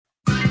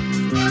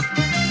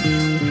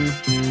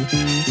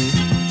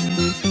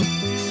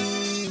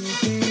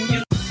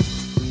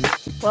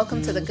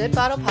welcome to the Good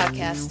Bottle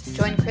Podcast.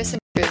 Join Chris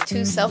and Drew,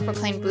 two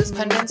self-proclaimed booze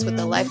pundits with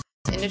a life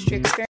industry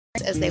experience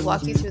as they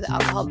walk you through the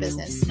alcohol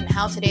business and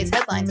how today's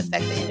headlines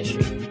affect the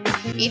industry.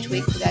 Each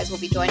week, the guys will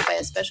be joined by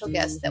a special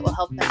guest that will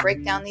help them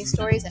break down these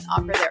stories and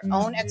offer their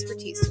own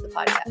expertise to the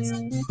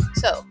podcast.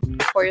 So,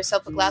 pour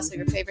yourself a glass of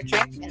your favorite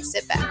drink and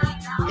sit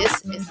back.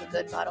 This is the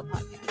Good Bottle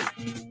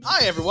Podcast.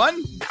 Hi,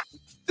 everyone.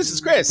 This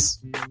is Chris.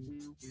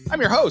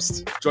 I'm your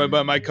host, joined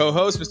by my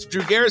co-host, Mr.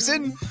 Drew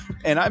Garrison,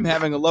 and I'm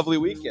having a lovely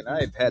week, and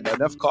I've had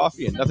enough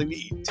coffee and nothing to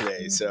eat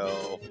today,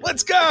 so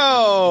let's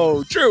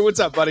go! Drew,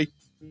 what's up, buddy?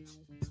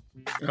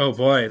 Oh,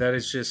 boy, that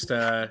is just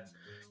a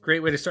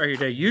great way to start your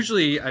day.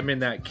 Usually, I'm in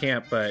that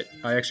camp, but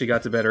I actually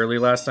got to bed early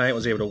last night,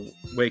 was able to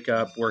wake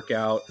up, work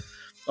out,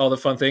 all the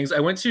fun things. I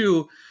went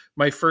to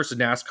my first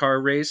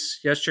NASCAR race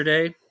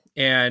yesterday,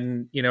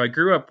 and, you know, I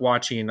grew up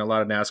watching a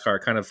lot of NASCAR,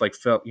 kind of like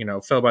fell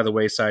by the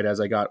wayside as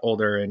I got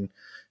older and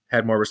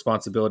had more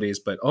responsibilities,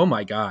 but oh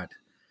my God,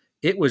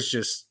 it was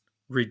just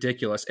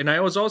ridiculous. And I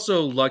was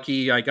also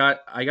lucky. I got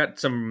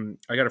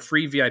a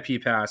free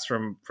VIP pass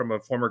from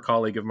a former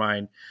colleague of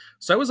mine.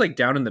 So I was like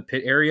down in the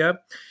pit area.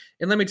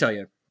 And let me tell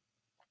you,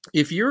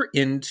 if you're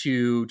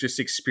into just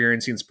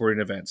experiencing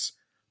sporting events,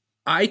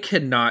 I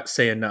cannot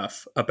say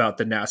enough about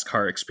the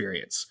NASCAR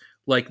experience.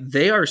 Like,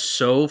 they are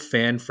so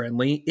fan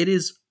friendly. It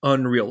is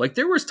unreal. Like,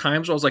 there was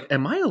times where I was like,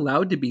 am I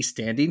allowed to be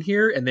standing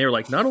here? And they were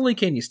like, not only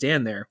can you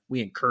stand there,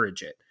 we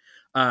encourage it.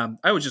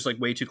 I was just like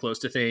way too close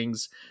to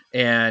things.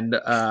 And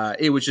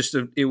it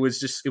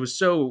was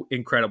so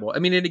incredible. I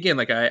mean, and again,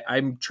 like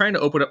I'm trying to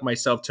open up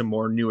myself to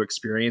more new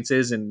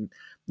experiences and,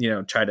 you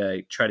know, try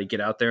to get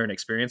out there and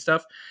experience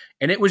stuff.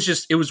 And it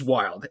was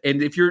wild.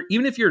 And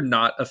even if you're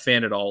not a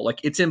fan at all, like,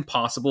 it's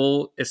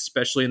impossible,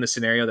 especially in the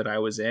scenario that I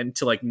was in,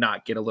 to like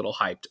not get a little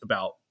hyped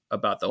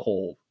about the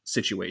whole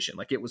situation.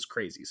 Like, it was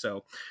crazy.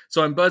 So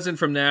I'm buzzing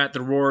from that,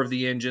 the roar of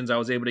the engines. I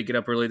was able to get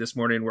up early this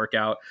morning and work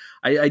out.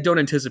 I don't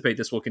anticipate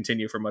this will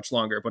continue for much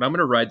longer, but I'm going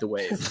to ride the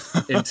wave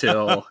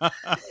until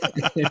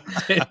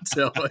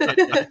it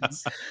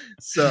ends.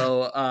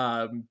 So,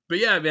 but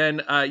yeah,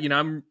 man,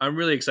 I'm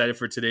really excited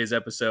for today's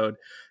episode.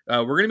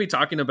 We're going to be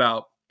talking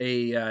about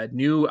a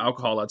new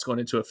alcohol that's going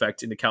into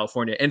effect into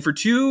California. And for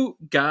two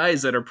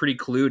guys that are pretty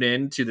clued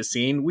into the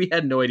scene, we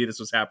had no idea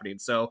this was happening.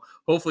 So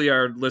hopefully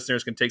our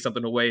listeners can take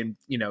something away and,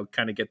 you know,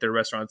 kind of get their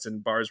restaurants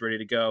and bars ready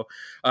to go.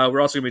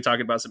 We're also going to be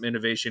talking about some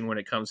innovation when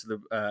it comes to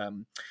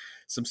the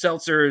some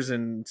seltzers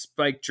and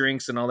spiked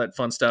drinks and all that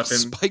fun stuff. And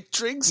spiked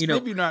drinks? You know,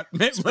 maybe not.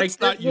 Let's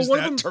not use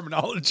that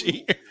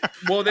terminology.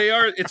 Well, they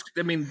are.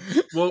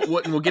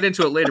 We'll get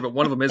into it later, but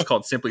one of them is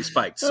called Simply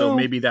Spiked. So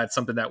maybe that's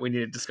something that we need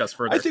to discuss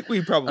further. I think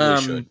we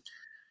probably should.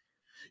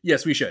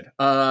 Yes, we should.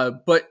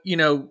 But, you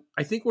know,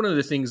 I think one of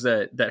the things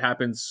that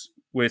happens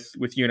with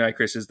you and I,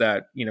 Chris, is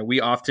that, you know,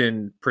 we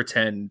often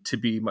pretend to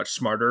be much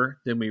smarter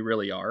than we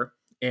really are.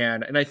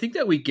 And I think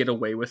that we get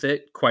away with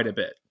it quite a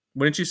bit.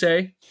 Wouldn't you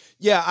say?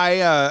 Yeah,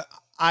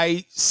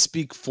 I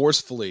speak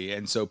forcefully,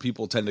 and so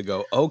people tend to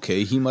go,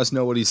 okay, he must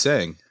know what he's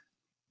saying.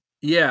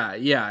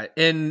 Yeah.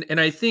 And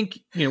I think,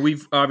 you know,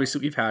 we've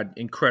had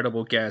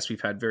incredible guests. We've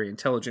had very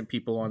intelligent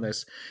people on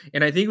this.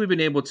 And I think we've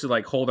been able to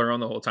like hold our own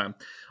the whole time.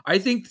 I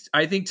think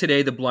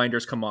today the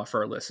blinders come off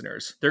for our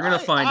listeners. They're going to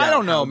find out. I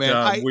don't know,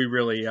 man. We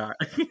really are.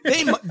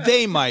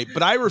 they might,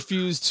 but I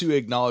refuse to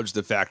acknowledge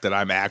the fact that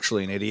I'm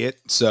actually an idiot.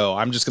 So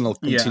I'm just going to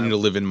continue to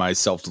live in my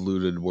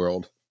self-deluded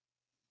world.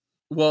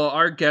 Well,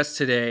 our guest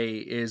today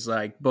is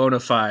like bona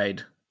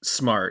fide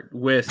smart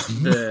with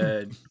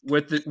the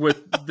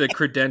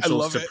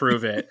credentials to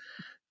prove it.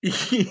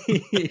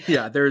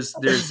 Yeah, there's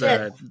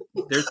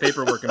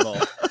paperwork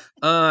involved.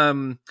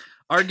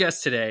 Our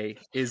guest today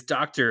is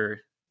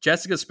Dr.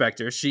 Jessica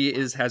Spector. She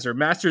has her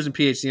master's and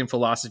PhD in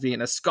philosophy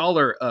and a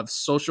scholar of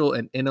social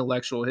and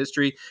intellectual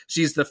history.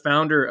 She's the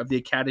founder of the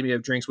Academy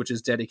of Drinks, which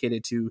is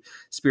dedicated to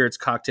spirits,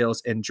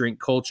 cocktails, and drink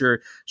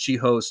culture. She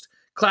hosts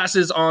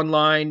classes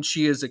online.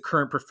 She is a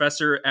current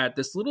professor at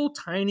this little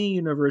tiny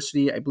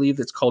university. I believe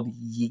it's called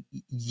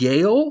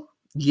Yale.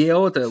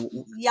 Yale at the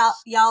Yale.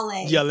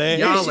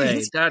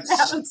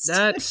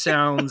 That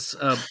sounds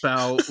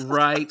about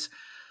right.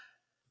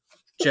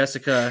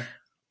 Jessica,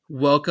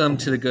 welcome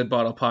to the Good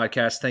Bottle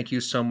Podcast. Thank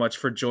you so much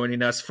for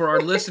joining us. For our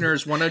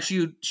listeners, why don't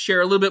you share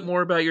a little bit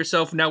more about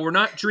yourself? Now, we're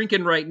not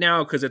drinking right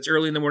now because it's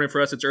early in the morning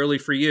for us. It's early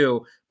for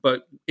you.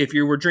 But if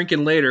you were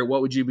drinking later,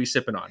 what would you be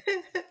sipping on?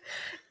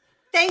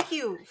 Thank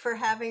you for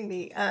having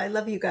me. I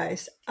love you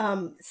guys.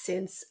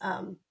 Since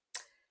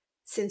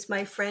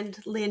my friend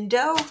Lynn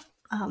Doe,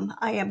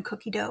 I am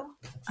Cookie Dough,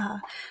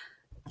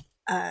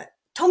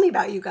 told me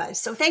about you guys.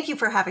 So thank you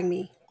for having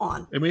me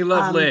on. And we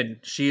love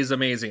Lynn. She is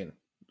amazing.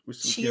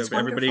 She is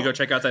everybody wonderful. Go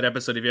check out that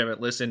episode if you haven't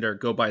listened, or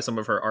go buy some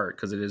of her art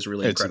because it is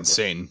really incredible. It's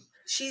insane.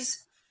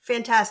 She's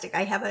fantastic.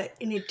 I have an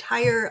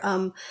entire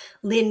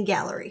Lynn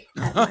gallery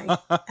at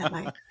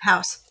my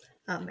house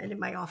and in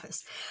my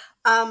office.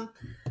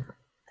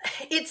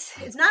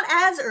 It's not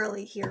as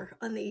early here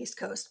on the East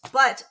Coast,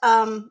 but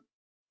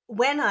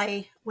when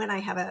I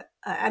have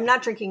I'm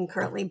not drinking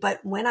currently, but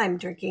when I'm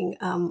drinking,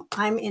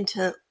 I'm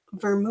into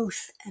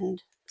vermouth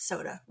and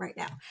soda right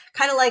now.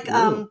 Kind of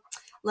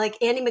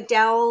like Andy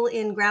McDowell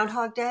in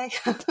Groundhog Day.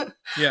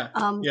 Yeah.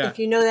 If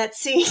you know that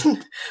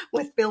scene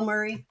with Bill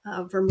Murray,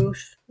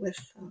 vermouth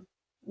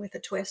with a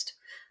twist.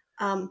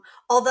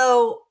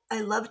 Although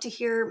I love to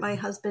hear my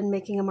husband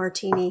making a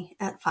martini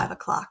at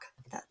 5:00,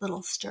 that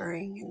little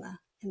stirring in the,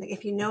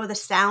 if you know the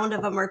sound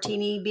of a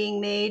martini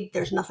being made,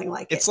 there's nothing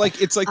like it. It's like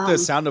the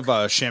sound of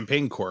a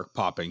champagne cork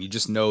popping. You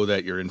just know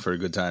that you're in for a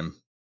good time.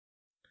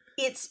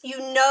 It's, you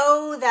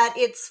know that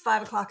it's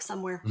 5:00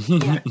 somewhere.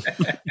 Yeah.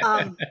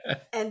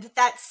 And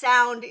that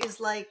sound is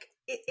like,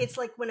 it's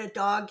like when a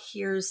dog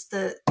hears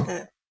the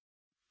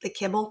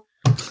kibble.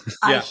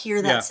 I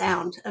hear that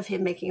sound of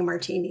him making a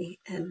martini,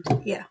 and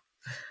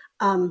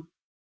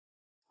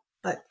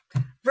but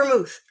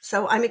vermouth.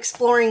 So I'm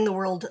exploring the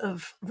world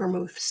of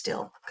vermouth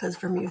still, because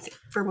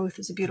vermouth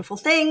is a beautiful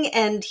thing.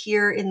 And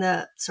here in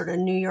the sort of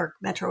New York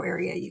metro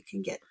area, you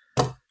can get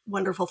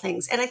wonderful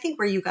things. And I think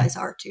where you guys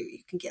are too,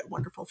 you can get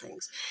wonderful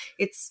things.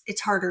 It's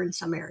harder in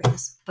some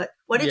areas. But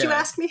what did you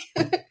ask me?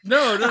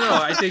 No.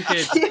 I think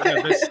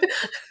it's.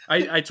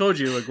 I told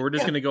you, like, we're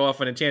just going to go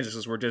off on a tangent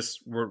because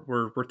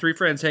we're three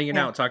friends hanging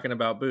out talking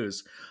about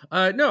booze.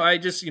 No, I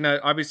just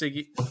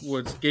obviously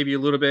gave you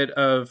a little bit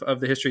of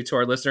the history to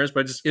our listeners,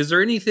 but just, is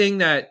there anything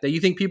that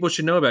you think people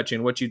should know about you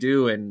and what you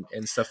do and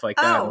stuff like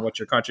that, and what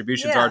your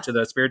contributions are to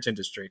the spirits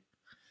industry?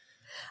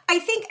 I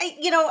think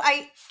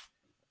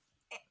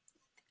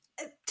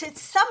to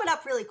sum it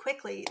up really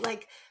quickly,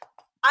 like,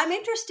 I'm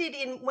interested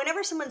in,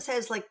 whenever someone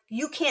says, like,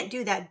 you can't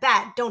do that,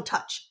 bad, don't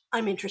touch,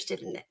 I'm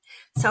interested in it.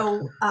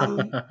 So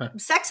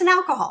sex and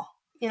alcohol,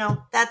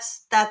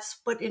 that's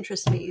what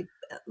interests me,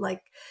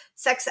 like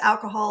sex,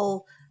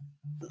 alcohol,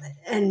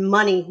 and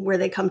money, where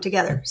they come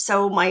together.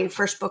 So my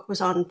first book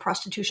was on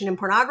prostitution and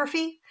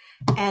pornography,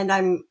 and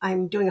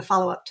I'm doing a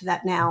follow-up to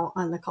that now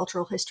on the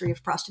cultural history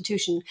of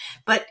prostitution.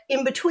 But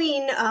in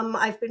between,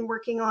 I've been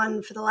working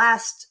on, for the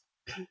last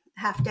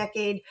half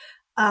decade,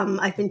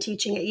 I've been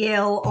teaching at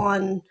Yale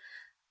on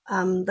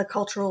the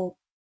cultural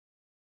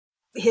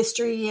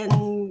history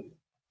and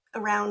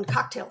around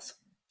cocktails.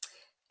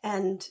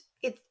 And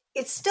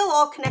it's still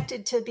all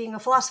connected to being a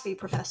philosophy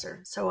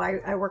professor. So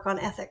I work on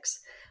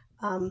ethics.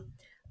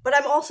 But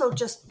I'm also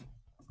just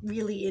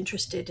really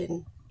interested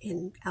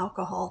in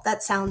alcohol.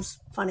 That sounds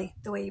funny,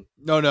 the way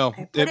No,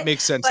 it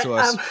makes sense to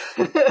us.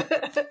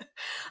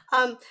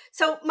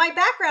 So my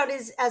background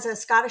is as a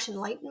Scottish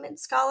Enlightenment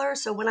scholar.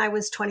 So when I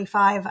was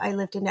 25, I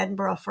lived in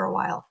Edinburgh for a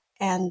while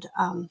and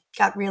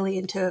got really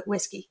into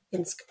whiskey,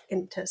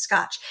 into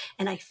Scotch.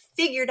 And I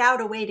figured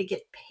out a way to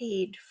get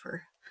paid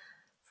for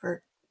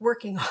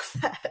working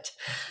on that.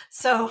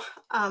 So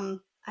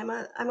I'm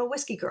a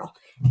whiskey girl,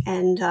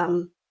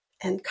 and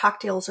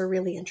cocktails are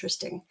really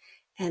interesting.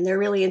 And they're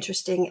really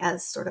interesting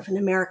as sort of an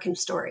American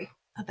story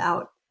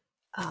about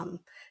the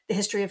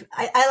history of,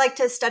 I like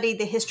to study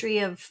the history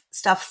of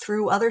stuff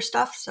through other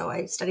stuff. So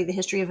I study the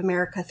history of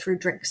America through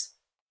drinks.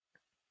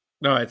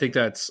 No, I think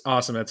that's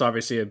awesome. That's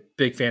obviously a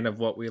big fan of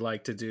what we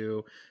like to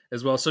do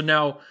as well. So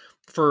now,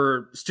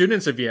 for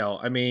students of Yale,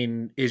 I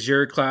mean, is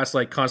your class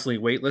like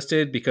constantly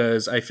waitlisted?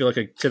 Because I feel like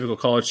a typical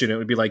college student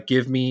would be like,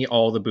 give me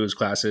all the booze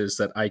classes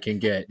that I can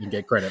get and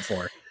get credit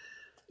for.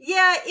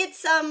 Yeah,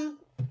 it's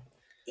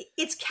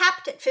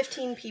capped at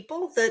 15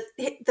 people.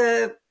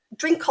 The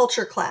drink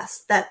culture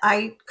class that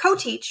I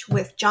co-teach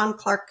with John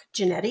Clark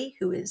Giannetti,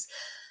 who is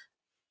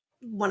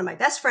one of my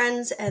best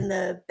friends and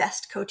the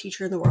best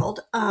co-teacher in the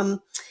world.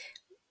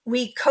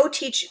 We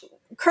co-teach,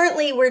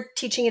 currently we're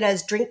teaching it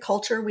as drink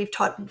culture. We've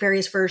taught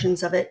various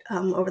versions of it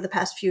over the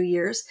past few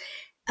years,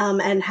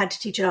 and had to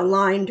teach it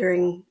online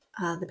during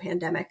the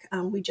pandemic.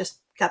 We just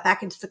got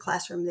back into the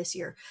classroom this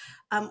year.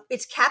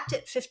 It's capped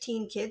at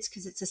 15 kids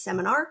because it's a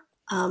seminar.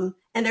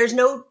 And there's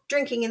no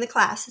drinking in the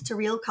class. It's a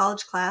real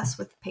college class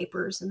with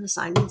papers and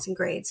assignments and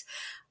grades.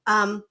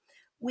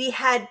 We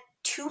had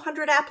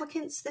 200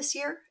 applicants this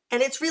year,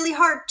 and it's really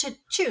hard to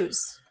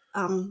choose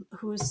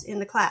who's in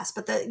the class.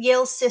 But the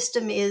Yale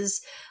system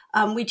is,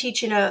 we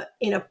teach in a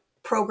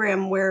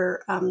program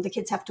where the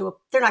kids have to,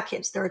 they're not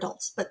kids, they're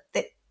adults, but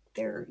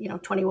they're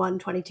 21,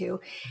 22,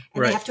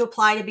 and they have to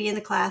apply to be in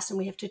the class, and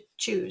we have to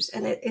choose.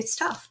 And it's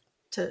tough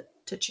to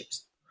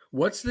choose.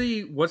 What's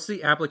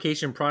the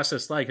application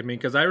process like? I mean,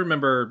 because I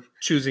remember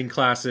choosing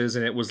classes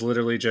and it was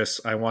literally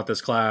just, I want this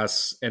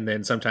class. And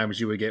then sometimes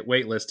you would get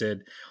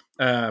waitlisted.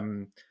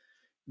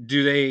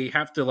 Do they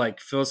have to like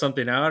fill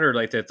something out, or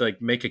like that,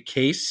 like make a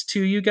case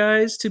to you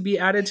guys to be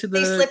added to the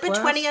They slip class?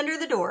 a 20 under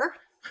the door.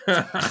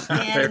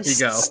 There you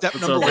go. Step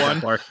number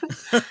one.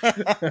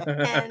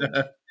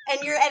 And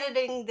you're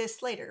editing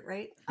this later,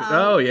 right?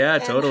 Oh yeah,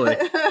 totally.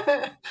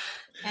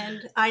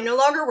 And I no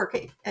longer work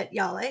at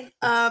Yale.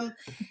 And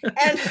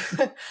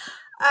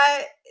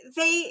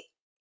they,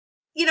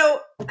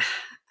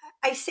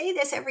 I say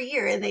this every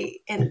year,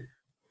 and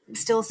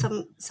still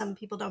some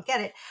people don't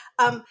get it.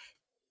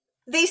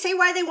 They say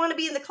why they want to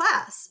be in the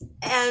class.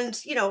 And,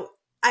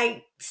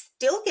 I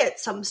still get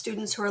some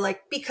students who are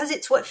like, because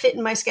it's what fit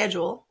in my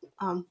schedule.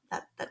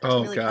 That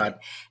doesn't really cut it.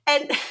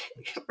 And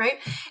right.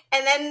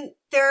 And then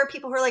there are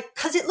people who are like,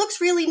 because it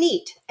looks really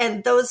neat,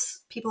 and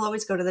those people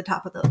always go to the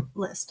top of the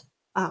list.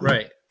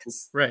 Right.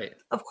 Right.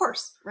 Of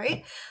course.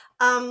 Right.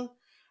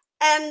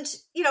 And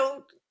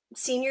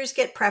seniors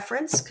get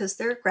preference because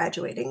they're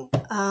graduating.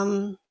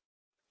 And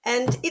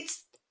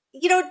it's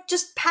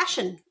just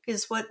passion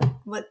is what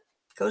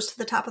goes to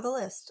the top of the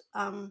list.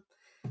 I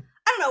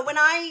don't know, when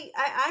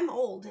I'm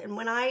old, and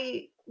when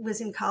I was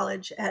in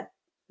college at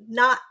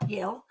not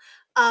Yale,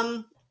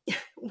 when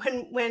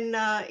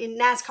in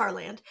NASCAR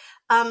land,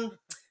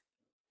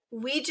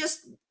 we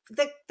just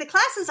the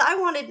classes I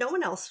wanted, no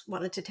one else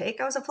wanted to take.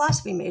 I was a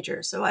philosophy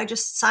major, so I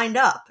just signed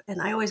up,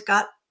 and I always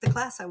got the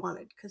class I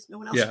wanted because no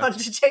one else wanted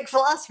to take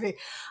philosophy.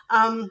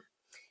 I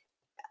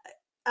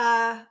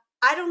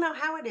don't know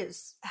how it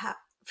is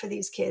for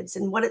these kids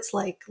and what it's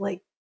like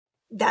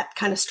that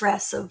kind of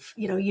stress of,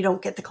 you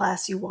don't get the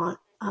class you want.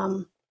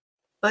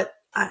 But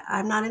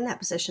I'm not in that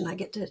position. I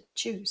get to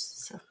choose.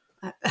 So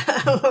I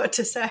don't know what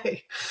to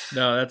say.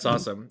 No, that's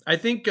awesome. I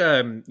think,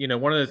 one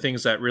of the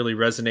things that really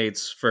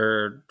resonates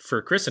for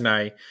Chris and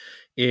I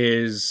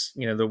is,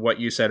 what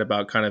you said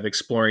about kind of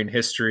exploring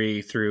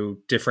history through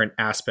different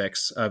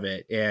aspects of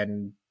it.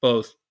 And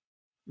both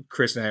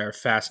Chris and I are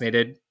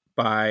fascinated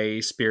by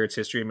Spirit's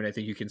history. I mean, I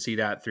think you can see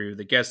that through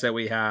the guests that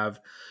we have,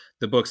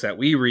 the books that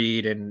we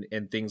read, and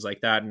things like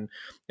that. And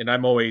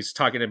I'm always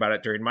talking about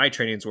it during my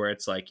trainings where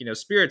it's like,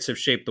 spirits have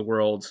shaped the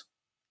world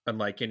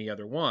unlike any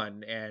other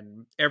one.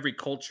 And every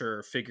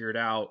culture figured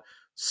out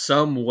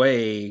some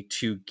way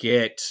to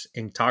get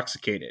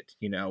intoxicated,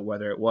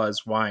 whether it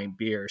was wine,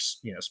 beer,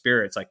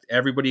 spirits, like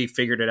everybody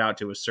figured it out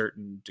to a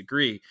certain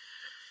degree.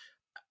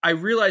 I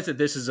realize that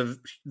this is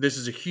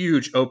a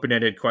huge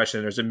open-ended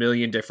question. There's a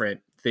million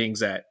different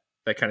things that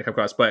kind of come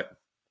across, but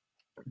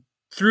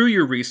through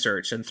your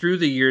research and through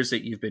the years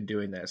that you've been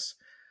doing this,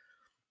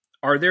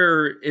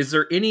 is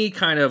there any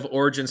kind of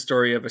origin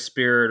story of a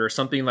spirit or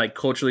something like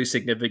culturally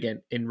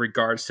significant in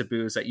regards to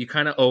booze that you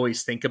kind of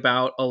always think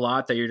about a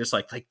lot, that you're just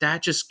like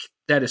that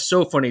is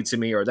so funny to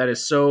me, or that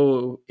is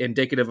so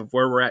indicative of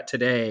where we're at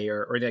today,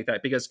 or anything like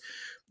that? Because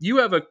you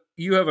have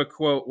a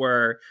quote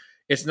where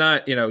it's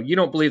not, you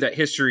don't believe that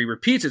history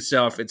repeats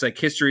itself. It's like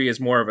history is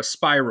more of a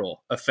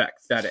spiral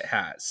effect that it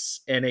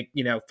has. And it,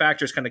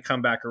 factors kind of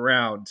come back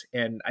around.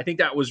 And I think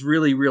that was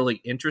really,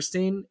 really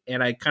interesting.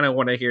 And I kind of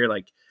want to hear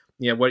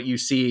what you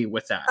see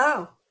with that.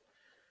 Oh,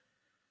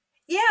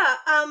 yeah.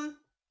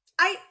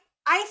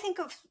 I think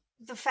of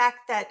the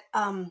fact that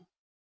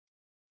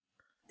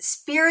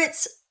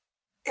spirits,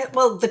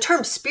 well, the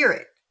term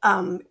spirit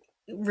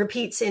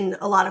repeats in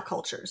a lot of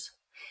cultures.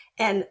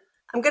 And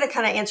I'm going to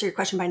kind of answer your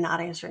question by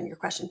not answering your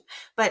question,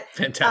 but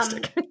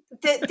fantastic.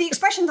 The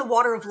expression, the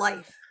water of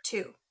life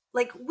too,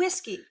 like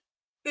whiskey,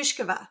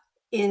 ushkava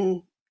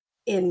in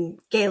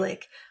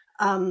Gaelic.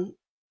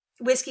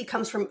 Whiskey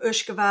comes from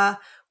ushkava,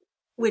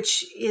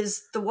 which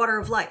is the water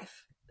of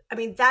life. I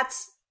mean,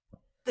 that's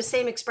the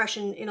same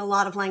expression in a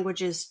lot of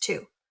languages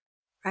too,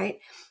 right?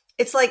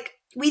 It's like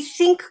we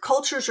think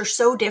cultures are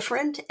so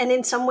different, and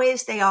in some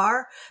ways they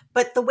are,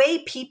 but the way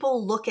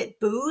people look at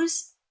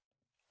booze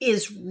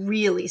is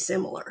really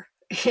similar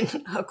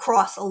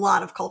across a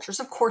lot of cultures.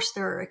 Of course,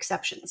 there are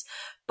exceptions,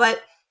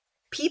 but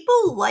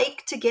people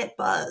like to get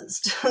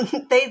buzzed.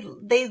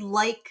 They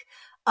like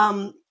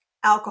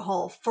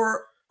alcohol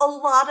for a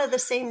lot of the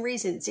same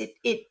reasons.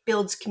 It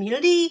builds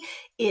community.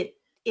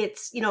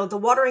 It's the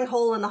watering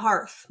hole in the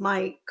hearth.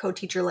 My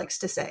co-teacher likes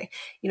to say,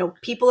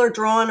 people are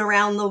drawn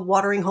around the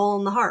watering hole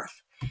in the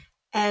hearth,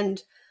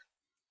 and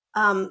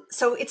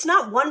so it's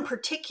not one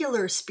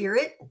particular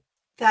spirit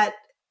that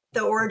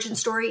the origin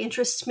story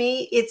interests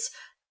me.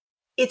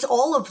 It's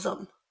all of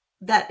them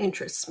that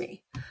interests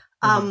me.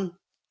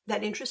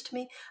 That interest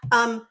me.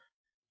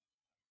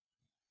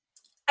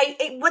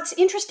 What's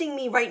interesting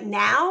me right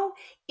now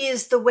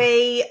is the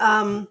way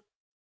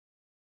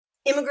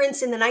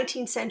immigrants in the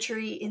 19th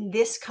century in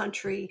this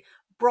country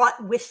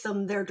brought with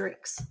them their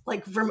drinks,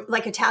 like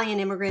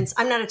Italian immigrants.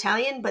 I'm not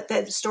Italian, but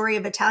the story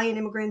of Italian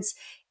immigrants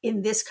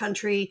in this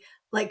country,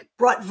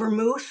 brought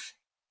vermouth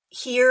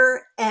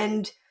here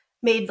and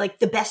made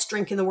the best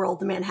drink in the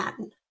world, the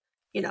Manhattan,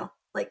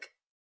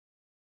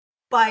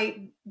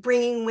 by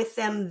bringing with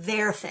them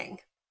their thing.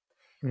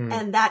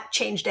 And that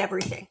changed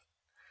everything.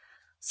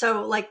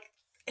 So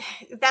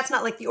that's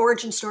not the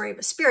origin story of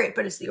a spirit,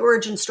 but it's the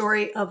origin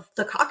story of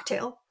the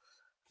cocktail.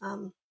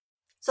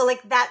 So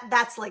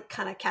that's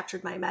kind of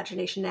captured my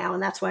imagination now.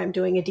 And that's why I'm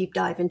doing a deep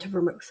dive into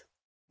vermouth.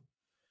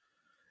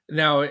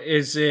 Now,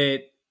 is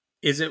it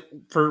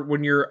for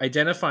when you're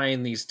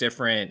identifying these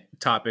different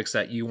topics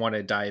that you want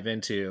to dive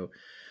into,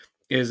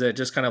 is it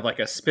just kind of like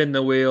a spin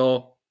the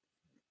wheel,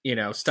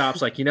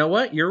 stops you know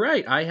what, you're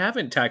right, I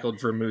haven't tackled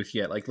vermouth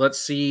yet. Let's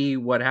see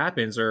what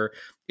happens. Or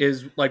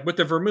is with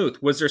the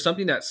vermouth, was there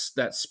something that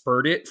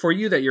spurred it for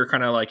you that you're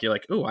kind of you're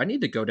like, oh, I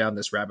need to go down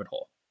this rabbit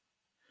hole?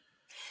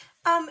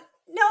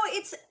 No,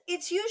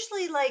 it's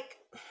usually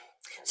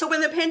so when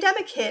the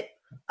pandemic hit,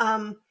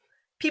 I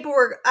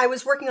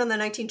was working on the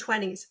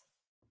 1920s,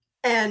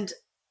 and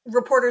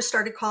reporters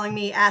started calling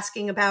me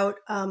asking about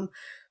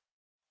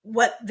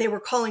what they were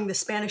calling the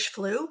Spanish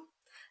flu.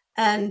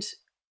 And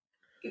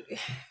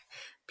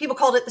people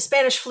called it the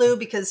Spanish flu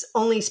because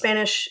only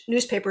Spanish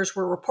newspapers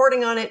were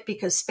reporting on it,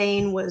 because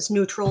Spain was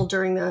neutral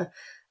during the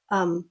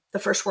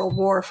First World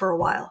War for a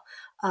while.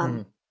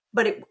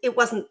 But it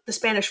wasn't the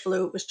Spanish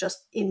flu. It was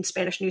just in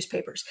Spanish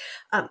newspapers.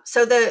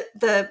 So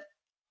the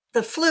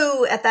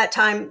flu at that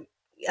time,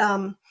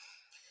 had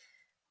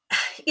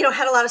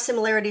a lot of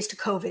similarities to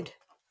COVID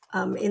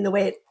in the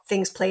way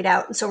things played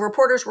out. And so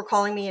reporters were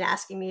calling me and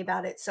asking me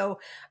about it. So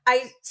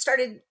I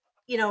started,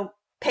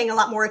 paying a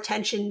lot more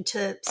attention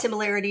to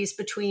similarities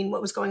between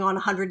what was going on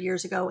 100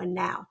 years ago and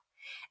now.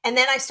 And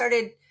then I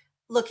started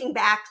looking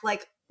back,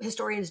 like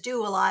historians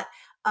do a lot,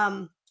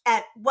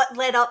 at what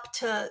led up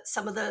to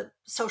some of the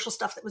social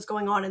stuff that was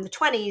going on in the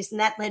 1920s. And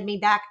that led me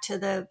back to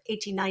the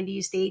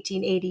 1890s, the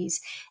 1880s.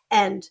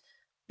 And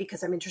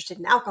because I'm interested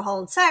in alcohol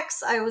and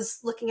sex, I was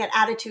looking at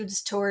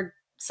attitudes toward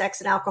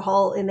sex and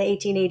alcohol in the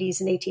 1880s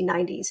and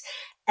 1890s.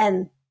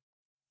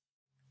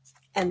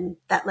 And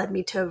that led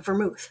me to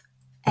vermouth.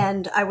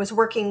 And I was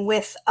working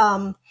with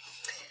the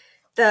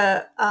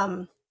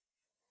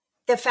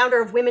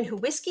founder of Women Who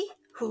Whiskey,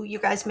 who you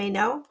guys may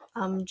know,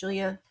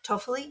 Julia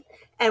Toffoli.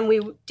 And we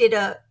did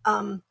a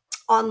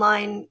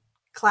online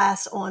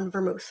class on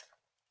vermouth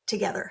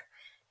together.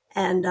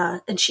 And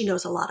she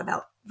knows a lot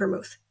about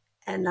vermouth.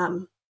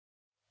 And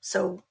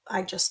so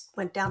I just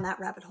went down that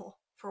rabbit hole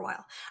for a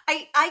while.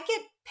 I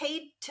get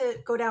paid to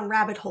go down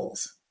rabbit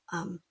holes,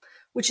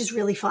 which is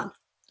really fun.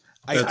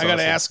 I got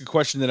to ask a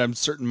question that I'm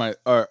certain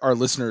our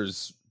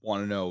listeners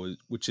want to know,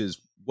 which is,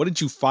 what did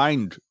you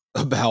find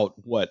about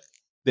what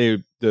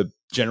the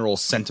general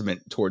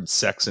sentiment towards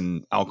sex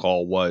and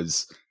alcohol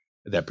was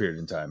at that period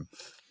in time?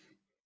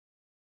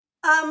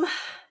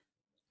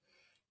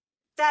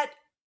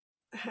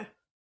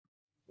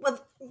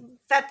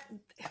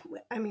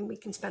 We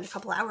can spend a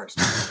couple hours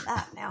talking about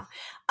that now.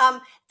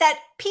 That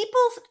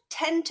people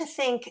tend to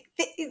think,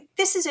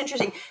 this is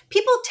interesting.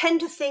 People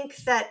tend to think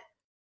that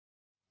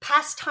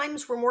past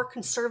times were more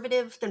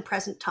conservative than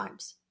present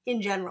times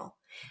in general.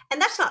 And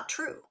that's not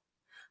true.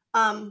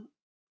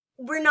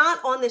 We're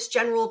not on this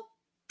general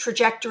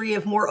trajectory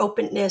of more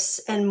openness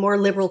and more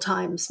liberal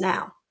times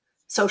now,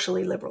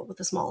 socially liberal with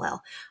a small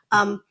L.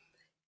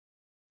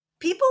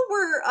 People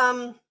were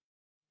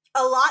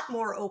a lot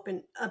more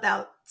open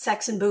about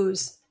sex and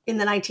booze in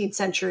the 19th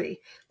century,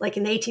 like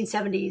in the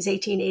 1870s,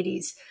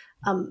 1880s,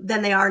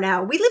 than they are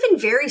now. We live in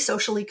very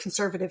socially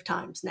conservative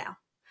times now.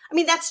 I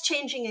mean, that's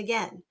changing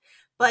again.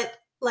 But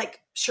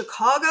like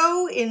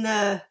Chicago in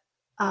the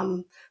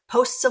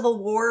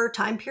post-Civil War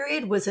time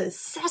period was a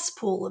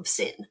cesspool of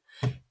sin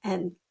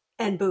and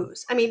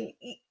booze. I mean,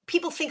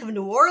 people think of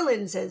New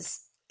Orleans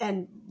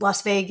and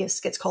Las Vegas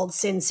gets called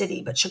Sin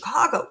City, but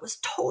Chicago was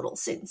total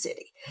Sin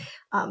City.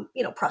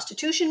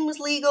 Prostitution was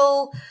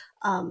legal.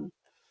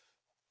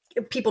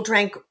 People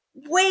drank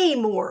way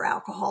more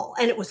alcohol,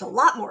 and it was a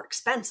lot more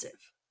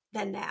expensive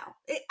than now.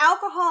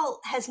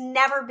 Alcohol has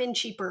never been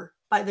cheaper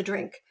by the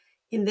drink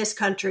in this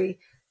country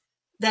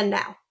than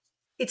now.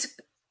 It's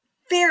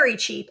very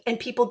cheap, and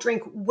people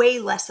drink way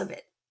less of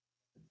it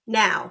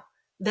now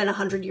than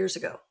 100 years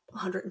ago,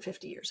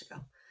 150 years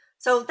ago.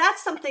 So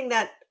that's something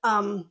that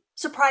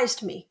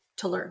surprised me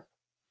to learn.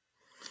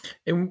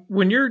 And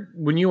when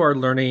you are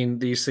learning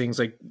these things,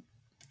 like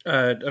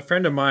a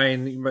friend of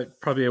mine, you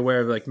might probably be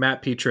aware of, like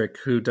Matt Petrick,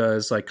 who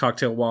does like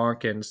Cocktail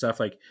Wonk and stuff,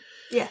 like,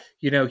 yeah,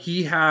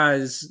 he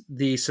has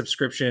the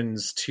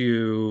subscriptions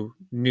to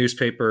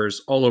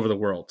newspapers all over the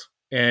world,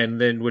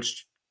 and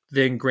which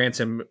then grants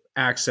him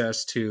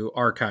access to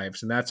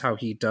archives. And that's how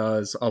he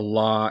does a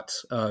lot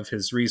of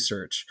his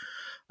research.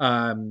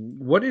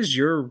 What is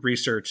your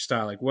research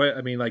style? Like,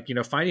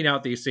 finding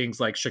out these things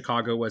like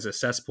Chicago was a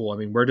cesspool. I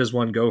mean, where does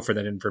one go for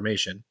that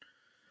information?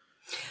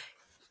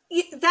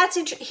 That's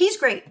interesting. He's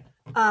great.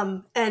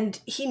 And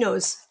he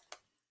knows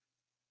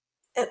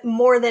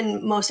more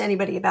than most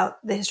anybody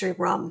about the history of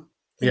rum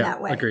in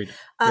that way. Agreed.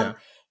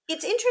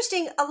 It's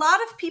interesting. A lot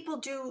of people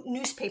do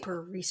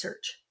newspaper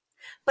research,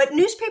 but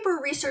newspaper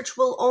research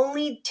will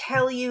only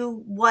tell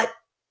you what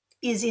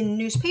is in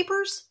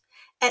newspapers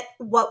and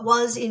what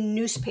was in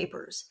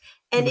newspapers.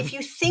 And if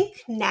you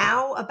think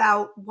now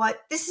about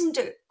this isn't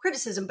a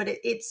criticism, but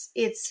it's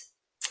a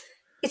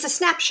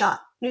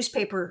snapshot,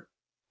 newspaper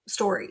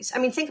stories. I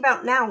mean, think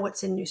about now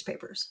what's in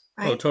newspapers,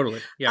 right? Oh,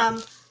 totally. Yeah.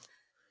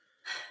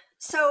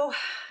 So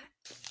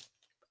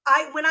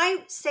when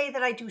I say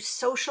that I do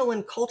social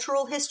and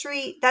cultural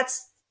history,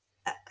 this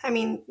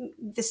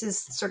is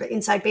sort of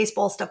inside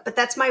baseball stuff, but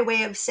that's my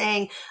way of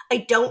saying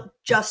I don't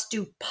just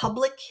do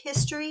public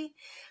history.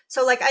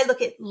 So like I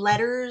look at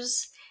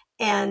letters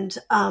and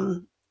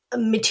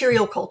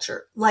material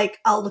culture. Like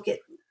I'll look at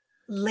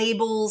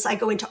labels. I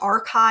go into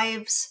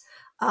archives.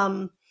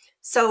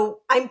 So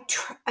I'm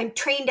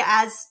trained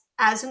as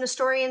an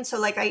historian. So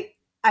like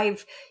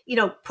I've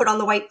put on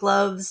the white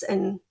gloves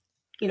and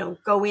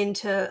go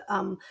into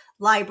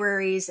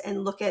libraries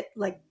and look at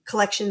like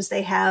collections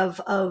they have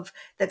of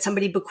that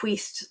somebody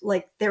bequeathed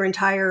like their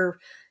entire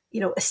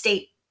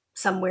estate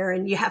somewhere,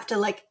 and you have to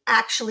like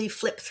actually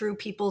flip through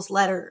people's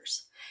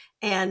letters,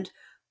 and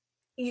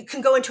you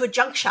can go into a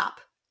junk shop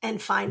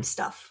and find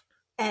stuff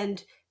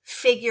and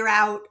figure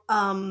out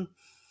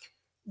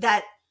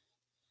that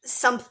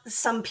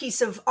some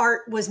piece of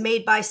art was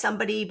made by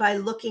somebody by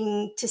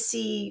looking to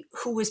see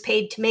who was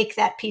paid to make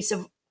that piece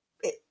of,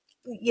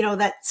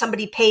 that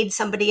somebody paid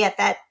somebody at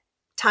that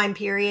time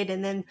period,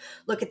 and then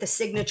look at the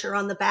signature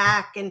on the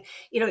back, and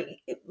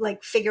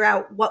like figure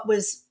out what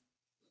was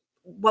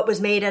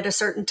made at a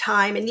certain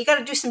time. And you got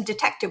to do some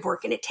detective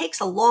work, and it takes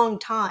a long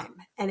time.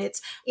 And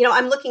it's,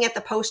 I'm looking at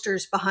the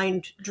posters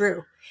behind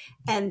Drew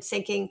and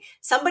thinking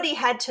somebody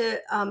had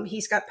to,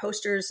 he's got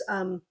posters,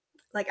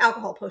 like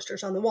alcohol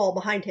posters on the wall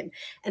behind him,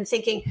 and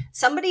thinking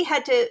somebody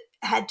had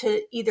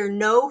to either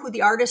know who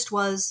the artist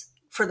was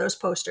for those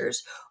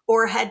posters,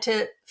 or had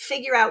to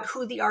figure out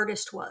who the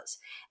artist was.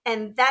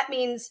 And that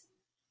means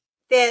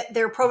that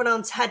their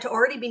provenance had to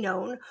already be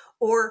known,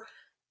 or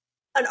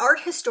an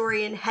art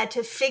historian had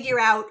to figure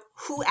out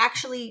who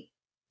actually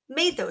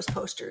made those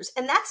posters.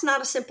 And that's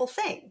not a simple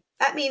thing.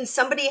 That means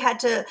somebody had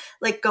to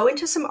like go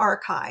into some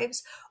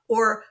archives,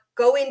 or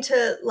go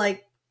into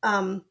like,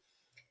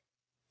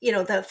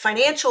 the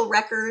financial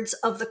records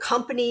of the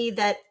company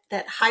that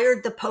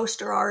hired the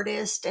poster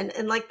artist.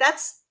 And like,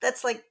 that's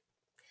like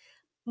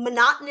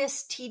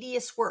monotonous,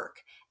 tedious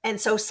work. And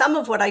so some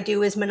of what I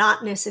do is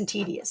monotonous and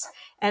tedious.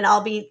 And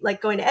I'll be like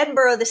going to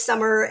Edinburgh this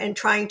summer and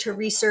trying to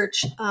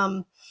research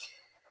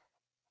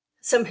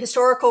some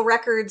historical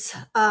records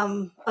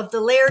of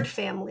the Laird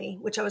family,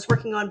 which I was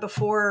working on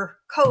before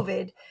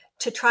COVID,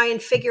 to try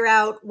and figure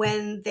out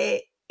when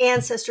the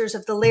ancestors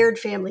of the Laird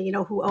family,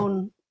 who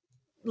own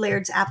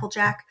Laird's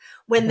Applejack,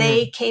 when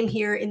they came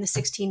here in the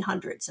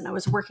 1600s. And I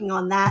was working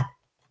on that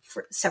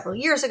for several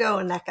years ago,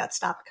 and that got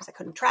stopped because I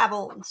couldn't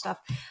travel and stuff.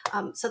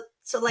 So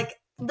like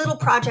little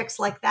projects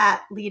like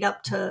that lead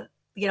up to,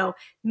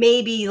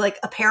 maybe like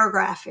a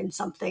paragraph in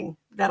something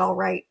that I'll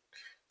write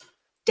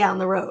down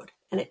the road.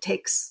 And it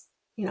takes,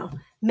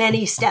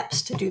 many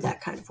steps to do that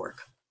kind of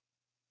work.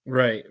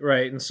 Right.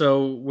 And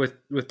so with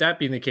that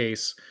being the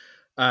case,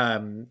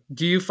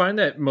 do you find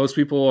that most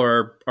people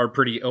are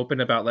pretty open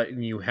about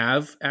letting you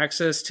have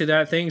access to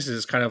that things?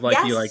 Is kind of like,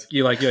 yes.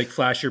 you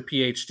flash your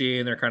PhD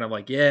and they're kind of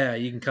like, yeah,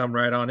 you can come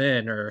right on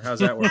in, or how's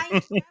that work?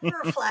 I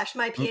never flash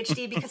my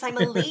PhD because I'm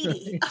a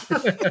lady.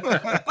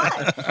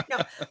 But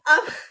no,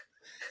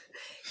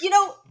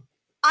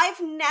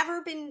 I've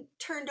never been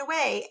turned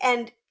away,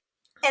 and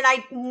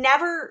I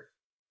never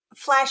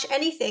flash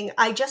anything.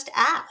 I just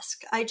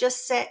ask. I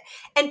just say,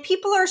 and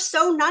people are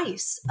so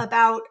nice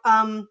about,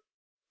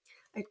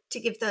 to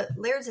give the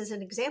Laird's as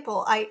an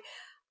example, I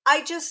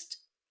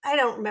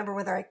don't remember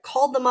whether I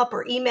called them up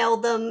or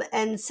emailed them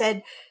and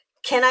said,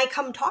 can I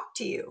come talk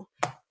to you?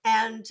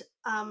 And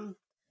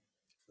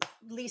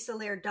Lisa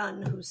Laird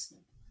Dunn, who's,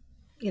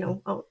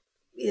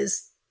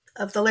 is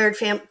of the Laird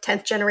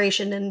 10th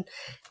generation.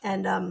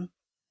 And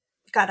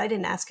God, I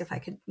didn't ask if I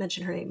could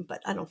mention her name,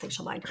 but I don't think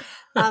she'll mind.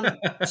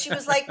 She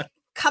was like,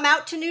 come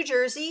out to New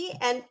Jersey.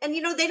 And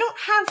they don't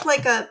have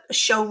like a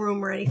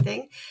showroom or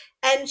anything.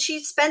 And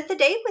she spent the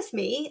day with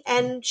me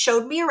and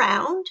showed me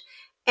around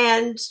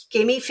and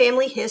gave me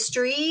family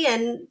history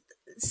and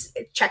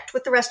checked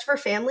with the rest of her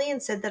family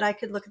and said that I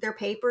could look at their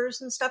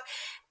papers and stuff.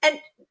 And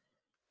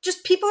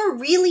just people are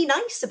really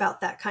nice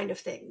about that kind of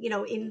thing,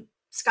 in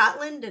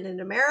Scotland and in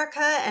America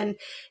and,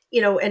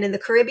 and in the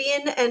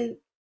Caribbean. And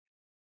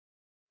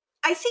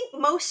I think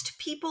most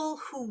people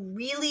who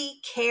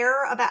really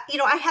care about,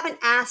 I haven't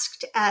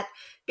asked at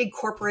big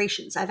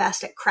corporations. I've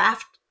asked at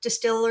craft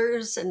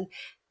distillers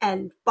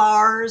and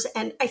bars.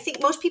 And I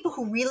think most people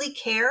who really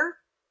care,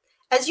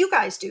 as you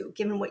guys do,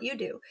 given what you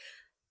do,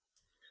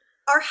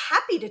 are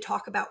happy to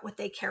talk about what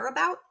they care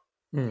about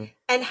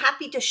and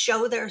happy to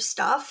show their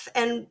stuff.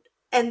 And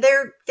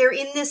they're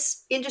in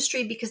this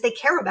industry because they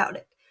care about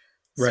it.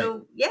 Right.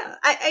 So yeah,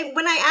 I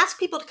when I ask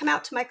people to come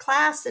out to my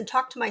class and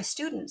talk to my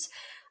students,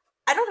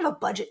 I don't have a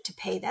budget to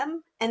pay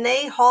them, and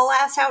they haul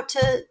ass out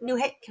to New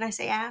Haven. Can I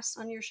say ass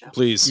on your show?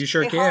 Please. You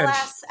sure they can. Haul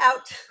ass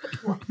out.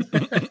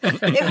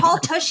 They haul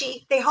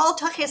Tushie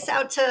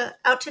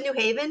out to New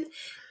Haven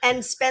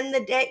and spend the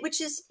day, which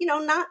is,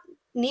 not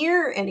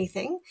near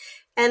anything,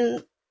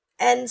 and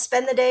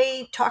spend the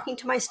day talking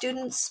to my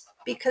students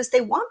because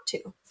they want to.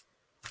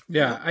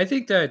 Yeah, I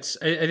think that's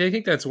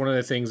one of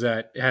the things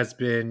that has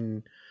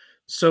been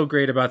so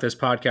great about this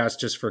podcast,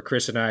 just for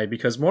Chris and I,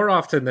 because more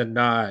often than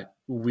not,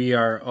 we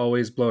are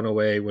always blown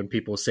away when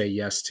people say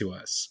yes to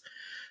us.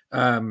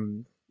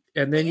 And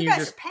then you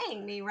guys are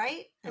paying me,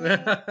 right? I mean,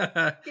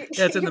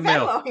 it's in the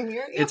mail.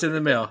 It's in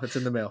the mail. It's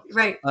in the mail.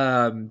 Right.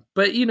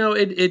 But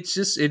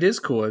it is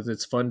cool.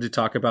 It's fun to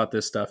talk about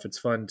this stuff. It's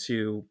fun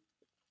to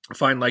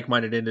find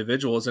like-minded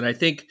individuals. And I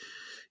think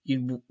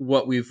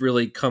what we've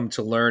really come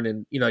to learn,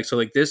 and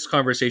this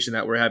conversation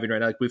that we're having right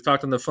now, like we've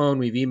talked on the phone,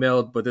 we've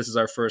emailed, but this is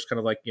our first kind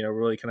of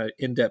really kind of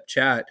in-depth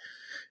chat.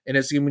 And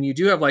it's when you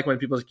do have like-minded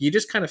people, you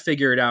just kind of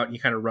figure it out and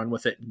you kind of run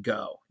with it and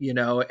go,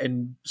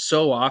 and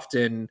so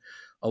often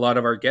a lot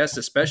of our guests,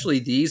 especially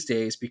these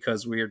days,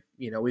 because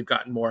we've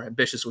gotten more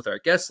ambitious with our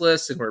guest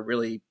lists and we're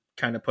really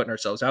kind of putting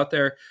ourselves out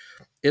there.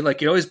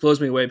 It always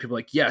blows me away. People are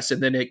like, yes,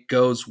 and then it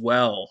goes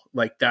well.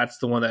 Like, that's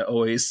the one that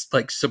always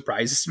like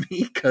surprises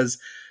me, because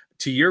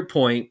to your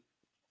point,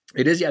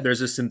 it is, there's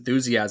this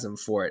enthusiasm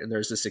for it and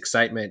there's this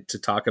excitement to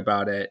talk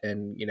about it.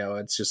 And,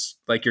 it's just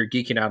like you're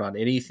geeking out on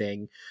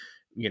anything,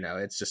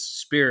 it's just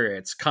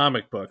spirits,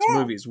 comic books,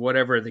 movies,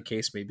 whatever the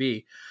case may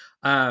be.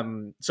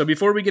 So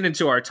before we get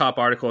into our top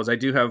articles, I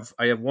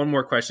have one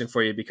more question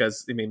for you,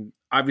 because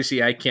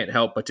obviously I can't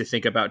help but to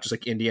think about just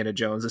like Indiana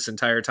Jones this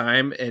entire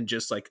time, and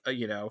just like,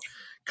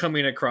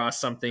 coming across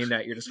something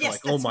that you're just like,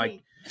 oh my,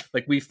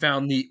 like we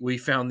found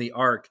the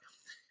arc.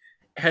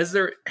 Has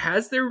there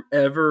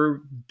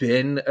ever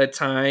been a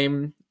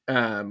time,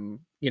 I'm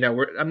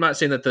not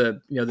saying that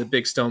the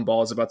big stone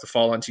ball is about to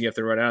fall onto you, you have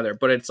to run out of there,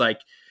 but it's like,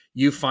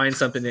 you find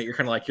something that you're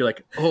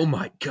like, oh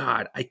my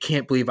God, I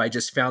can't believe I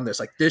just found this.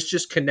 Like, this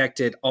just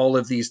connected all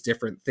of these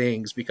different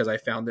things because I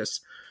found this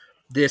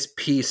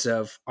piece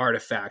of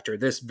artifact or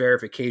this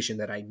verification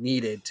that I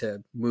needed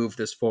to move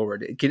this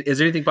forward. Is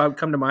there anything, Bob,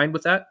 come to mind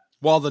with that?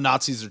 While the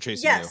Nazis are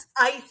chasing you. Yes,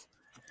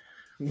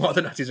 While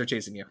the Nazis are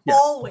chasing you. Yeah.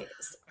 Always.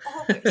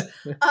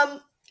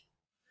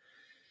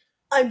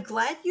 I'm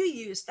glad you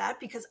used that,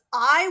 because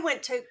I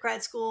went to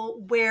grad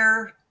school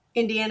where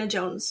Indiana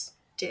Jones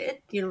did,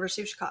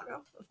 University of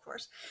Chicago, of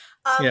course.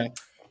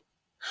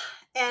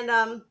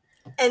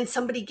 And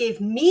somebody gave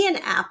me an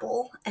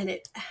apple, and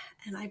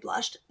I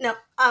blushed. No,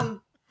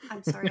 I'm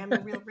sorry, I'm a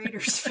real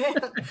Raiders fan.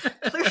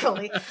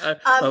 Clearly,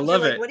 I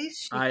love it. What is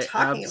she I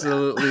talking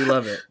absolutely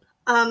love it.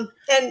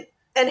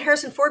 And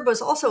Harrison Ford was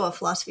also a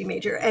philosophy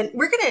major, and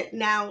we're going to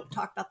now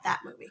talk about that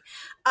movie.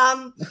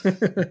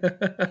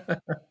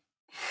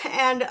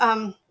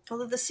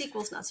 Although the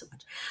sequel's not so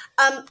much.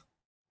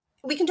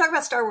 We can talk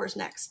about Star Wars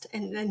next,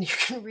 and then you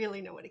can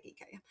really know what a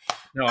geek I am.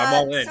 No, I'm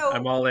all in.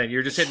 I'm all in.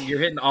 You're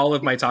hitting all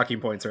of my talking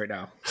points right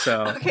now.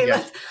 So okay,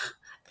 let's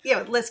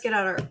get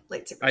out our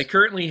lightsabers. I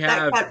currently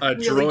have a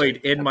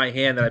droid in my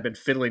hand that I've been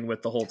fiddling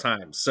with the whole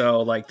time.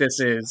 So like, this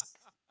is,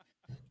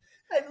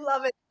 I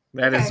love it.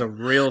 That is a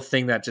real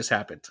thing that just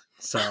happened.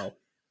 So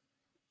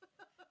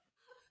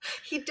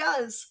he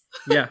does.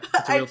 Yeah,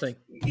 it's a real thing.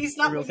 He's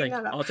not a real thing.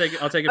 That up. I'll take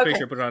a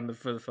picture, put it on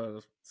for the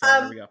photos. So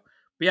there we go.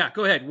 But yeah,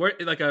 go ahead. We're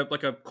like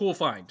a cool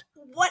find.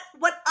 What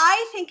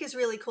I think is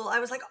really cool,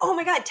 I was like, oh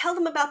my God, tell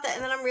them about that.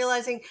 And then I'm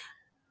realizing,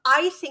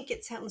 I think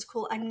it sounds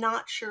cool. I'm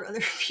not sure other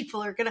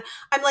people are gonna.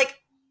 I'm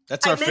like,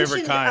 that's our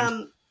favorite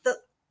kind.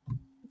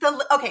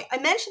 I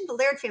mentioned the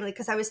Laird family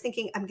because I was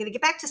thinking I'm gonna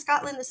get back to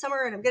Scotland this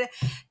summer, and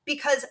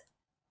because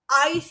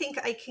I think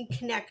I can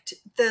connect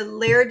the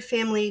Laird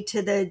family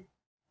to the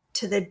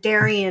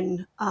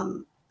Darien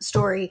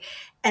story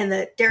and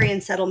the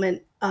Darien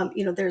settlement.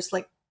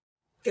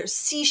 There's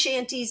sea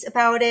shanties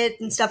about it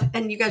and stuff,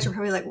 and you guys are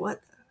probably like, "What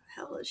the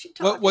hell is she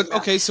talking about?"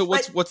 Okay, so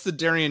what's the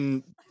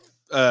Darien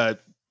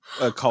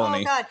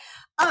colony? Oh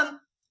God.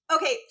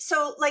 Okay,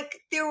 so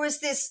like there was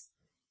this.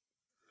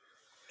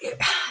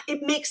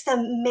 It makes the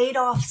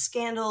Madoff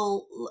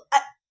scandal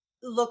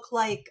look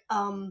like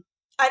now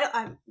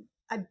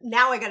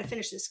I got to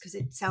finish this because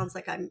it sounds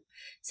like I'm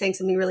saying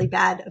something really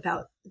bad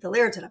about the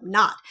Lairds, and I'm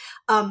not.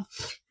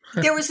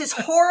 There was this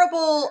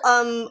horrible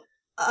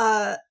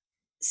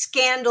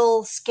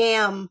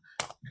scam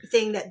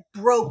thing that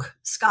broke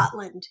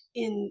Scotland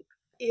in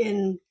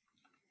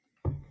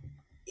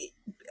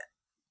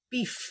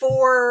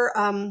before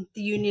the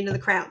Union of the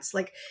Crowns,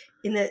 like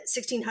in the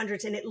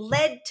 1600s, and it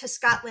led to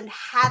Scotland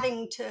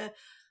having to.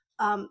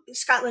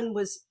 Scotland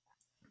was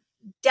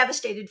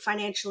devastated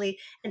financially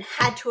and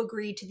had to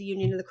agree to the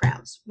Union of the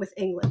Crowns with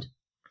England.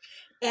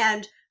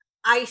 And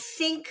I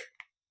think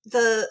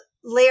the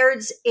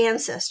Laird's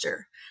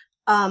ancestor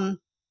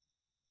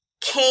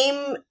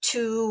came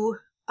to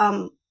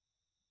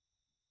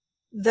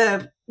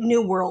the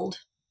New World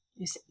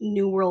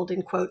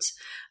in quotes,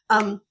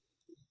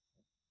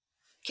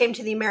 came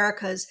to the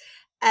Americas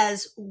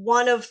as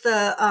one of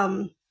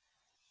the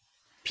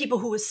people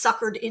who was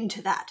suckered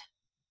into that.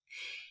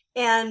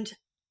 And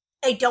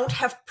I don't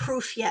have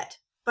proof yet,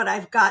 but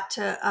I've got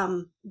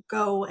to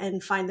go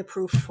and find the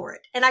proof for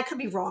it. And I could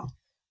be wrong.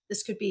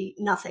 This could be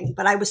nothing.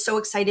 But I was so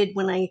excited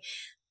when I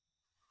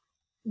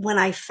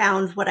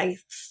found what I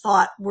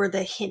thought were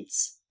the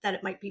hints that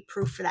it might be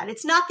proof for that.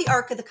 It's not the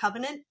Ark of the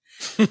Covenant,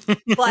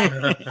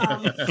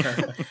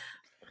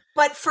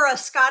 but for a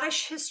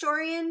Scottish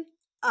historian,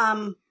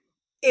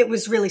 it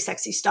was really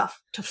sexy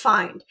stuff to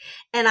find.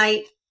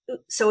 And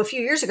so a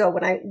few years ago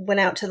when I went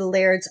out to the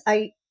Lairds,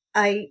 I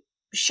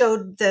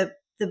showed the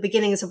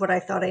beginnings of what I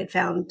thought I had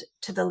found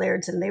to the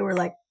Lairds, and they were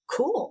like,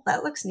 cool,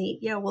 that looks neat.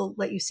 Yeah, we'll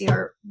let you see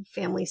our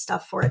family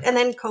stuff for it. And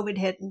then COVID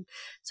hit, and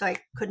so I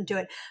couldn't do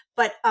it.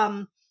 But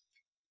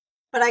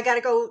I got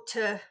to go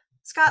to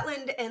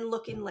Scotland and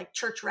look in like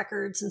church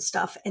records and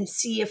stuff and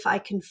see if I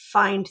can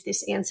find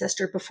this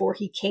ancestor before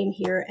he came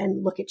here,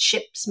 and look at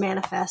ships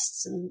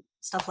manifests and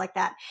stuff like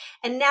that.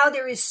 And now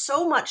there is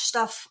so much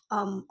stuff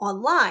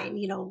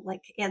online,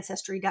 like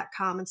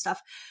ancestry.com and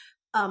stuff.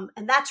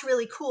 And that's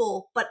really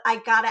cool, but I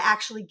got to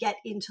actually get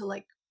into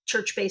like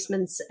church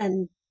basements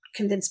and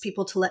convince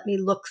people to let me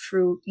look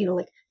through,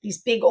 like these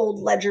big old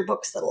ledger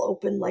books that'll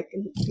open like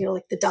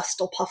the dust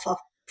will puff up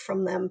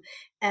from them.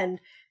 And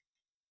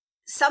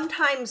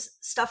sometimes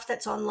stuff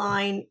that's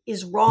online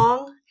is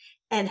wrong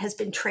and has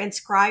been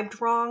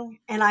transcribed wrong.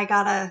 And I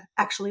got to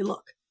actually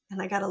look,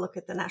 and I got to look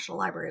at the National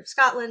Library of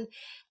Scotland.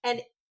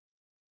 And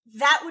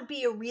that would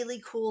be a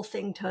really cool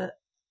thing to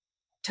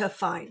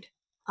find,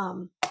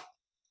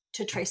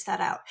 to trace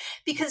that out,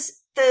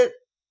 because the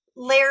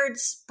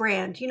Laird's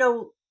brand,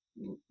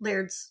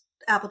 Laird's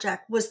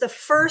Applejack was the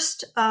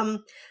first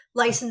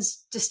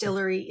licensed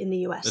distillery in the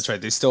U.S. That's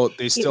right. They still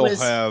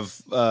have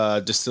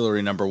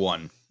distillery number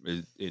one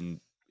in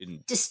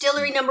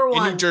distillery number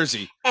one in New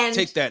Jersey. And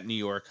take that, New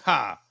York.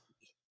 Ha.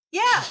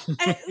 Yeah,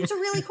 and it's a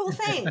really cool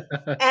thing,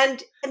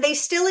 and they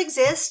still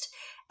exist,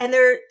 and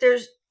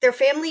they're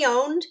family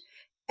owned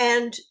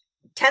and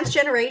 10th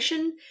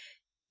generation,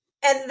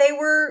 and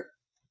they're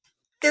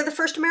the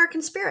first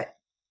American spirit,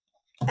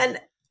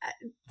 and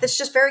that's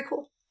just very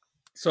cool.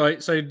 So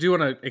I do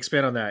want to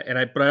expand on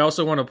that, but I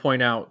also want to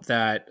point out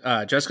that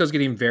Jessica's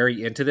getting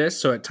very into this.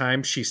 So at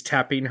times she's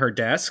tapping her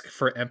desk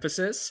for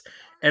emphasis,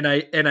 and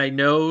I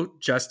know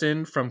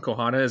Justin from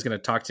Kohana is going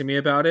to talk to me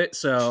about it.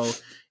 So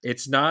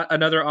it's not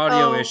another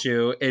audio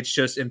issue; it's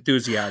just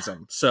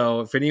enthusiasm.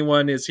 So if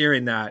anyone is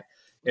hearing that,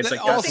 it's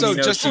like also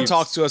Justin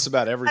talks to us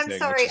about everything. I'm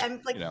sorry,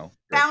 I'm like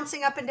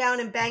bouncing up and down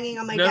and banging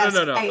on my desk.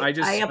 No. I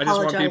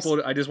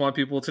just want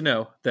people to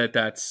know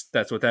that's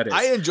what that is.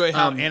 I enjoy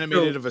how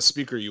animated of a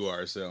speaker you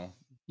are. So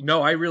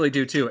no, I really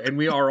do too, and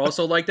we are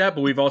also like that.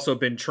 But we've also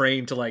been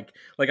trained to like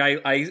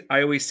I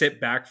always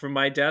sit back from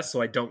my desk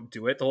so I don't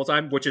do it the whole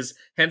time, which is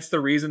hence the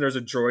reason there's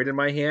a droid in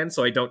my hand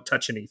so I don't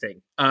touch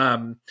anything.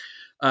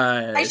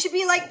 I should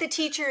be like the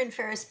teacher in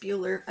Ferris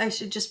Bueller. I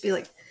should just be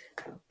like.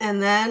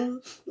 And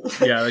then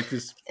like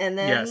this, and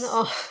then yes.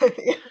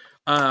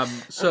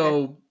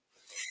 So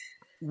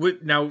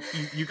now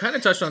you kind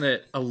of touched on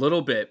it a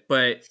little bit,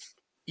 but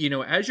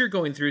as you're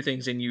going through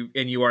things and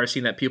you are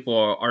seeing that people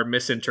are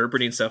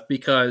misinterpreting stuff,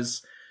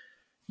 because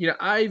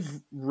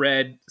I've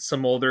read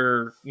some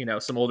older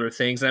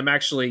things, and I'm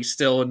actually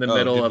still in the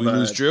middle of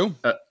lose Drew.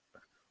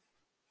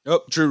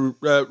 Drew,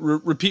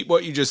 repeat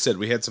what you just said.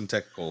 We had some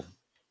technical.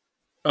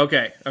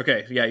 Okay.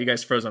 Yeah, you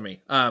guys froze on me.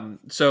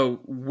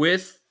 So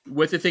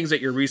with the things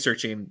that you're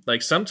researching,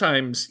 like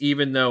sometimes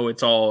even though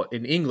it's all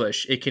in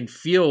English, it can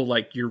feel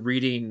like you're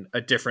reading a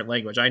different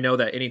language. I know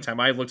that anytime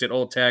I've looked at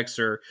old texts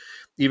or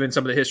even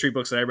some of the history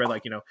books that I read,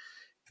 like, in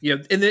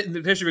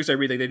the history books I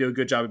read, like, they do a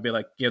good job of being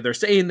like, they're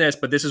saying this,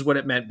 but this is what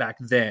it meant back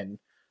then.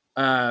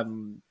 How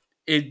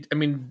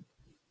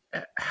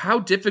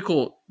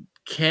difficult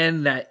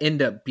can that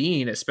end up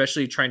being,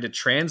 especially trying to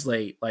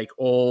translate like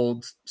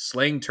old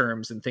slang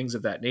terms and things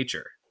of that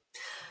nature?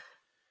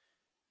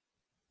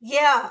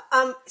 Yeah.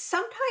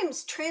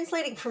 Sometimes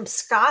translating from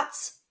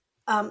Scots,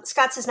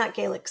 Scots is not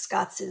Gaelic.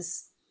 Scots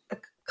is a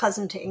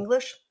cousin to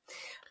English.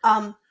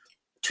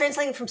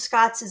 Translating from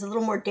Scots is a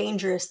little more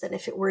dangerous than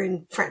if it were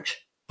in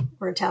French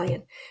or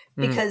Italian,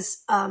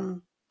 because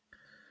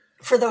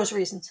for those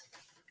reasons.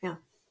 Yeah.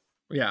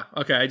 Yeah.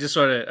 Okay.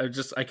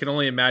 I can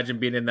only imagine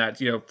being in that,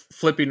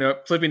 flipping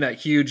that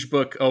huge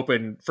book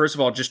open. First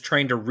of all, just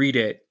trying to read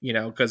it,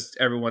 because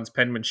everyone's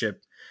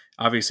penmanship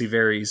obviously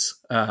varies.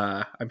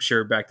 I'm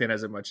sure back then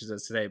as much as it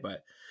is today,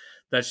 but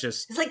that's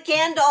just. It's like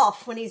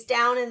Gandalf when he's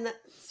down in the.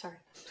 Sorry.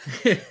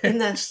 In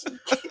the.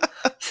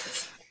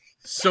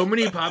 So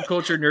many pop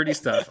culture nerdy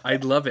stuff. I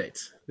love it.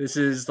 This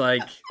is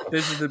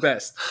the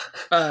best.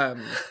 All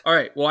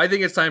right. Well, I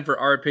think it's time for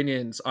our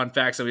opinions on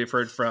facts that we've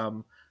heard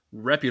from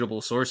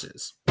reputable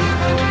sources.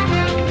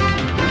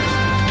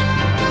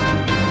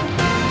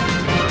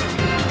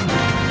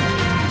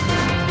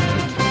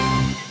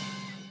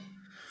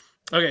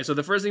 Okay, so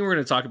the first thing we're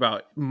going to talk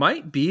about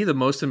might be the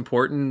most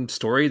important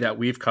story that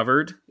we've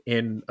covered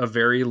in a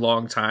very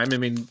long time. I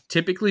mean,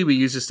 typically we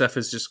use this stuff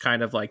as just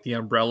kind of like the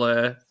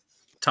umbrella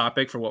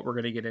topic for what we're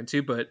going to get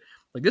into, but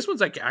like this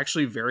one's like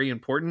actually very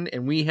important,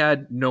 and we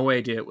had no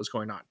idea it was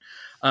going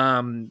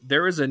on.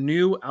 There is a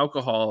new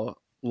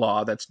alcohol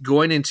law that's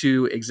going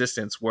into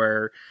existence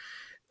where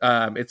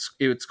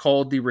it's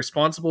called the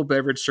Responsible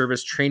Beverage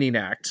Service Training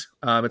Act.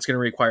 It's going to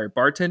require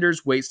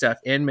bartenders, waitstaff,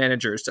 and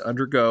managers to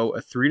undergo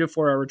a 3 to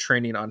 4 hour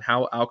training on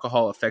how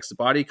alcohol affects the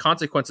body,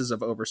 consequences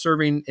of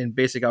overserving, and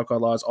basic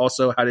alcohol laws,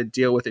 also how to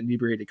deal with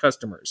inebriated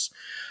customers.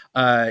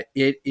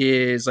 It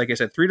is, like I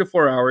said, 3 to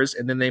 4 hours,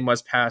 and then they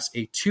must pass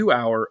a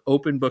 2-hour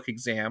open book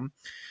exam.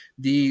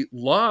 The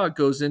law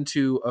goes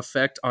into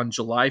effect on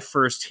July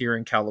 1st here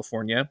in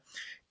California.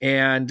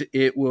 And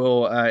it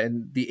will,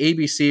 and the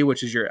ABC,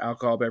 which is your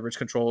alcohol beverage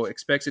control,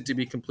 expects it to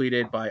be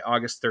completed by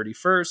August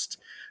 31st.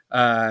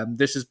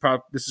 This is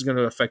going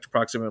to affect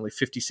approximately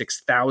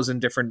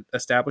 56,000 different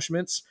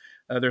establishments.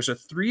 There's a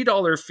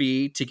 $3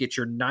 fee to get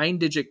your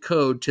 9-digit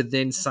code to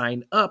then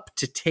sign up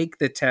to take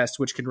the test,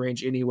 which can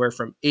range anywhere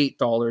from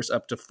 $8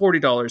 up to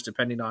 $40,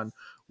 depending on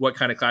what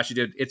kind of class you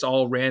did. It's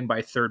all ran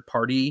by third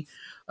party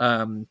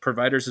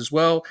providers as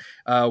well.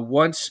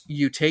 Once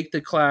you take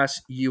the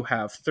class, you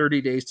have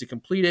 30 days to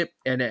complete it,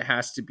 and it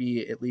has to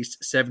be at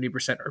least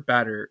 70%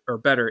 or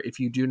better. If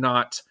you do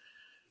not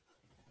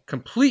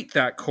complete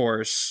that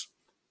course,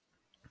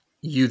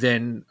 you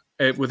then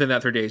within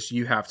that 30 days,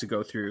 you have to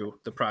go through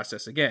the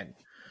process again.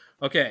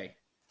 Okay,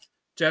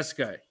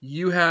 Jessica,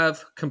 you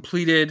have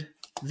completed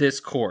this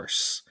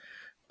course.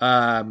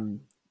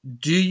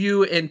 Do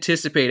you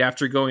anticipate,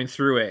 after going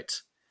through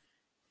it,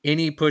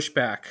 any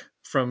pushback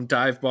from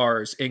dive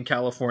bars in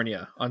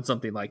California on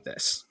something like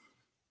this?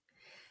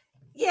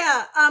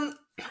 Yeah,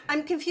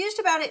 I'm confused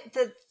about it,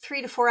 the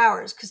 3 to 4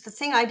 hours, because the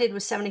thing I did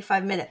was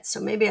 75 minutes.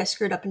 So maybe I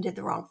screwed up and did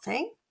the wrong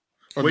thing.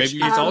 Or which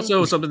maybe it's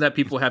also something that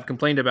people have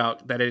complained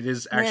about, that it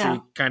is actually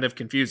kind of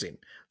confusing.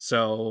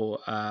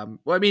 So,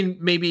 well, I mean,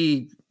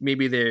 maybe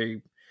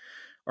they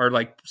are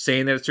like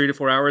saying that it's 3 to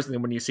 4 hours, and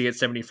then when you see it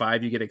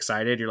 75, you get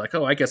excited. You're like,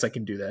 oh, I guess I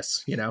can do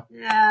this, you know?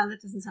 Yeah,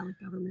 that doesn't sound like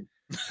government.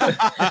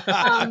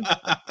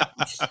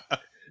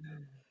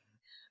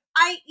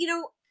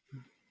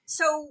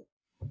 So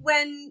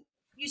when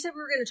you said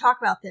we were going to talk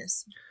about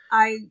this,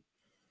 I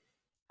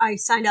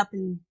signed up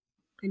and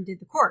did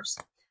the course.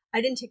 I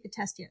didn't take the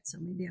test yet, so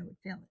maybe I would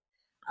fail it.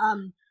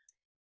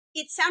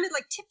 It sounded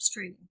like tips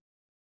training,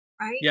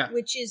 right? Yeah.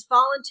 Which is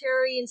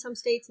voluntary in some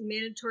states and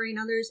mandatory in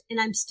others.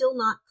 And I'm still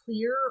not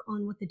clear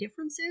on what the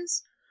difference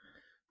is.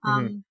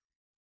 And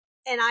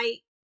I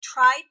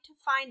tried to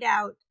find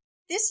out.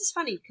 This is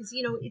funny because,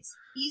 it's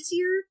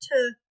easier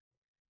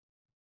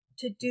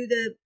to do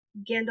the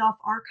Gandalf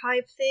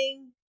archive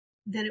thing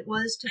than it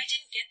was to... I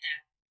didn't get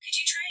that. Could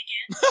you try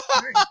again?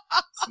 Right.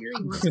 Siri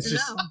wants to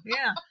know.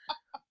 Yeah.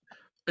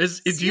 Do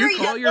you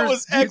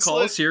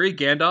call Siri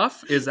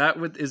Gandalf? Is that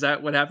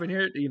what happened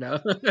here? You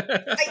know?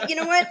 You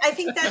know what? I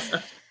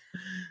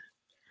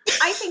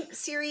think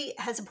Siri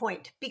has a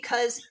point,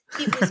 because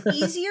it was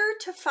easier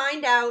to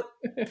find out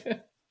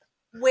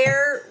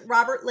where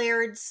Robert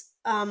Laird's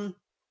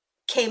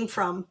came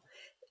from.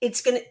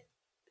 It's going to,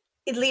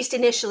 at least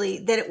initially,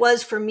 than it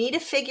was for me to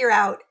figure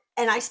out.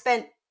 And I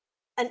spent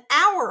an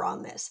hour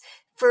on this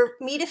for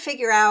me to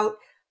figure out,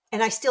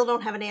 and I still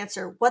don't have an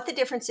answer, what the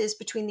difference is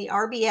between the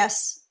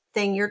RBS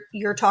thing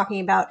you're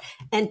talking about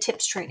and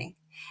tips training.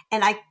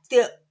 And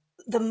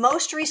the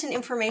most recent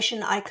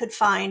information I could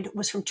find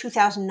was from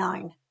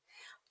 2009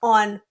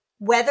 on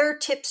whether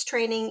tips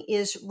training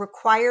is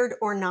required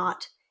or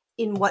not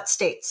in what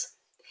states.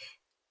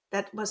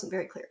 That wasn't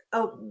very clear.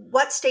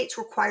 What states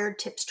required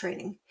tips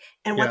training,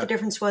 and what the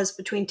difference was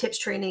between tips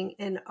training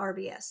and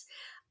RBS.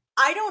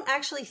 I don't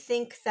actually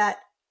think that,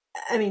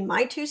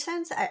 my 2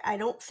 cents, I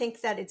don't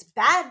think that it's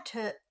bad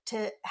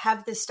to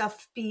have this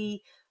stuff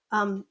be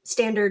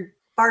standard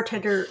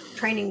bartender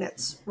training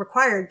that's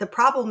required. The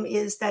problem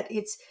is that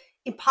it's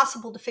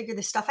impossible to figure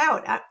this stuff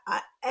out.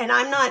 And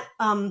I'm not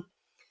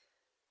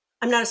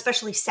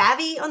especially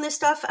savvy on this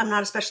stuff. I'm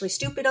not especially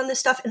stupid on this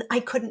stuff, and I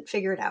couldn't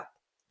figure it out.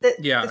 The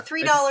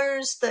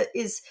 $3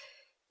 is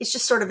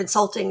just sort of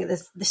insulting.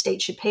 The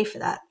state should pay for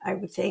that, I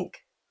would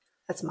think.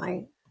 That's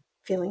my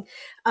feeling.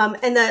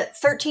 And the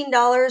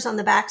 $13 on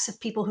the backs of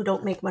people who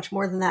don't make much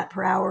more than that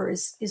per hour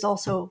is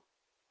also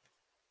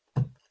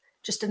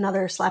just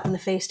another slap in the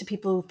face to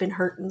people who've been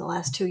hurt in the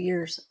last 2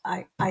 years.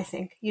 I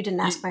think. You didn't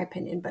ask my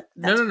opinion, but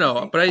that's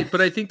no.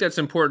 But I think that's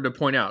important to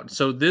point out.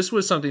 So this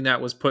was something that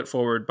was put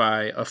forward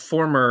by a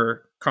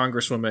former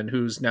congresswoman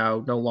who's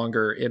now no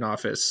longer in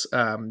office.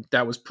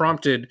 That was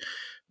prompted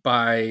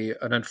by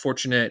an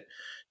unfortunate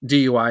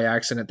DUI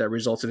accident that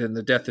resulted in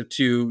the death of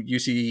 2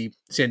 UC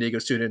San Diego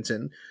students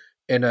and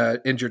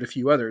injured a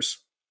few others.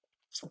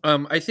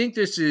 I think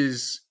this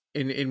is,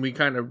 and we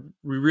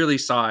really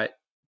saw it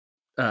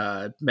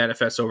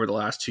manifest over the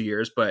last 2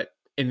 years, but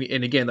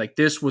and again, like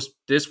this was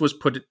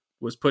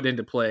put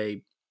into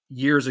play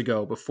years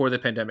ago before the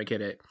pandemic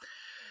hit it.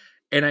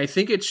 And I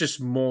think it's just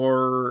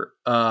more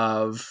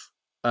of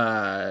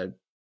going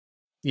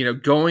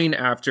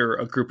after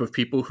a group of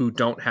people who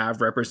don't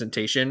have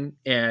representation.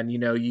 And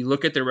you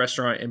look at the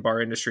restaurant and bar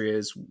industry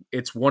as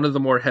it's one of the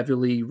more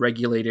heavily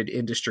regulated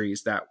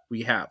industries that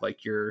we have.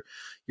 Like you're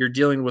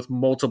dealing with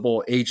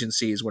multiple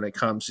agencies when it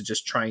comes to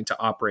just trying to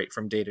operate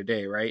from day to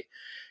day, right?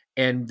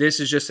 And this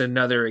is just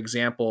another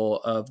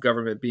example of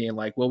government being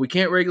like, well, we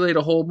can't regulate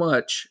a whole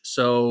much,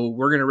 so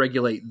we're going to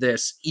regulate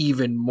this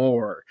even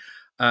more.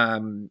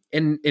 And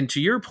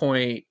to your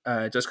point,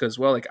 Jessica, as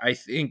well, like I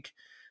think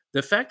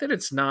the fact that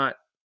it's not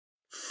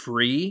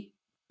free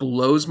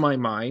blows my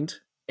mind,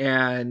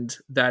 and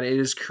that it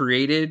has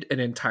created an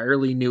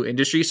entirely new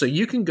industry. So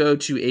you can go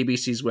to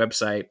ABC's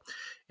website,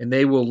 and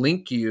they will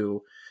link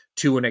you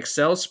to an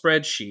Excel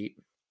spreadsheet,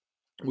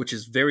 which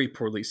is very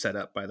poorly set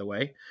up, by the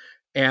way.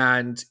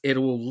 And it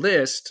will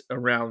list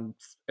around,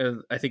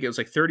 I think it was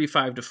like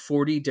 35 to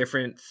 40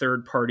 different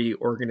third-party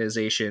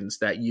organizations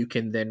that you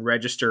can then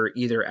register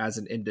either as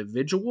an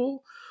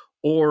individual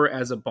or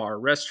as a bar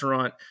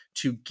restaurant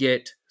to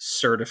get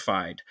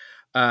certified.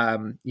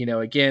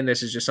 Again,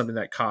 this is just something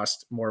that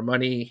costs more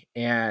money.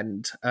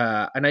 And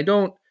I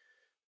don't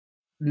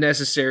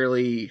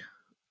necessarily,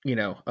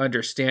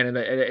 understand.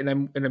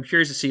 And I'm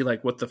curious to see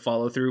like what the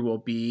follow through will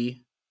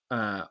be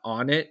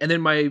on it. And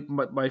then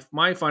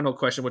my final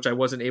question, which I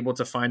wasn't able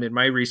to find in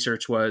my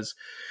research, was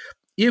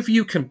if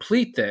you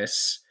complete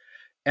this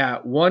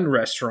at one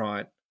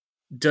restaurant,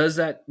 does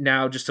that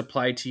now just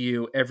apply to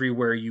you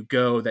everywhere you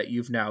go that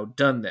you've now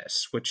done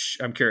this? Which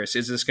I'm curious,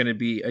 is this going to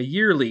be a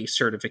yearly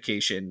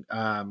certification?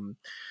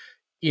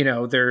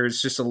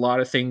 There's just a lot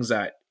of things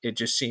that it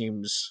just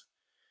seems,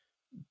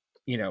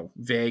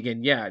 vague,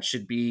 and yeah, it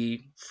should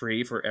be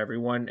free for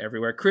everyone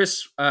everywhere.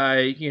 Chris,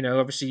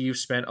 obviously you've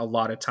spent a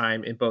lot of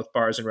time in both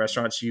bars and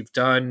restaurants. You've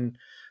done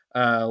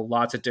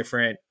lots of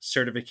different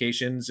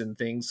certifications and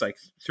things like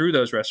through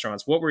those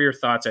restaurants. What were your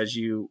thoughts as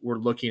you were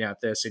looking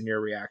at this and your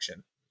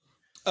reaction?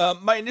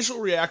 My initial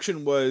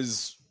reaction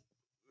was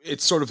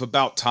it's sort of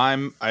about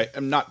time. I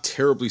am not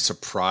terribly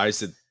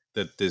surprised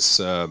that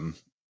this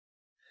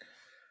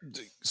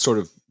sort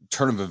of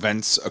turn of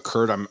events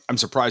occurred. I'm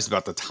surprised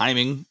about the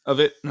timing of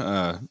it,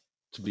 to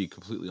be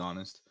completely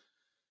honest.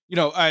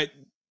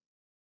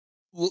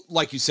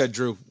 Like you said,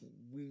 Drew,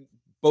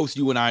 both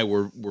you and I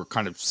were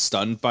kind of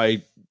stunned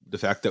by the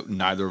fact that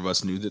neither of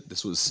us knew that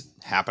this was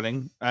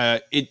happening.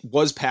 It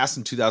was passed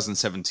in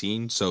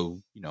 2017, so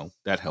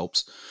that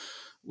helps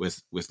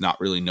with not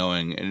really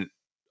knowing. And it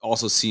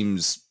also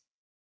seems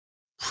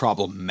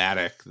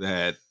problematic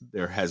that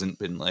there hasn't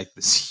been like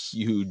this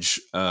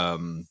huge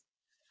PR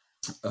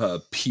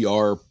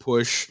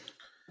push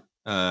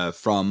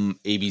from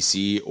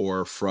ABC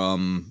or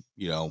from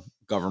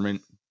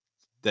government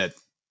that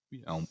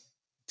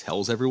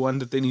tells everyone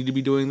that they need to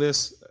be doing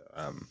this.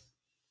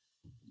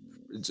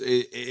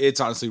 It's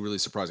honestly really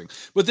surprising,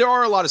 but there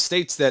are a lot of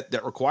states that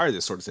require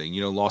this sort of thing.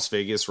 Las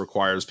Vegas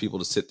requires people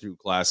to sit through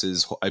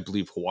classes. I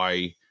believe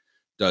Hawaii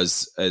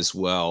does as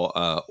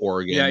well.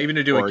 Oregon, yeah, even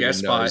to do Oregon a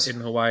guest does. spot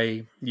in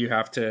Hawaii, you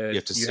have to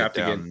get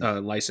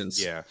a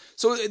license. Yeah,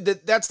 so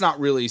that's not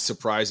really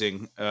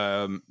surprising.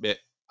 I'm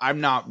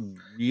not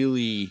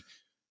really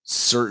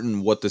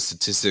certain what the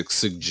statistics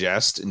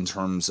suggest in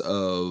terms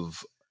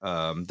of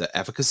the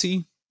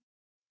efficacy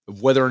of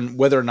whether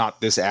or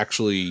not this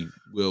actually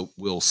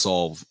will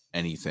solve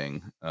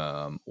anything,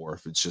 or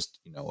if it's just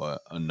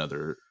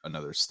another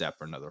step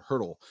or another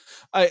hurdle.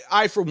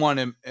 I for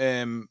one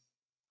am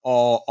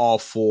all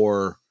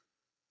for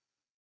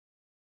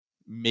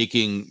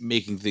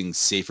making things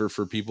safer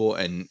for people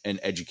and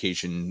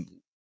education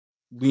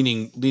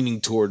leaning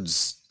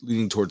towards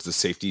the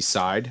safety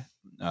side.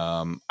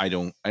 I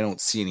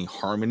don't see any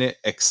harm in it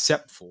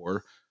except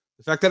for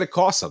the fact that it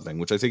costs something,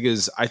 which I think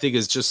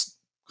is just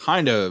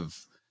kind of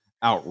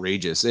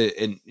outrageous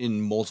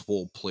in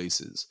multiple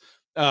places.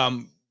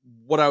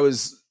 What I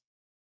was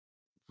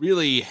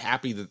really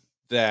happy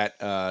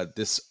that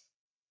this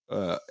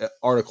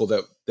article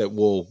that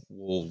we'll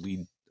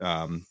lead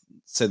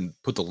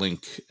put the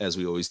link, as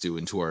we always do,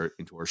 into our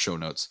show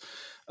notes,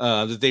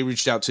 that they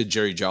reached out to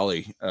Jerry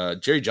Jolly.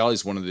 Jerry Jolly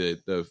is one of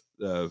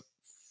the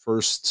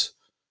first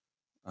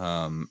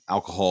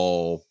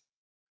alcohol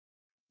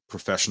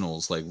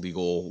professionals, like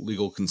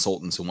legal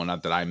consultants and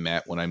whatnot, that I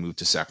met when I moved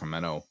to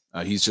Sacramento.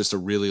 He's just a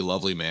really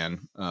lovely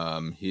man.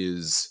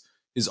 His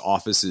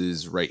office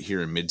is right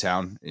here in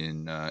Midtown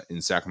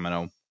in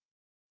Sacramento,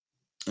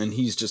 and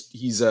he's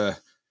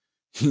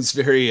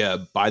very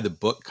by the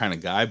book kind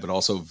of guy, but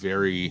also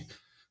very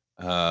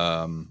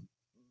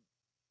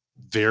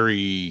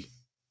very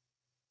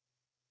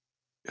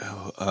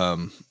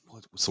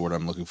what's the word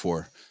I'm looking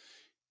for?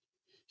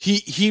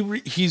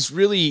 He's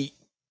really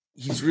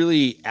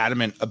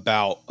adamant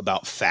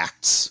about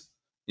facts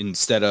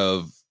instead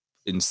of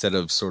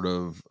sort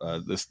of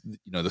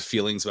the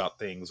feelings about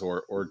things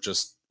or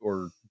just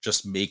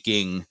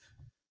making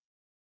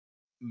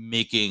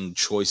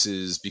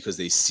choices because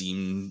they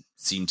seem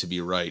to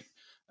be right.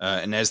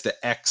 And as the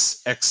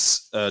ex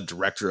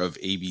director of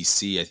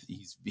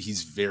ABC,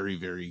 he's very,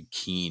 very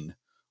keen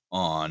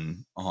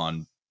on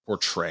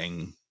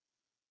portraying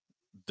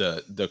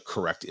the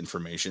correct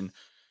information.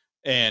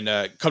 And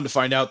come to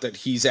find out that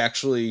he's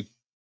actually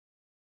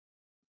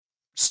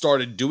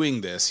started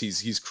doing this.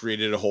 He's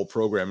created a whole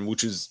program,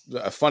 which is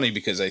funny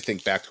because I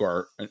think back to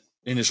our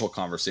initial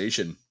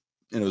conversation,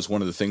 and it was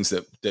one of the things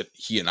that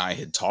he and I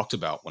had talked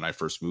about when I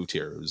first moved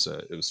here. It was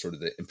sort of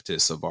the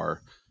impetus of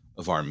our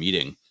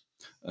meeting,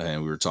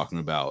 and we were talking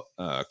about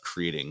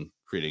creating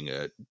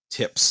a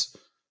tips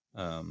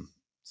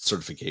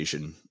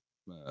certification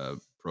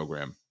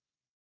program.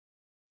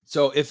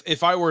 So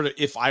if I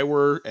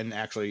were, and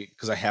actually,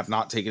 because I have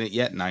not taken it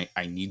yet, and I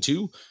need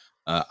to,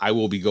 I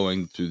will be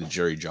going through the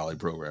Jerry Jolly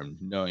program,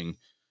 knowing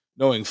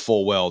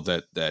full well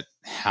that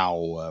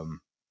how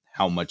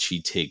much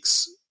he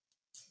takes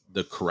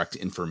the correct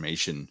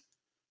information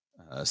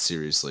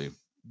seriously.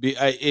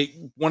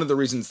 One of the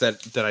reasons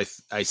that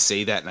I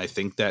say that and I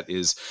think that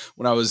is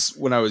when I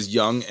was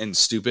young and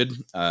stupid,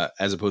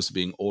 as opposed to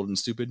being old and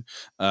stupid,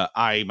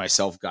 I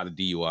myself got a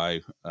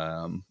DUI.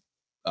 I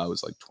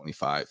was like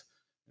 25. It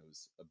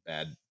was a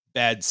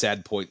bad,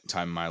 sad point in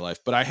time in my life,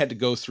 but I had to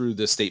go through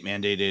the state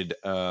mandated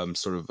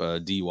sort of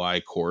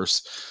DUI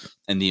course,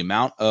 and the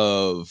amount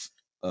of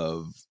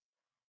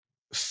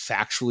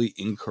factually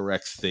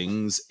incorrect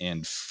things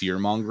and fear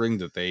mongering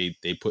that they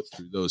put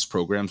through those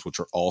programs, which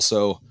are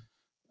also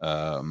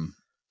um,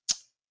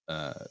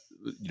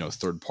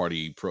 third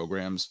party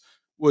programs,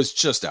 was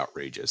just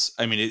outrageous.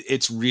 I mean,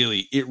 it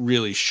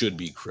really should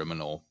be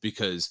criminal,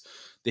 because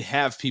they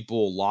have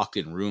people locked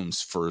in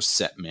rooms for a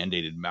set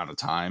mandated amount of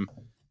time.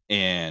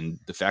 And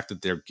the fact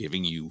that they're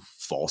giving you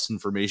false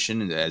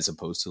information as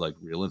opposed to like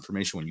real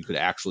information, when you could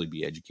actually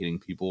be educating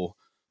people,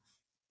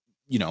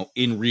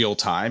 in real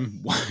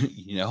time,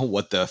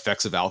 what the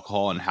effects of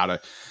alcohol and how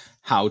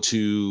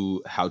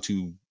to,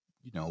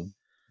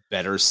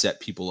 better set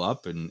people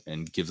up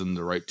and give them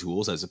the right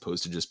tools, as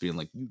opposed to just being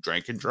like, you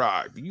drank and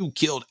drive, you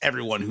killed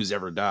everyone who's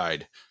ever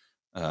died,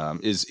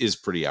 is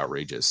pretty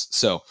outrageous.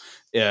 So,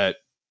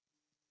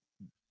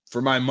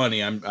 for my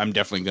money, I'm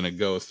definitely going to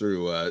go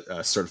through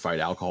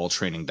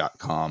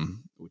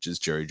certifiedalcoholtraining.com, which is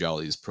Jerry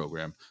Jolly's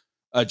program.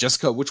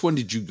 Jessica, which one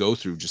did you go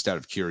through, just out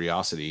of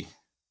curiosity?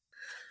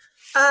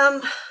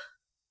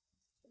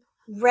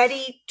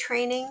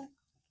 Readytraining.com.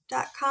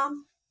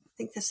 I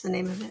think that's the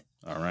name of it.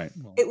 All right.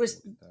 Well, it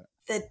was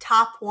the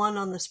top one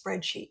on the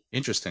spreadsheet.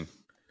 Interesting.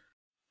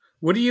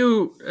 What do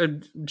you,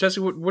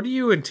 Jesse, what do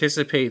you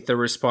anticipate the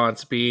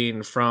response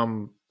being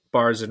from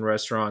bars and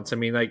restaurants? I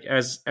mean, like,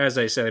 as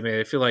I said, I mean,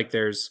 I feel like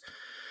there's,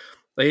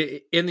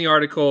 like, in the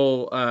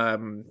article, I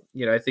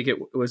think it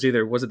was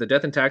was it the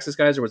Death and Taxes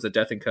guys, or was it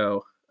Death and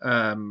Co?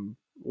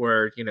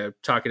 Where,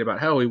 talking about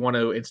how we want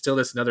to instill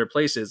this in other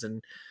places.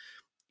 And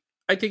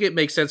I think it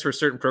makes sense for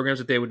certain programs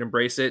that they would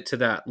embrace it to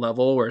that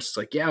level where it's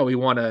like, yeah, we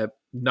want to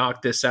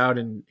knock this out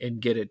and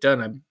get it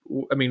done.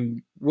 I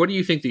mean, what do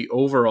you think the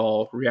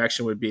overall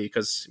reaction would be?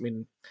 Because, I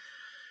mean,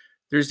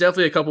 there's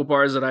definitely a couple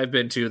bars that I've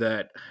been to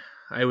that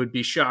I would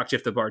be shocked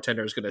if the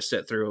bartender is going to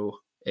sit through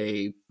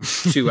a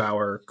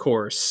 2-hour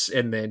course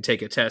and then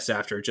take a test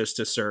after just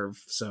to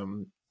serve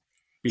some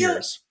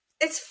beers.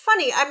 It's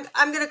funny.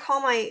 I'm going to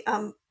call my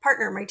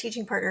partner, my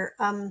teaching partner,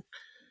 and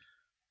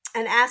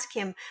ask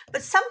him.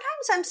 But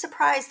sometimes I'm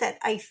surprised that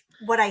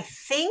what I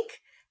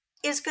think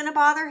is going to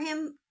bother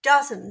him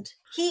doesn't.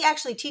 He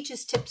actually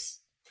teaches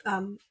tips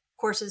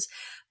courses,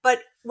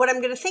 but what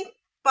I'm going to think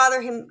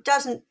bother him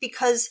doesn't,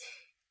 because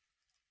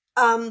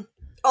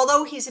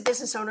although he's a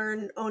business owner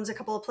and owns a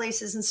couple of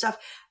places and stuff,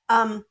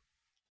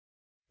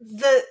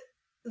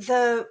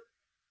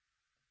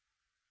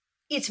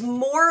 it's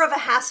more of a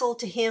hassle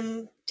to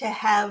him to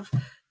have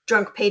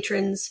drunk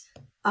patrons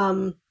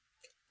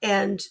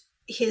and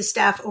his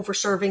staff over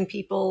serving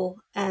people.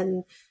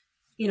 And,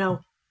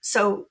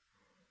 so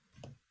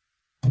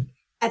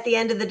at the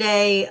end of the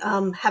day,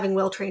 having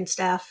well-trained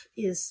staff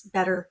is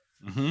better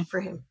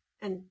for him.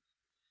 And,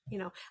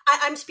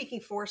 I'm speaking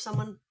for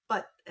someone,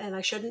 and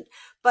I shouldn't,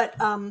 but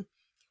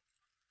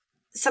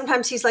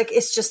sometimes he's like,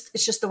 it's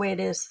just the way it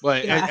is.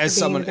 Well, as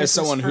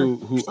someone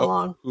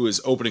who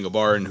is opening a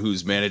bar and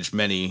who's managed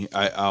many,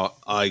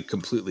 I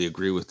completely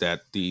agree with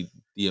that. The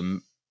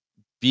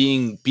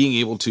being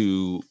able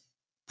to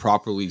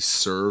properly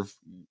serve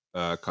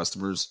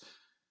customers,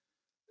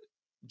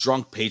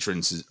 drunk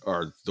patrons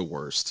are the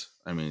worst.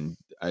 I mean,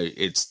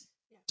 it's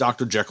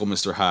Dr. Jekyll,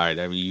 Mr. Hyde.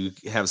 I mean,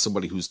 you have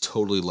somebody who's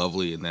totally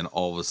lovely, and then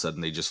all of a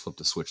sudden they just flip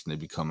the switch and they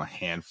become a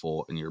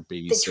handful, and you're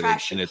babysitting. They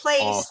trash your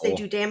place. They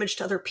do damage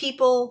to other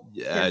people.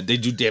 Yeah, they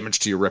do damage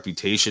to your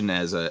reputation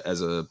as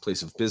a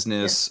place of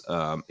business.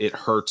 Yeah. It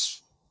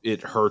hurts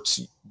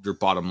your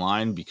bottom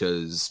line,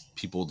 because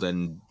people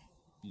then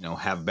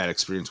have a bad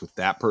experience with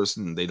that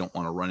person, and they don't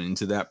want to run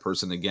into that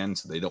person again,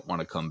 so they don't want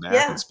to come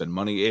back and spend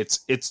money. It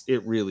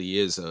really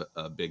is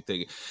a big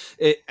thing.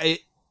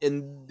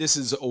 And this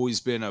has always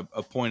been a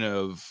point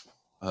of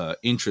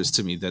interest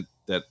to me,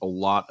 that a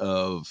lot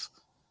of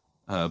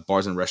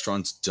bars and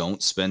restaurants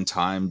don't spend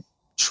time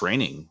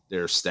training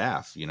their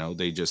staff.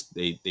 They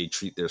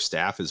treat their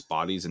staff as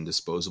bodies and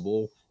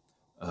disposable,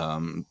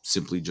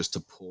 simply just to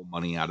pull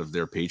money out of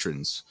their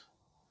patrons.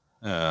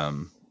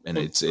 And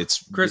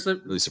it's Chris,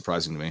 really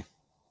surprising to me.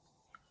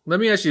 Let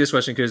me ask you this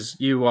question, because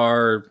you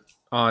are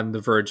on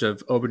the verge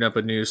of opening up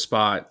a new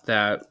spot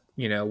that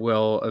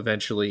will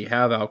eventually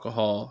have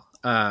alcohol.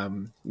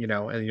 And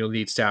you'll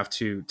need staff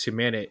to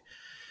man it.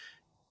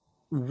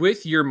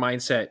 With your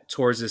mindset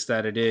towards this,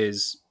 that it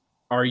is,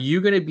 are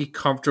you going to be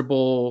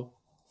comfortable?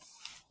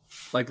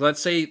 Like, let's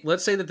say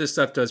that this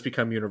stuff does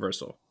become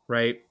universal,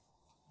 right?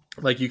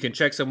 Like, you can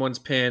check someone's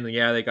PIN.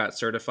 Yeah, they got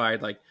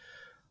certified. Like,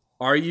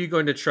 are you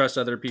going to trust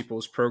other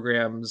people's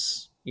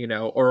programs,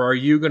 or are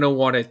you going to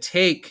want to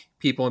take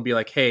people and be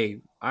like,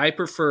 hey, I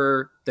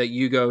prefer that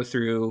you go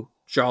through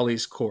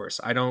Jolly's course.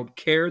 I don't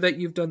care that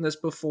you've done this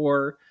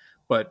before,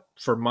 but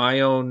for my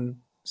own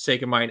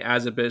sake of mine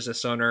as a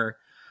business owner,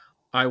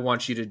 I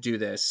want you to do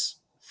this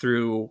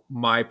through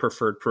my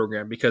preferred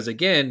program. Because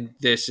again,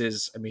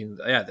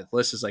 the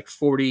list is like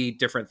 40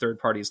 different third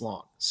parties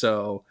long.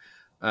 So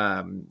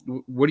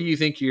what do you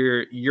think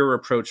your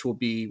approach will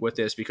be with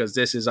this? Because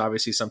this is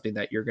obviously something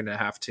that you're going to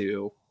have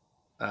to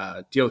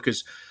deal,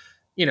 because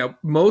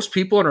most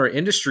people in our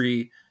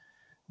industry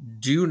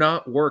do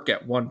not work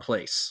at one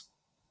place.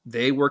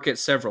 They work at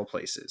several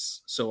places.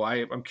 So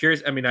I'm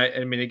curious. I mean,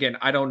 again,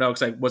 I don't know,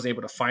 because I wasn't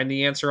able to find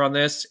the answer on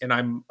this, and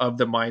I'm of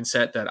the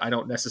mindset that I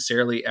don't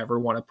necessarily ever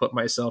want to put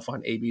myself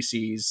on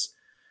ABC's,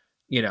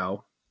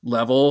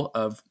 level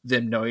of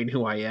them knowing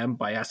who I am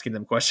by asking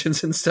them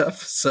questions and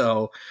stuff.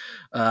 So,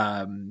 what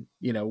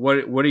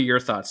are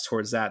your thoughts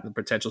towards that and the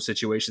potential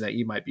situation that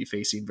you might be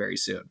facing very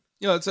soon?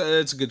 It's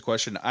a good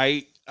question.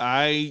 I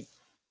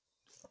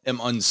am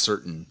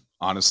uncertain,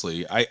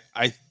 honestly. I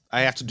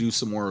have to do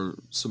some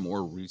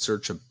more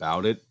research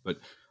about it, but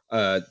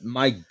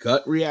my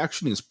gut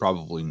reaction is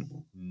probably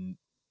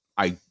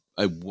I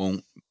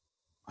won't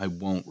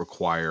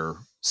require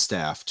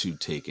staff to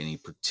take any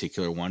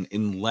particular one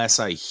unless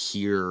I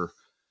hear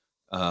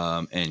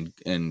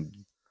and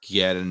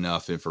get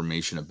enough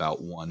information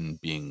about one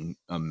being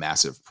a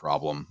massive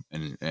problem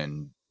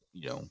and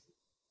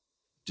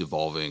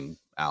devolving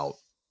out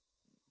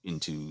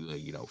into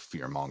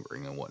fear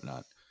mongering and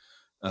whatnot.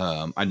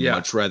 I'd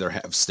much rather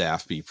have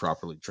staff be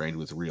properly trained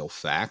with real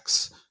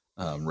facts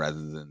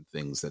rather than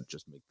things that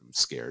just make them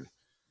scared,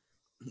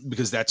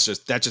 because that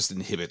just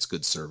inhibits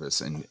good service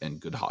and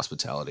good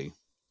hospitality.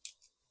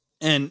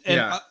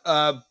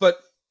 But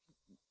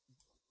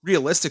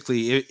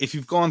realistically, if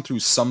you've gone through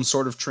some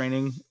sort of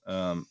training,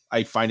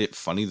 I find it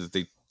funny that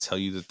they tell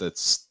you that that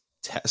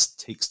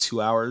test takes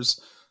 2 hours.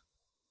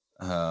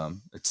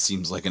 It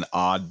seems like an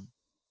odd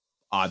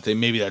thing.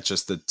 Maybe that's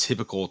just the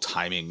typical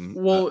timing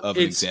of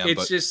an exam.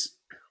 It's just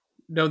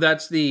no.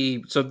 That's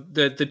the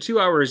 2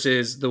 hours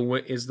is the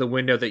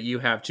window that you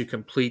have to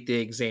complete the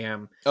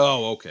exam.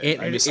 Oh, okay.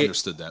 I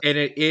misunderstood that. And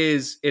it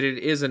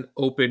is an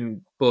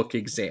open book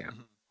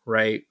exam,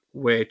 right?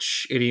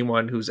 Which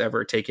anyone who's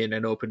ever taken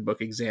an open book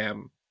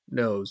exam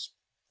knows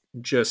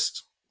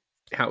just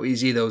how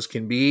easy those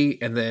can be,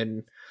 and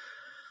then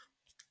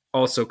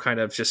also kind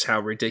of just how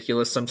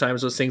ridiculous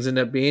sometimes those things end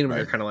up being. Right.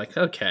 You're kind of like,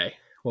 okay,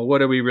 well,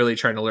 what are we really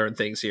trying to learn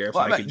things here? If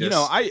I could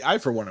just... I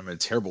for one am a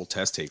terrible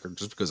test taker,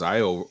 just because I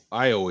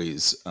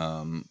always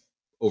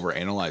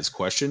overanalyze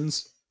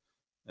questions,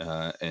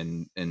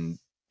 and I'm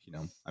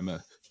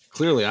a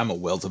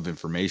wealth of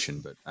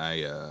information, but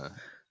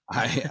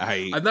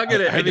I'm not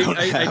gonna.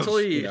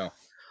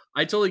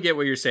 I totally get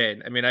what you're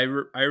saying. I mean, I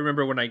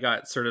remember when I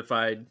got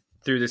certified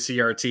through the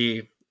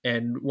CRT,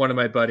 and one of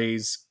my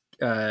buddies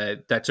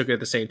that took it at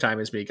the same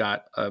time as me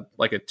got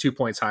like a 2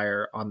 points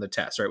higher on the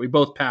test. Right, we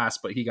both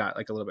passed, but he got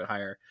like a little bit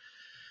higher.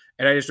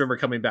 And I just remember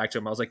coming back to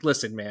him. I was like,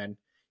 "Listen, man,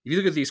 if you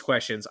look at these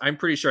questions, I'm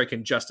pretty sure I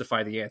can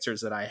justify the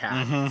answers that I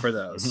have for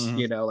those.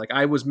 Mm-hmm. Like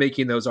I was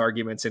making those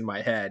arguments in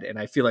my head, and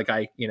I feel like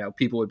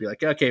people would be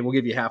like, okay, we'll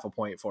give you half a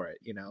point for it.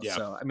 Yeah.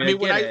 So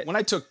when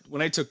I took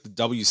the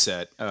W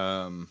set,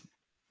 I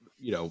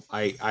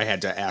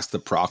had to ask the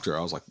proctor.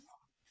 I was like,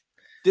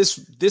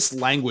 this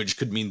language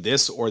could mean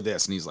this or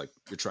this, and he's like,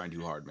 you're trying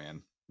too hard,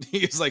 man.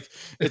 He's like,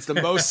 it's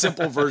the most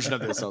simple version of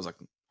this. I was like,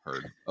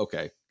 heard.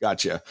 Okay,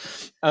 gotcha.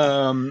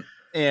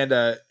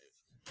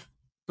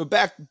 But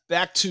back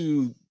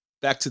to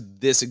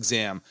this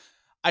exam,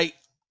 I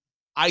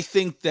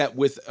think that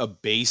with a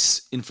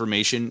base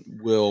information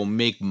will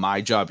make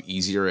my job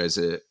easier as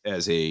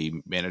a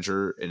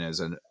manager and as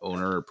an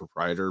owner or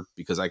proprietor,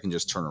 because I can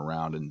just turn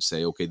around and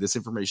say, okay, this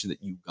information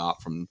that you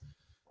got from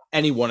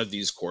any one of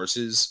these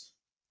courses,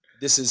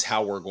 this is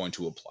how we're going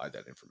to apply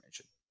that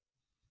information.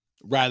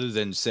 Rather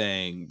than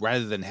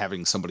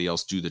having somebody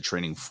else do the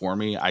training for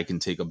me, I can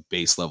take a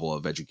base level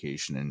of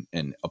education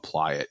and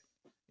apply it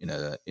in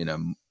a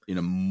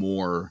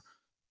more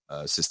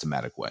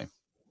systematic way.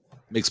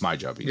 Makes my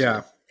job easier.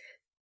 Yeah.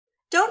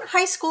 Don't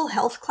high school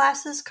health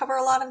classes cover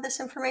a lot of this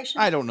information?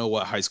 I don't know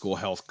what high school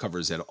health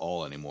covers at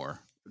all anymore.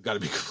 Got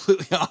to be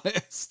completely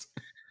honest.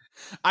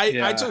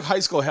 I took high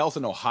school health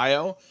in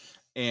Ohio,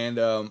 and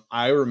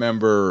I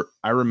remember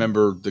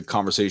the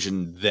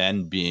conversation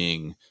then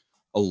being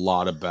a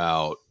lot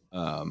about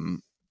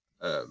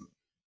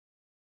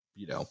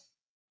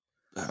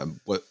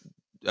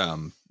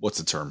what's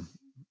the term?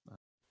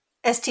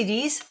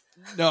 STDs?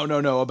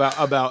 No.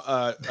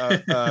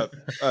 About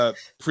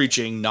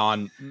preaching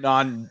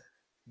non-sex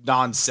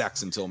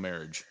until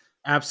marriage.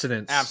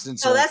 Abstinence.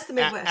 Oh, that's the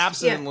Midwest.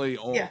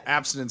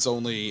 Abstinence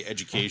only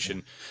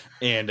education.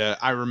 And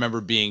I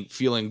remember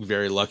feeling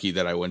very lucky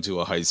that I went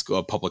to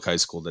a public high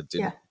school that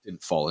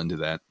didn't fall into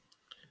that.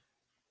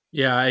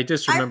 Yeah, I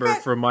just remember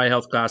from my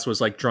health class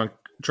was like drunk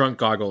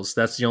goggles.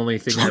 That's the only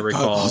thing I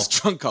recall.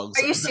 Drunk goggles.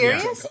 Are you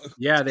serious?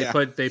 Yeah, they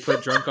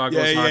put drunk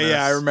goggles on us.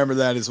 Yeah, I remember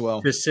that as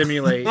well. To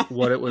simulate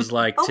what it was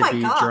like to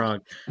be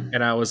drunk.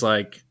 And I was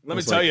like, let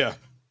me tell you,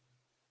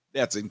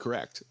 that's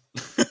incorrect.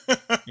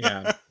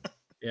 Yeah.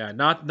 Yeah,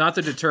 not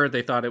the deterrent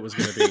they thought it was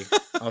going to be.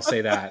 I'll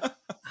say that.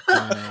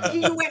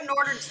 You went and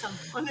ordered some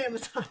on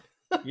Amazon.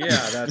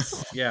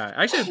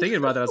 Actually, I'm thinking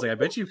about that. I was like, I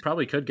bet you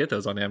probably could get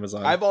those on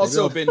Amazon. I've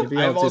also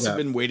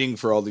been waiting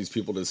for all these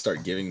people to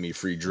start giving me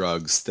free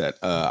drugs that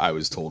I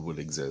was told would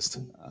exist.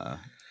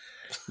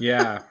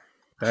 Yeah.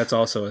 That's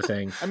also a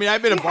thing. I mean,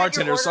 I've been a You had your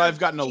bartender, so order. I've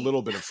gotten a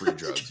little bit of free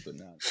drugs, but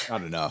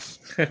not enough.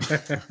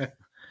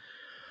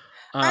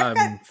 I've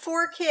got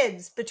 4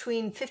 kids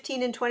between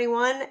 15 and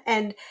 21,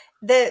 and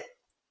the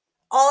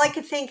all I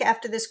could think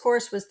after this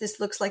course was this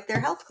looks like their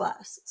health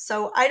class.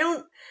 So I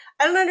don't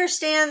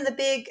understand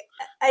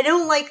I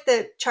don't like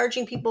the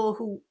charging people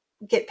who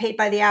get paid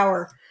by the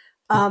hour,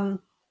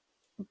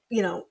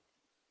 you know,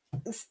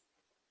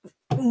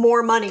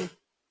 more money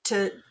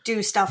to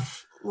do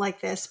stuff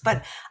like this.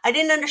 But I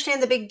didn't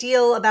understand the big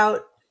deal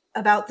about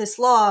this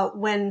law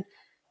when,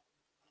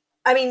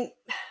 I mean,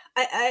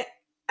 I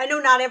know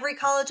not every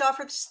college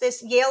offers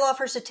this. Yale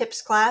offers a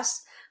tips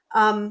class.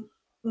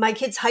 My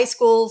kids' high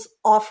schools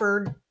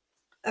offered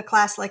a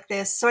class like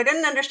this. So I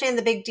didn't understand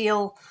the big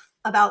deal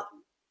about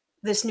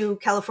this new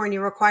California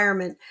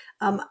requirement.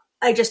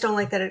 I just don't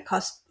like that it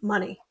costs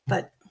money,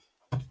 but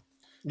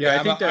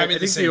I think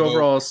the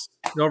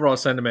overall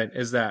sentiment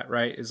is that,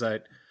 right? Is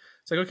that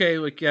it's like, okay,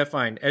 like, yeah,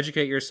 fine.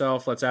 Educate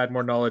yourself. Let's add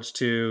more knowledge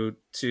to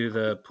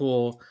the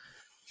pool.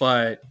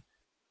 But,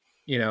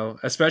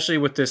 especially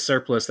with this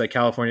surplus that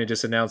California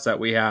just announced that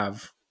we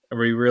have, are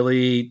we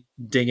really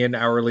dinging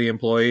hourly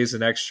employees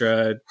an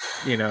extra,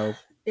 $20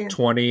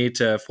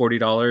 to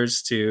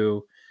 $40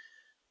 to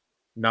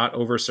not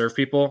overserve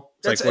people?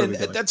 That's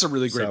a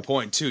really great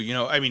point too.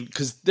 I mean,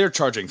 because they're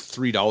charging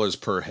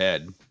 $3 per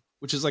head,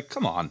 which is like,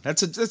 come on,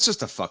 that's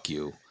just a fuck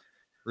you,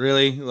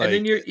 really. Like,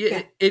 and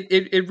then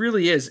it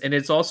really is, and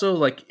it's also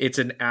like it's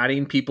an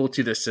adding people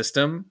to the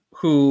system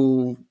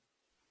who,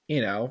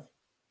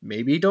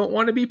 maybe don't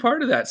want to be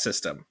part of that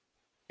system.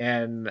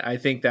 And I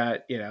think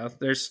that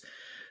there's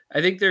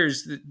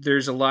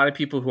a lot of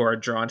people who are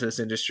drawn to this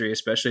industry,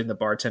 especially in the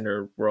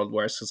bartender world,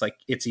 where it's like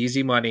it's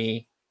easy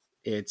money.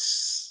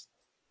 It's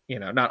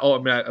not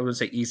I wouldn't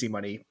say easy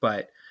money,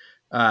 but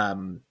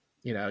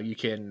you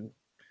can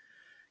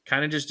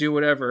kind of just do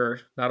whatever,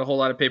 not a whole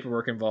lot of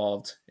paperwork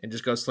involved, and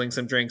just go sling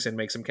some drinks and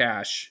make some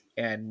cash.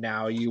 And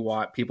now you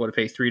want people to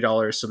pay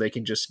 $3 so they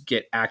can just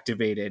get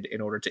activated in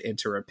order to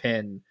enter a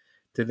PIN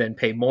to then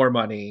pay more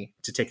money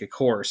to take a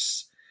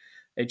course.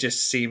 It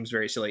just seems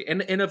very silly.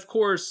 And of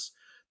course,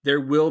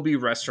 there will be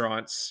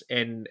restaurants,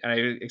 and I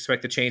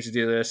expect the chains to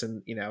do this,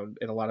 and and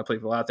a lot of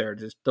people out there,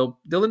 just they'll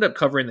end up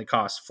covering the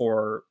cost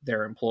for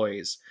their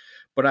employees.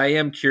 But I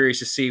am curious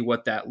to see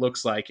what that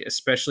looks like,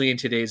 especially in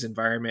today's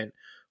environment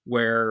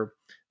where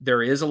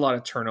there is a lot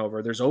of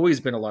turnover. There's always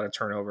been a lot of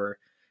turnover,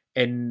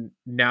 and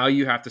now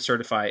you have to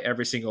certify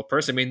every single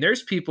person. I mean,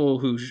 there's people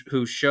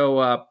who show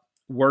up,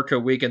 work a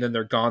week, and then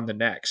they're gone the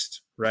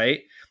next,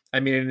 right? I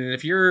mean, and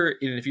if you're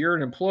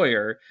an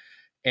employer,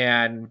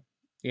 and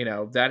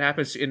that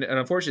happens, and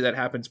unfortunately that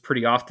happens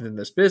pretty often in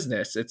this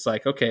business. It's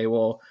like, okay,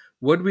 well,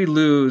 what did we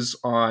lose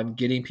on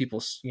getting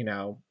people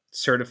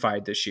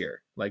certified this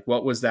year? Like,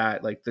 what was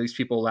that? Like, these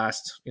people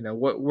last,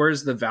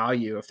 where's the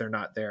value if they're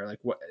not there? Like,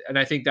 what? And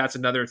I think that's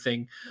another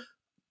thing,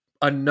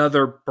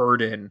 another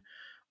burden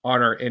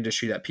on our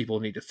industry that people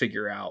need to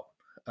figure out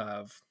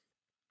of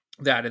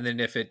that. And then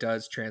if it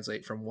does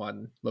translate from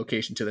one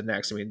location to the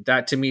next, I mean,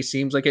 that to me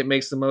seems like it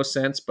makes the most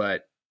sense,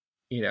 but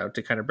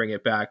to kind of bring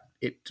it back,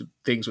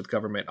 things with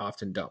government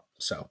often don't.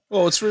 So,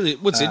 well, what's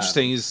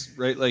interesting is,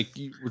 right, like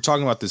we're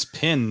talking about this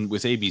PIN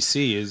with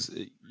ABC is,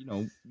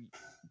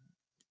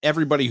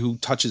 everybody who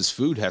touches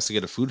food has to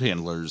get a food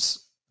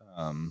handler's,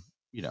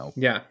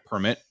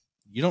 permit.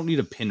 You don't need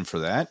a PIN for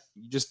that.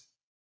 You just,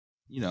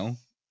 you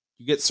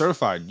get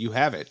certified. You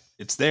have it.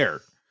 It's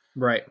there.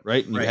 Right.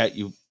 Right.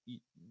 And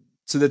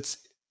so it's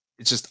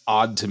just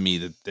odd to me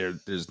that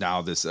there's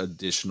now this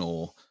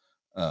additional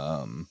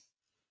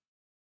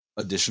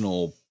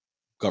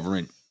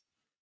government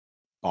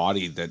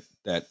body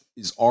that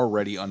is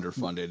already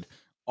underfunded,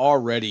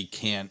 already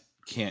can't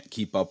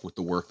keep up with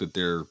the work that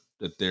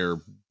they're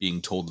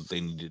being told that they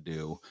need to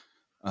do,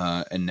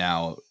 and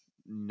now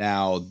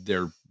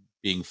they're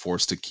being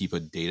forced to keep a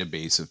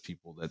database of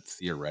people that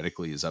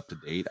theoretically is up to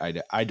date.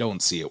 I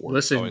don't see it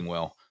going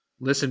well.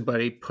 Listen,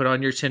 buddy, put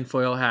on your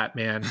tinfoil hat,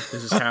 man.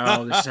 This is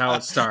how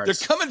it starts.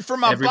 They're coming for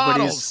my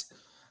bottles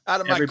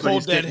out of my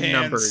cold dead hands.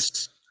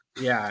 Numbers.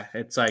 Yeah,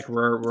 it's like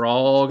we're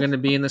all going to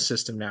be in the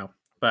system now.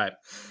 But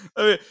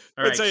I mean,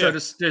 all right, so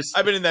just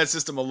I've been in that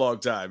system a long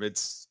time.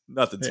 It's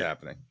nothing's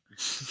happening.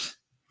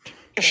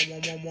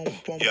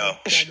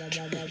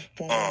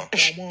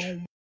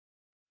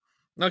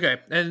 Okay,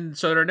 and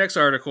so in our next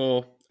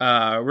article,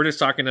 we're just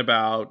talking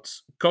about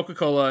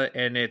Coca-Cola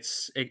and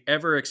its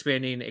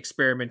ever-expanding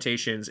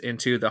experimentations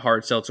into the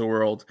hard seltzer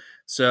world.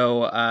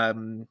 So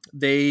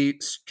they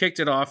kicked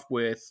it off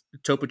with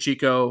Topo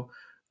Chico,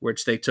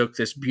 which they took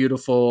this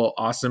beautiful,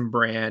 awesome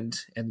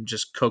brand and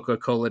just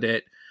Coca-Cola'd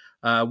it,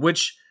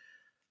 which,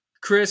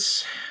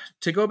 Chris,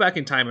 to go back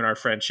in time in our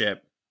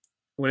friendship,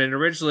 when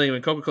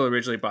Coca-Cola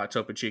originally bought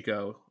Topo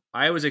Chico,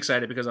 I was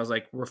excited because I was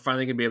like, we're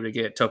finally going to be able to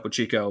get Topo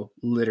Chico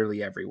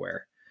literally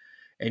everywhere.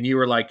 And you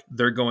were like,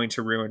 they're going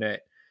to ruin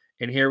it.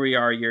 And here we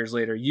are years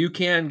later. You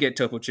can get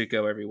Topo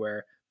Chico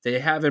everywhere. They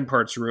have in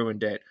parts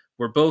ruined it.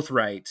 We're both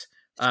right.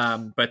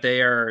 But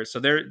they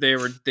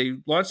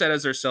launched that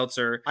as their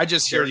seltzer. I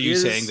just hear There you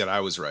is- saying that I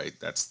was right.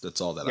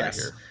 That's all that Yes.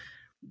 I hear.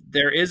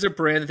 There is a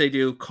brand that they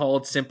do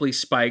called Simply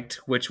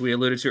Spiked, which we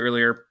alluded to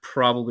earlier.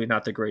 Probably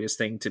not the greatest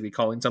thing to be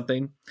calling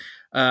something.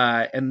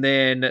 And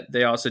then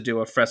they also do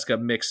a Fresca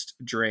mixed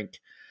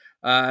drink.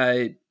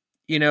 You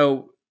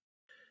know,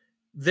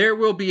 there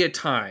will be a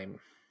time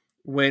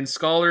when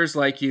scholars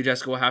like you,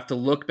 Jessica, will have to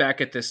look back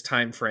at this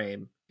time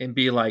frame and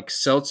be like,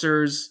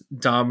 seltzers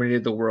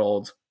dominated the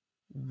world.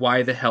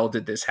 Why the hell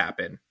did this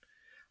happen?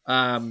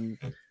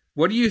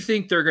 What do you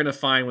think they're going to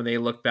find when they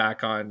look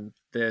back on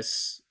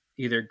this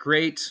either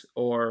great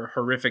or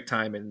horrific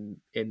time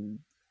in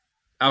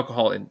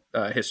alcohol in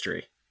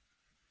history?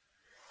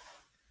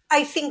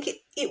 I think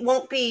it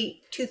won't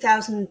be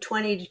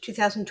 2020 to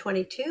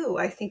 2022.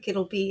 I think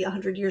it'll be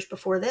 100 years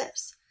before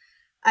this.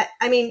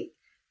 I mean,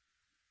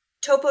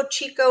 Topo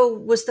Chico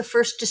was the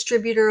first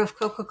distributor of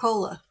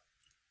Coca-Cola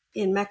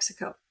in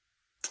Mexico.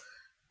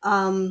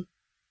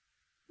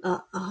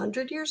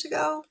 100 years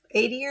ago,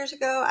 80 years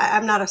ago.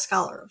 I'm not a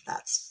scholar of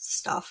that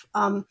stuff.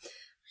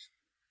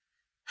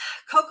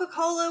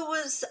 Coca-Cola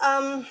was,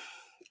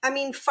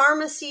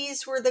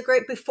 pharmacies were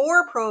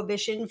before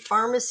Prohibition,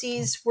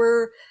 pharmacies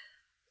were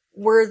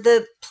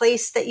the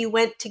place that you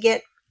went to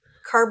get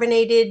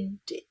carbonated,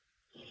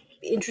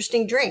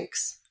 interesting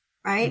drinks,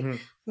 right? Mm-hmm.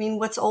 I mean,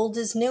 what's old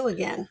is new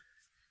again.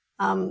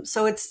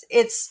 So it's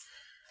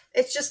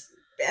just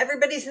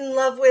everybody's in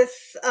love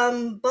with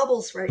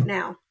bubbles right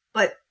now.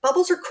 But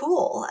bubbles are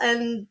cool,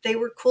 and they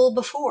were cool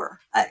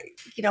before.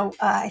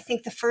 I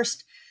think the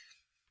first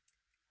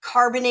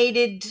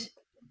carbonated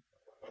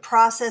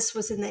process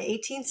was in the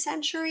 18th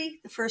century.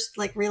 The first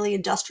really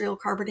industrial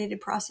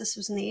carbonated process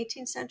was in the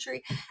 18th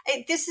century.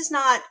 This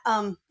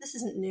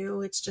isn't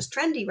new. It's just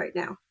trendy right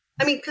now.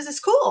 I mean, because it's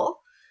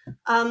cool.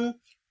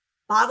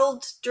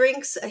 Bottled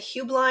drinks.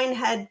 Hubline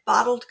had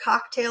bottled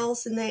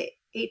cocktails in the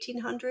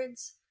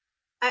 1800s.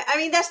 I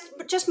mean, that's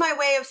just my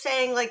way of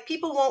saying,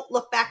 people won't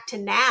look back to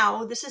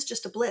now. This is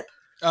just a blip.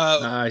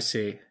 I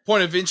see.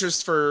 Point of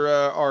interest for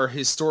our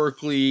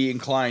historically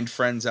inclined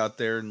friends out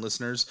there and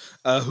listeners.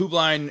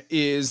 Hubline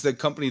is the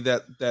company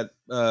that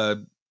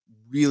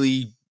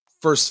really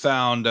first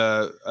found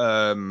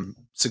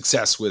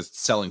success with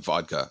selling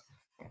vodka.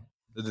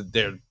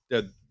 They're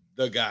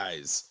the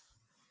guys.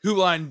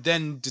 Hubline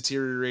then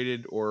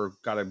deteriorated or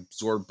got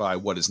absorbed by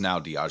what is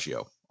now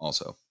Diageo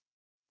also.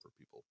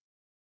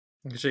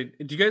 Actually,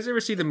 did you guys ever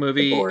see the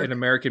movie An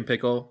American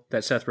Pickle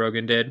that Seth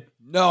Rogen did?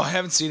 No, I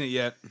haven't seen it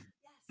yet.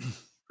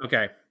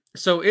 Okay.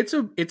 So it's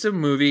a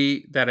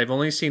movie that I've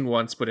only seen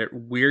once, but it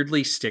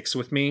weirdly sticks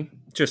with me,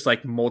 just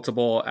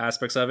multiple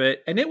aspects of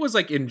it. And it was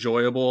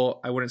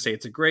enjoyable. I wouldn't say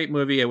it's a great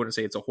movie. I wouldn't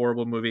say it's a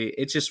horrible movie.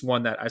 It's just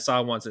one that I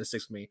saw once and it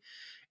sticks with me.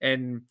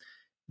 And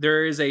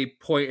there is a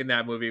point in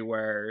that movie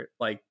where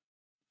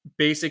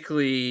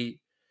basically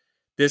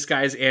this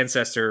guy's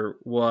ancestor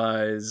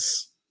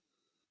was,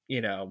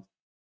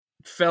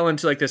 fell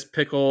into this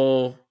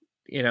pickle,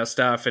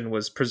 stuff and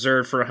was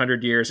preserved for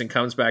 100 years and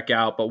comes back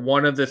out. But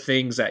one of the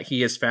things that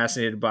he is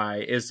fascinated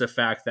by is the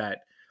fact that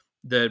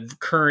the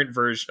current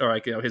version, or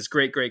his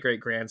great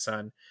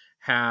grandson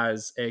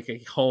has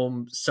a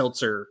home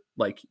seltzer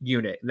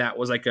unit. And that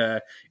was at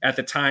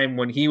the time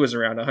when he was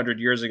around 100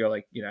 years ago,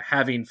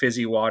 having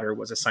fizzy water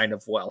was a sign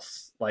of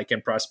wealth,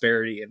 and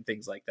prosperity and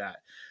things like that.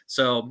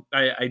 So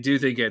I do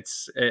think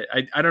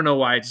I don't know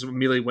why I just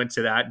immediately went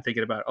to that and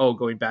thinking about,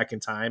 going back in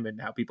time and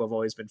how people have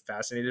always been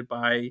fascinated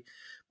by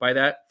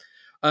that.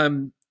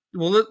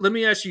 Well, let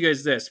me ask you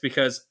guys this,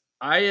 because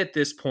I, at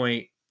this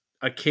point,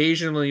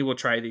 occasionally will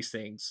try these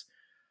things.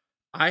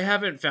 I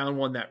haven't found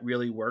one that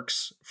really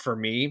works for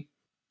me.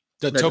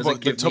 The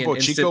Topo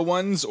Chico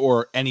ones,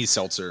 or any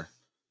seltzer?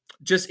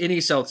 Just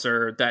any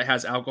seltzer that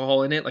has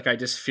alcohol in it. I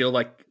just feel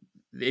like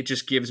it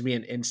just gives me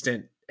an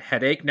instant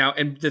headache now.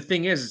 And the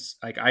thing is,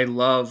 I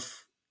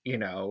love,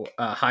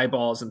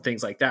 highballs and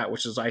things like that,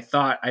 which is, I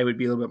thought I would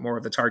be a little bit more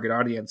of the target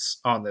audience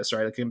on this,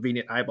 right? A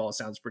convenient highball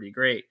sounds pretty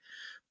great.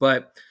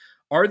 But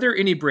are there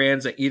any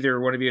brands that either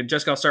one of you, and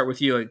Jessica, I'll start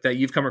with you, that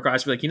you've come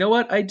across, be you know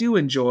what, I do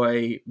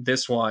enjoy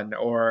this one,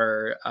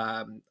 or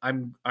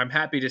I'm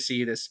happy to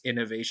see this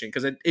innovation,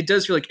 because it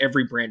does feel like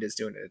every brand is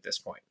doing it at this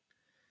point.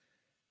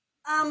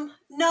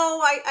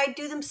 No, I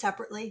do them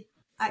separately.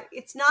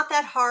 It's not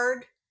that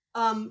hard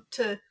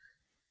to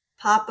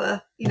pop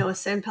a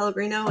San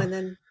Pellegrino and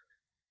then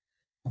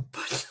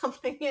put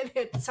something in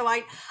it. So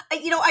I've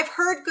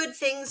heard good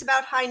things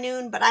about High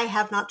Noon, but I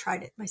have not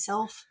tried it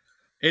myself.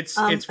 It's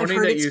funny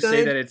that you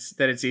say that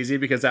it's easy,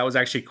 because that was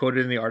actually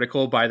quoted in the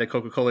article by the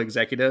Coca-Cola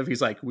executive.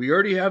 He's like, we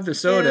already have the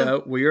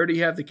soda, we already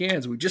have the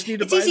cans, we just need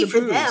to buy the booze. It's easy for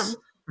them.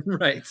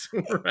 Right.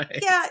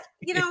 Yeah,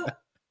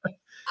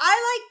 I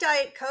like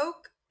Diet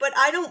Coke, but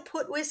I don't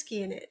put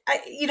whiskey in it.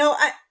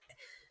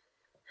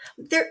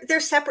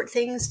 They're separate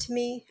things to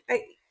me.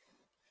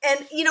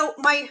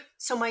 My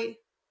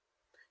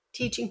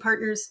teaching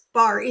partner's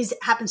bar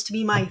happens to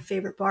be my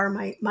favorite bar,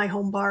 my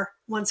home bar,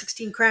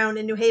 116 Crown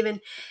in New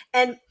Haven.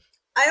 And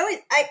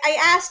I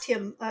asked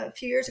him a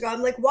few years ago,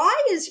 I'm like, why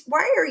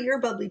are your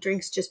bubbly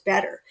drinks just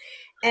better?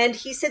 And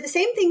he said the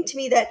same thing to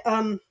me that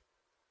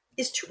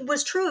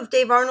was true of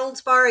Dave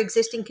Arnold's bar,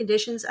 Existing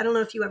Conditions. I don't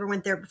know if you ever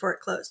went there before it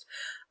closed.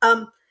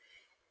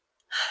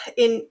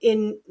 In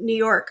New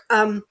York.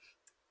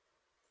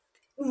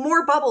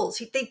 More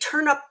bubbles. They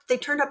turned up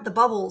the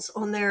bubbles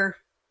on their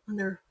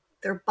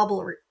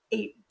bubblerator.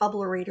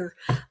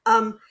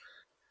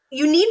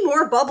 You need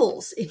more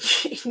bubbles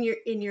in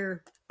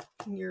your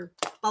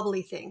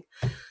bubbly thing.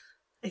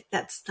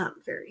 That's not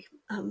a very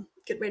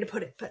good way to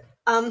put it, but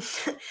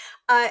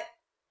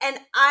and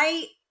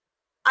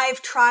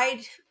I've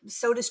tried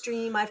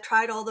SodaStream. I've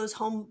tried all those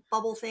home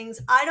bubble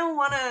things. I don't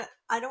want to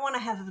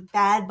have a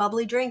bad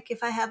bubbly drink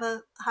if I have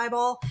a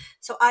highball.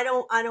 So I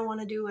don't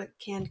want to do a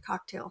canned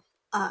cocktail.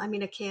 A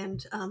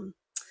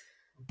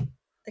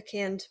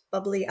canned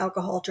bubbly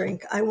alcohol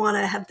drink. I want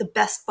to have the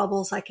best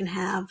bubbles I can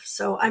have.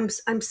 So I'm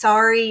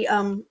sorry,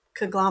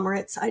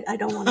 conglomerates. I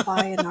don't want to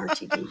buy an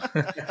RTD.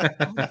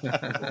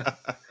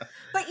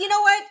 But you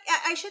know what?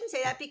 I shouldn't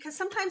say that, because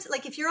sometimes,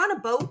 like, if you're on a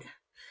boat,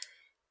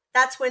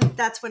 that's when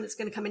it's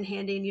going to come in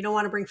handy, and you don't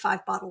want to bring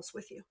 5 bottles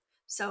with you.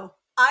 So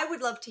I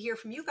would love to hear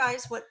from you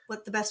guys what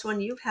the best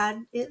one you've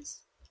had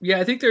is. Yeah,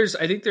 I think there is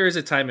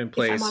a time and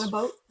place if I'm on a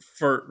boat.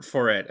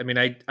 for it. I mean,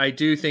 I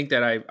do think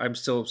that I'm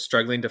still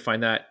struggling to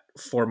find that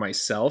for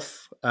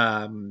myself.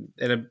 And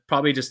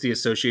probably just the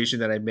association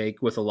that I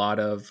make with a lot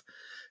of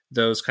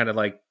those kind of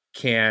like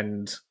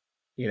canned,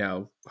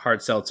 hard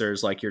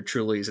seltzers, like your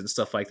Trulies and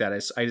stuff like that.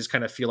 I just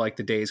kind of feel like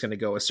the day is going to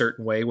go a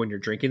certain way when you're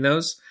drinking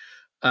those.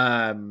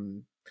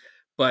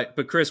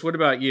 But Chris, what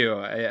about you?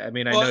 I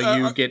know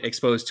you get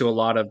exposed to a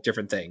lot of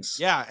different things.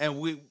 Yeah, and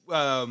we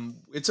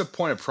it's a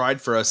point of pride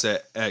for us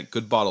at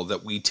Good Bottle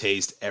that we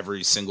taste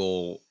every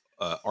single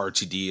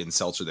RTD and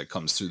seltzer that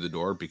comes through the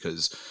door,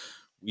 because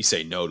we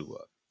say no to a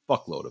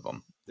fuckload of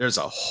them. There's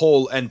a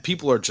whole, and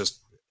people are just,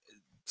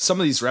 some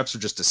of these reps are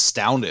just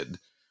astounded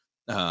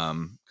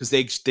because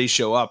they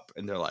show up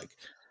and they're like,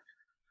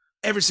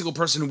 every single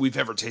person we've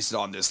ever tasted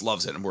on this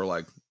loves it, and we're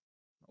like,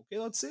 okay,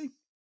 let's see.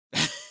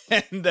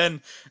 and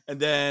then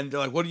they're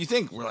like, what do you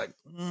think? We're like,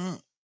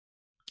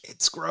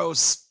 it's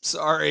gross.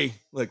 Sorry.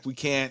 Like, we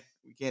can't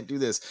do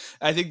this.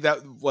 I think that,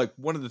 like,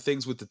 one of the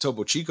things with the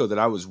Topo Chico that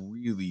I was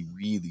really,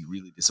 really,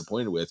 really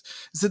disappointed with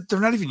is that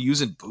they're not even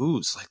using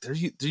booze. Like, they're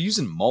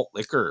using malt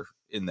liquor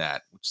in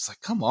that, which is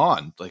like, come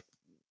on. Like,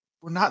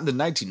 we're not in the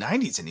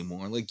 1990s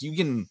anymore. Like, you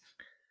can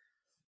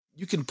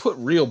put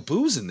real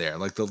booze in there.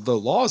 Like, the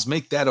laws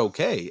make that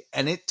okay,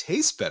 and it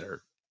tastes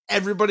better.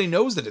 Everybody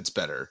knows that it's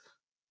better.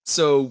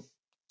 So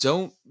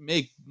don't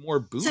make more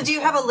booze. So do you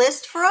have a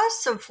list for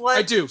us of what?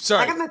 I do.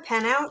 Sorry. I got my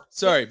pen out.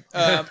 Sorry.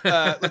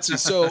 Let's see.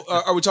 So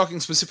are we talking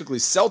specifically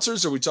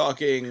seltzers? Are we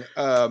talking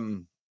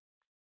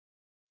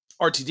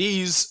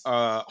RTDs,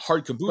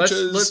 hard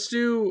kombuchas? Let's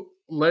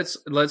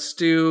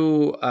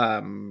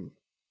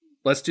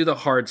do the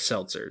hard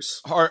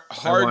seltzers. Hard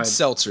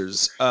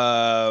seltzers.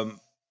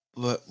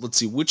 Let's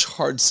see. Which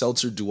hard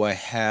seltzer do I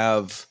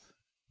have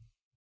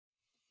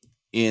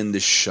in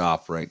the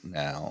shop right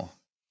now?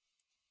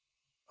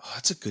 Oh,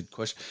 that's a good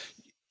question.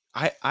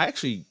 I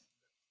actually,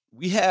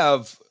 we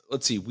have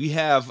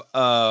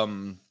a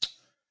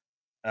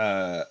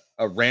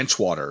ranch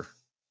water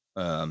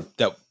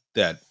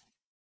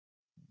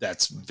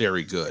that's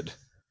very good.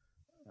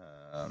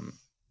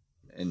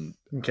 And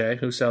okay,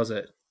 who sells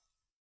it?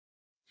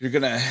 You're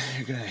gonna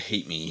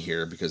hate me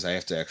here because I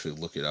have to actually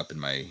look it up in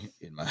my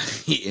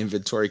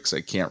inventory because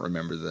I can't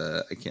remember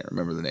the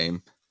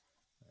name.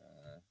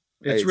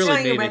 It's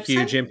really made a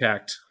huge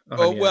impact.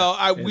 Oh, well,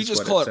 we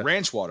just call it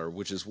ranch water,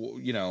 which is,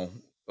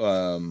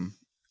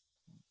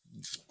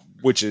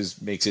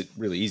 makes it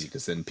really easy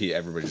because then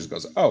everybody just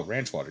goes, oh,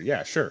 ranch water.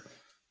 Yeah, sure.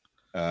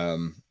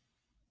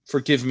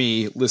 Forgive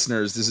me,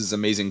 listeners. This is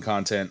amazing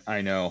content. I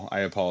know.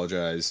 I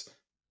apologize.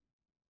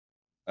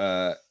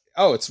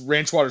 It's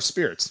ranch water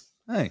spirits.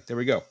 Hey, there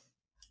we go.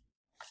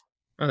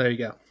 Oh, there you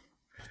go.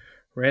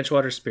 Ranch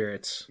water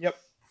spirits. Yep.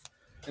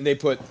 And they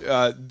put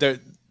the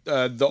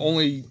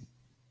only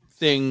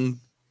thing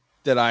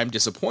that I'm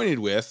disappointed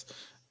with,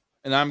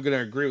 and I'm going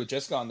to agree with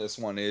Jessica on this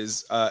one,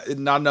 is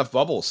not enough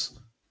bubbles.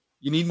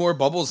 You need more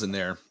bubbles in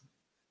there.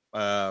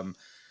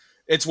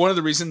 It's one of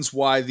the reasons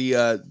why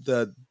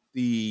the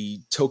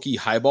Toki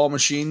highball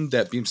machine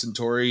that Beam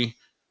Suntory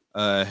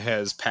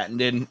has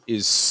patented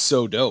is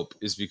so dope,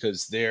 is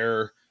because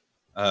their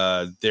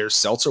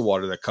seltzer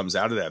water that comes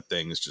out of that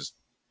thing is just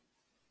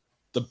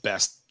the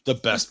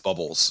best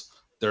bubbles.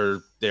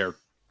 They're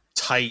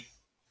tight.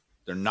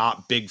 They're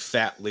not big,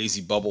 fat,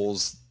 lazy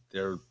bubbles.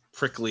 They're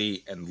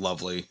prickly and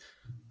lovely,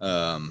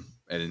 and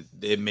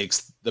it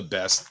makes the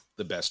best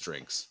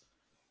drinks.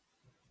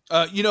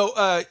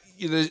 The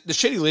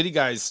Shady Lady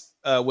guys,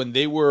 when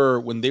they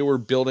were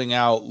building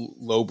out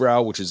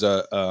Lowbrow, which is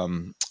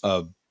a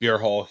beer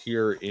hall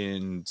here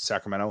in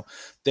Sacramento,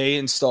 they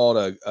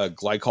installed a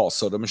glycol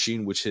soda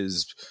machine, which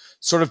has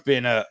sort of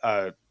been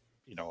a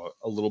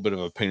little bit of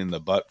a pain in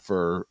the butt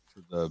for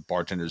the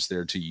bartenders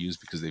there to use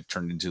because they've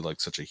turned into like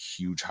such a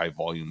huge high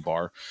volume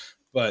bar.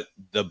 but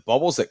the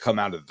bubbles that come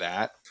out of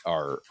that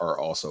are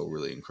also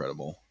really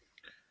incredible.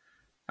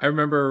 I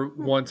remember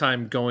one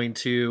time going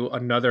to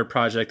another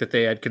project that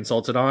they had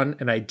consulted on,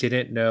 and I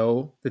didn't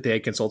know that they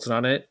had consulted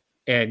on it,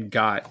 and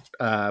got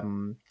I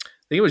think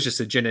it was just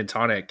a gin and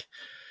tonic,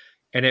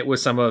 and it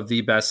was some of the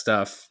best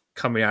stuff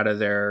coming out of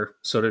their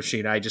soda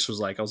machine. I was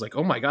like,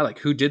 oh my god, like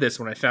who did this?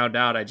 When I found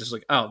out, I just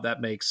like, oh, that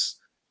makes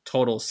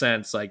total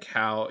sense. Like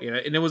how,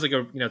 and it was like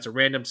it's a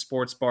random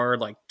sports bar,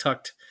 like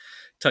tucked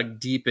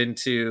deep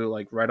into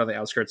like right on the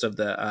outskirts of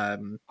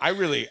the I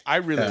really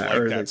like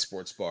that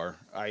sports bar.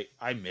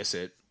 I miss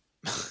it.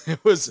 It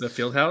was the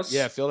Fieldhouse.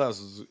 Yeah,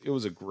 Fieldhouse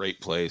was a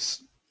great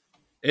place.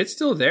 It's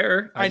still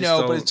there. I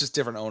know, but it's just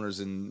different owners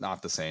and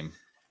not the same.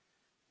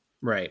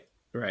 Right.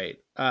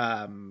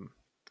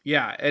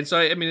 Yeah, and so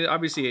I mean,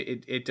 obviously,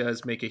 it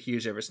does make a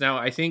huge difference. Now,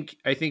 I think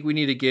we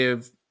need to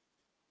give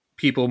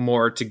people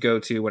more to go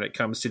to when it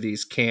comes to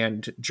these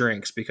canned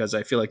drinks, because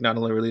I feel like not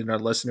only really our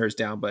listeners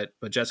down, but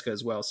Jessica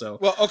as well. So,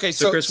 okay,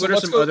 so Chris, what are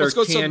some other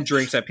canned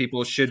drinks that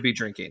people should be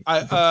drinking?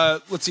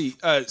 Let's see.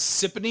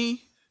 Sippany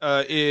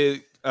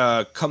it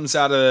comes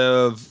out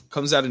of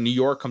New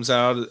York, comes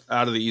out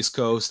of the East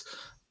Coast.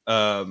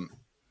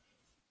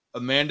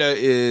 Amanda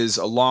is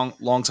a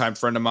long-time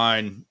friend of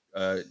mine.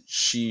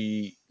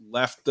 She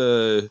left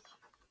the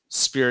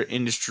spirit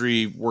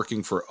industry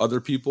working for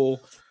other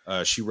people.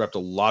 She repped a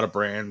lot of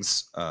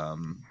brands,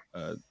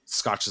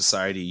 Scotch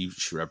Society.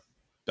 She repped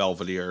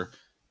Belvedere,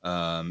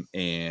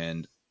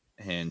 and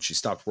she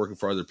stopped working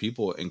for other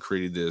people and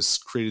created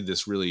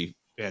this really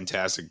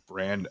fantastic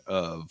brand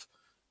of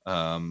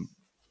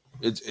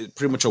it's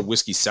pretty much a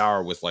whiskey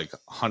sour with like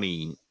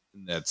honey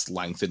that's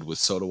lengthened with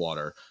soda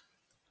water.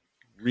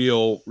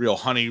 Real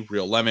honey,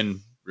 real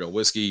lemon, real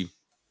whiskey.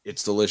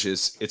 It's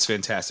delicious. It's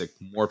fantastic.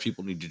 More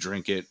people need to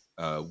drink it.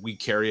 We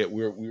carry it.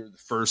 We were the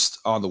first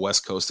on the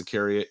West Coast to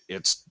carry it.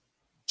 It's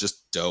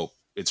just dope.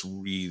 It's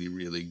really,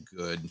 really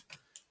good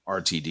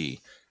RTD.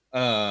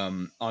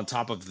 On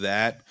top of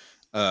that,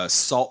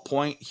 Salt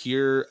Point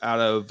here out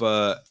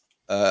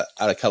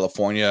of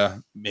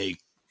California make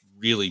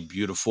really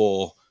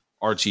beautiful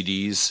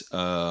RTDs.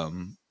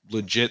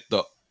 Legit,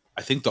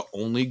 I think the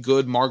only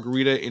good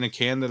margarita in a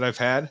can that I've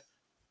had.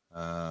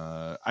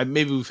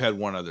 Maybe we've had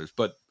one others,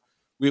 but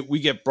we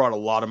get brought a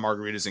lot of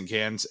margaritas in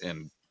cans,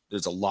 and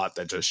there's a lot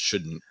that just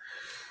shouldn't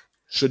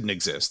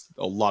exist.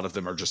 A lot of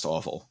them are just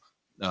awful.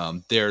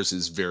 Theirs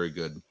is very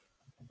good.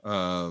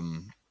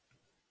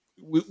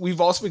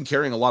 We've also been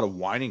carrying a lot of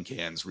wine in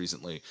cans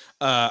recently.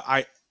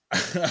 There's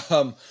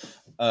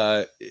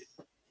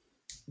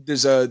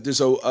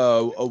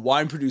a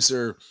wine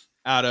producer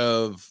out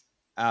of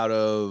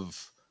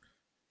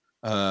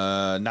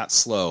not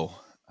Slow.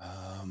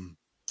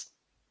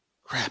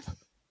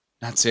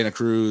 Not Santa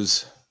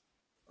Cruz.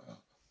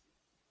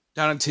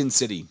 Down in Tin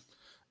City.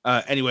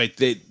 Anyway,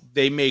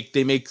 they make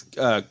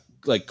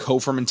like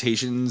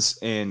co-fermentations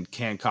and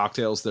canned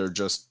cocktails that are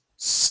just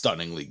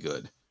stunningly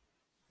good,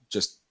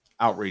 just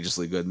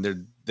outrageously good,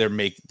 and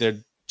they're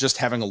just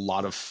having a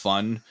lot of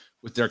fun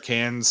with their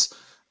cans.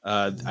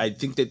 I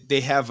think that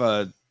they have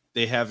a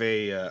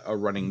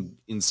running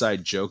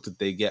inside joke that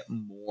they get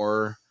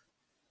more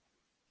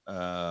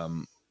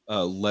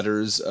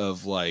letters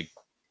of like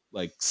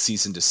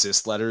cease and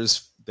desist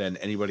letters than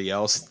anybody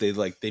else. They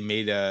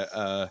made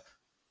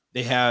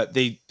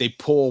they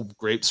pull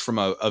grapes from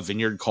a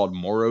vineyard called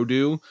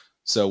Morodu.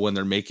 So when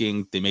they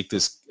make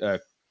this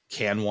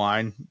can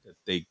wine that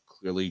they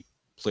clearly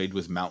played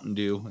with Mountain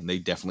Dew, and they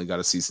definitely got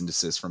a cease and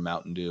desist from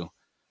Mountain Dew.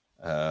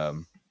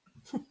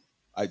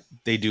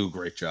 They do a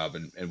great job,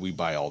 and we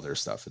buy all their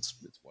stuff. It's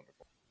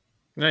wonderful.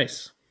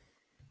 Nice.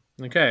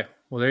 Okay.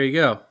 Well, there you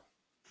go.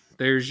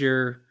 There's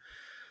your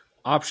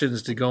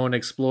options to go and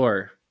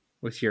explore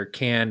with your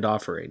canned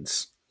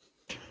offerings.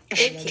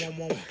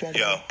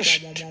 Yo.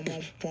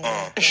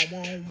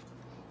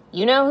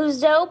 You know who's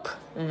dope?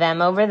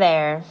 Them over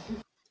there.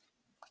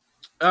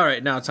 All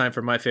right, now time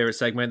for my favorite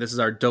segment. This is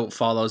our Dope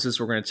Follows. This is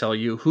where we're going to tell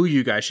you who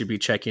you guys should be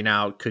checking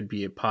out. Could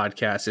be a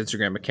podcast,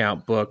 Instagram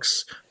account,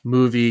 books,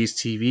 movies,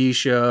 TV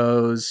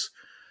shows.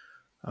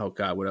 Oh,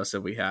 God, what else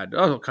have we had?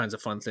 All kinds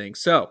of fun things.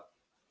 So,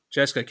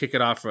 Jessica, kick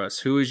it off for us.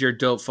 Who is your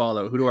Dope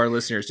Follow? Who do our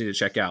listeners need to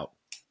check out?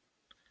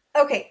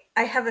 Okay,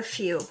 I have a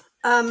few.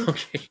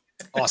 Okay.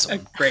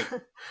 Awesome. Great.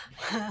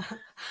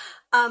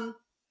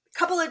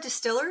 Couple of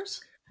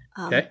distillers.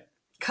 Okay.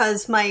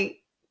 Because my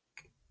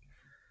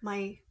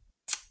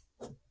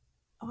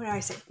what do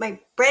I say? My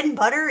bread and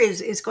butter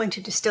is going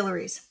to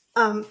distilleries.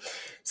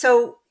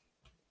 So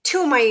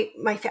two of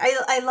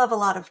I love a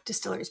lot of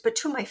distilleries, but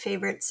two of my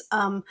favorites,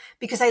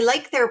 because I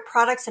like their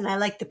products and I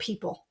like the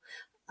people,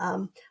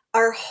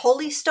 are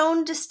Holy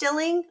Stone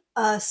Distilling,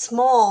 a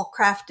small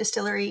craft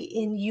distillery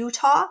in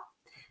Utah.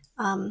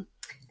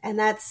 And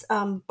that's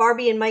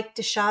Barbie and Mike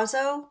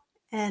DeShazo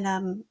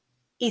and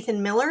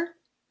Ethan Miller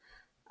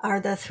are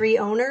the three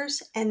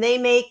owners, and they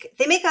make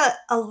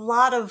a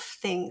lot of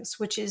things,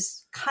 which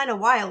is kind of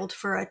wild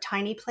for a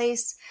tiny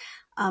place.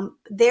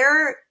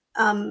 Their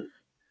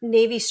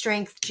Navy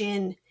Strength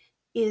gin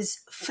is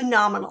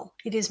phenomenal.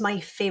 It is my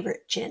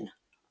favorite gin.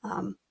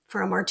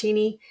 for a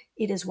martini.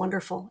 It is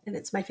wonderful, and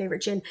it's my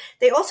favorite gin.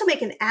 They also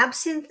make an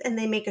absinthe, and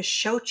they make a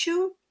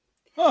shochu,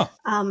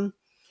 and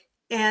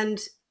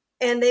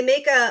they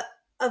make a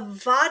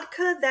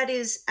vodka that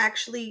is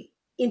actually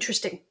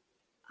interesting.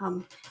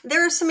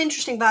 There are some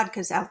interesting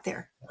vodkas out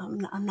there.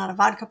 I'm not a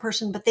vodka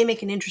person, but they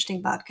make an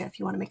interesting vodka if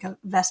you want to make a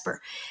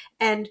Vesper.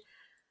 And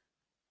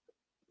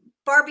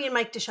Barbie and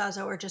Mike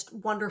DeShazo are just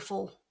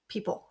wonderful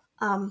people.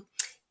 And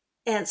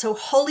so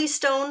Holy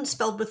Stone,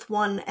 spelled with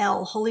one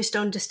L, Holy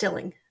Stone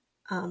Distilling.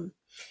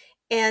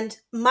 And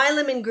My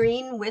Lemon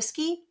Green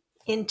whiskey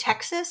in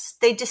Texas.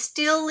 They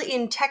distill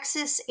in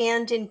Texas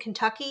and in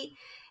Kentucky.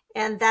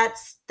 And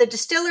the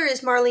distiller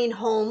is Marlene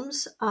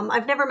Holmes.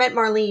 I've never met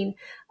Marlene,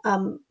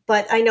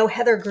 but I know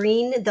Heather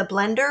Green, the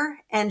blender,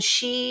 and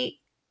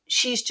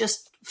she's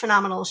just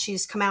phenomenal.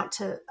 She's come out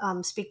to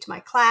speak to my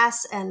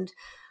class and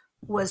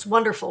was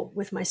wonderful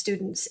with my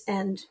students.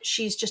 And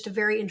she's just a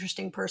very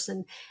interesting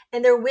person.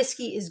 And their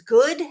whiskey is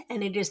good,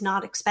 and it is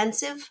not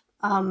expensive.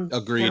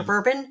 Agreed. Their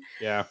bourbon.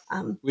 Yeah.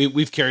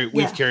 We've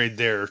carried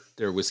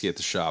their whiskey at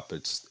the shop.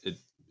 It's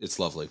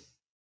lovely.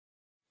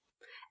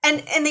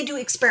 And they do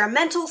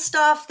experimental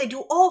stuff. They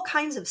do all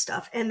kinds of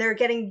stuff, and they're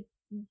getting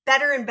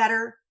better and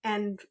better,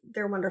 and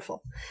they're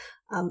wonderful.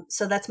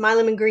 So that's My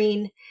Lemon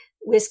Green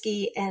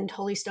whiskey and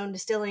Holy Stone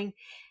Distilling.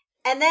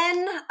 And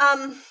then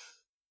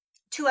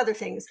two other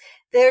things.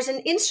 There's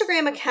an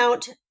Instagram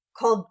account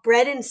called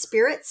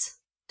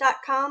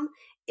breadandspirits.com.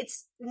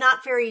 It's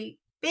not very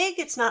big.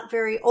 It's not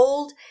very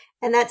old.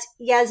 And that's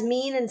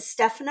Yasmin and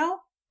Stefano.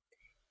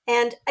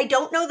 And I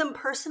don't know them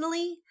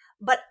personally,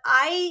 but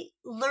I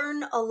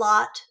learn a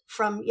lot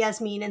from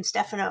Yasmin and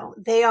Stefano.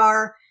 They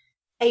are,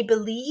 I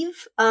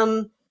believe,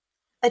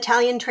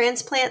 Italian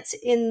transplants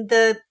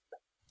I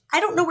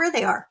don't know where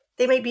they are.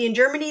 They may be in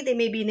Germany. They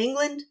may be in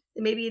England.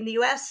 They may be in the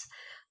US.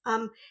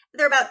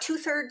 They're about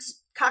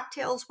 2/3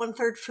 cocktails,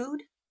 1/3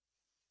 food.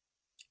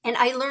 And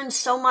I learned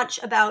so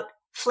much about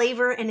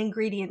flavor and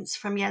ingredients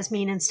from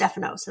Yasmin and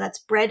Stefano. So that's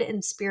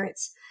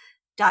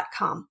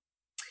breadandspirits.com.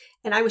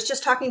 And I was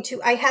just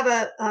I have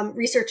a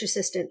research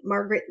assistant,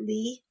 Margaret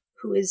Lee,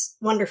 who is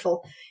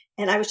wonderful.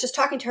 And I was just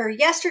talking to her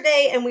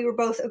yesterday, and we were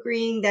both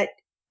agreeing that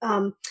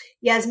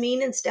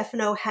Yasmin and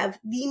Stefano have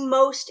the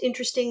most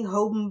interesting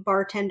home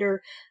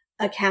bartender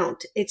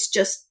account. It's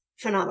just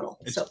phenomenal.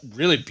 It's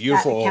really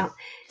beautiful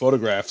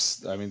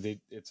photographs. I mean,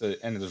 it's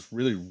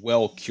really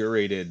well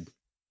curated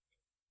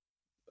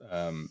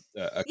account.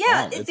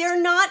 Yeah,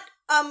 they're not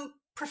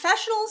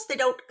professionals. They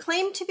don't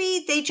claim to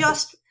be. They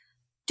just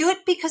do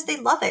it because they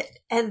love it.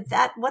 And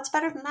what's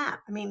better than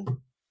that? I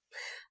mean,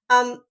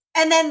 and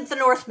then The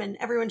Northman.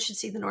 Everyone should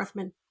see The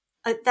Northman.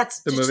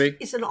 That's the movie.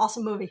 It's an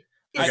awesome movie.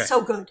 It's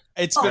so good.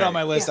 It's been on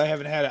my list. Yeah. I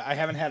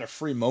haven't had a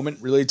free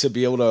moment really to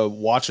be able to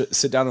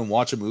sit down and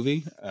watch a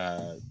movie.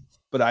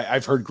 But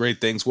I've heard great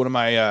things. One of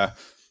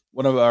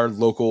our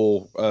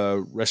local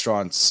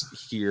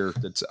restaurants here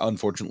that's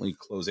unfortunately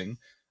closing.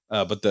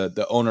 But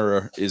the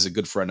owner is a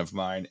good friend of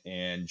mine,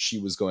 and she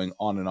was going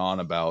on and on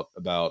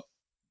about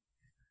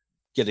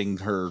getting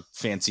her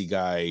fancy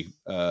guy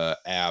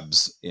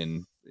abs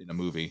in a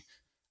movie.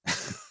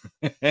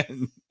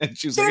 and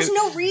she's there's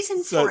no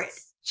reason for it.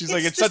 She's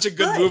like, it's such a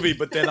good movie,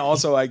 but then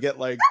also I get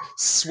like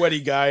sweaty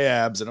guy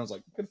abs, and I was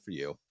like, good for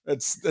you.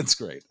 That's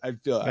great. I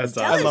love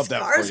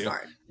that for you.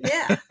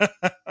 Yeah.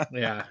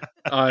 Yeah.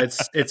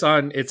 It's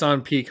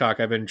on Peacock.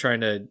 I've been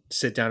trying to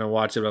sit down and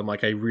watch it, but I'm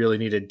like, I really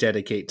need to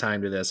dedicate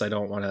time to this. I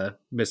don't want to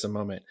miss a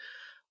moment.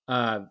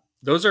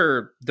 Those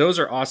are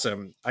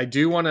awesome. I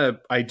do want to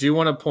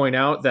point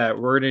out that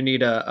we're going to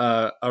need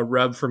a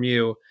rub from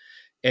you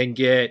and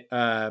get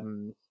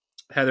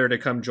Heather to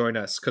come join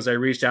us, because I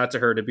reached out to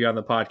her to be on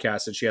the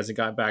podcast and she hasn't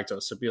gotten back to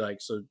us. So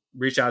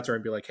reach out to her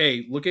and be like,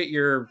 hey, look at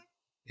your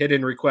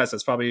hidden request.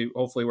 That's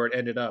hopefully where it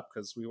ended up,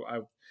 because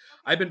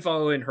I've been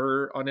following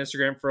her on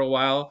Instagram for a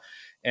while,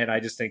 and I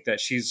just think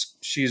that she's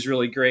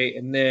really great.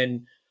 And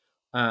then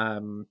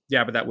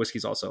but that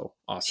whiskey's also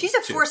awesome. She's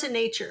a force of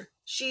nature.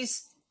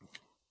 She's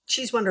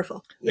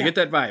wonderful. Yeah. I get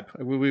that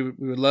vibe. We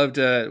would love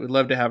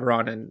to have her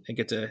on and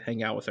get to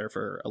hang out with her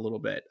for a little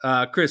bit.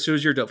 Chris,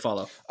 who's your dope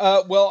follow?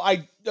 Well,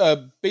 I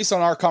based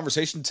on our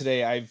conversation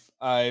today,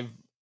 I've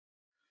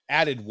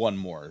added one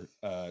more.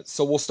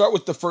 So we'll start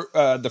with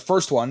the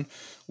first one,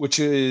 which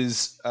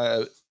is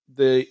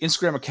the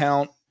Instagram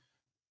account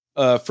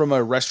from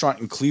a restaurant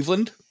in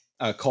Cleveland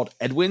called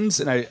Edwin's,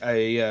 and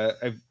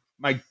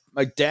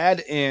my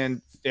dad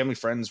and family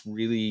friends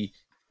really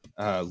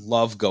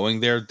love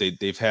going there.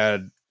 They've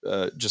had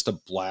just a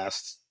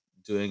blast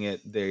doing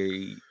it.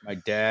 My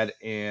dad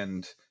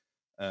and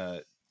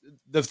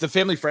the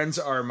family friends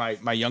are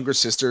my younger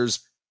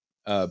sister's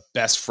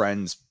best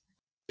friend's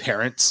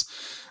parents.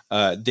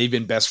 They've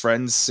been best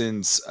friends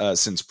since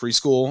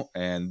preschool,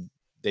 and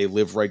they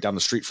live right down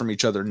the street from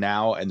each other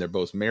now, and they're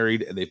both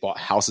married, and they bought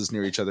houses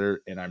near each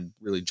other. And I'm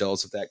really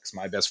jealous of that, because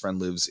my best friend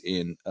lives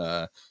in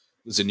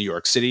New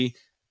York City,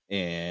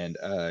 and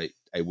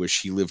I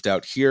wish he lived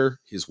out here.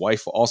 His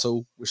wife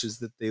also wishes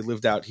that they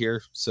lived out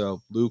here.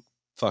 So Luke,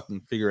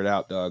 fucking figure it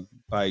out, dog.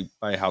 Buy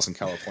a house in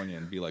California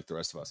and be like the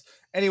rest of us.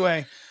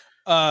 Anyway,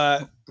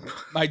 my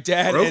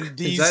dad Broke? and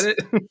these Is that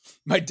it?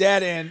 my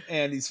dad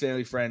and these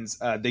family friends,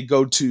 they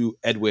go to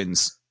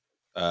Edwin's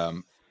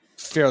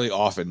fairly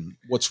often.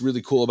 What's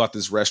really cool about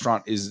this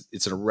restaurant is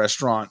it's a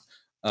restaurant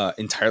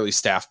entirely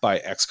staffed by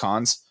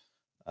ex-cons.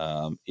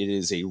 It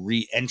is a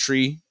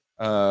re-entry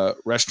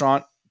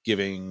restaurant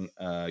giving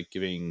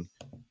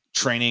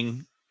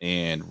training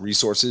and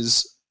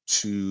resources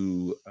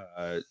to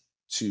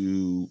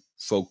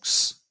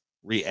folks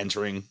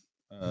re-entering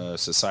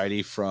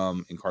society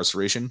from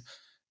incarceration.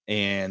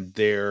 And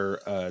their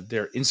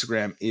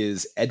Instagram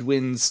is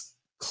Edwin's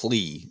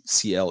Cle,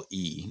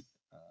 CLE,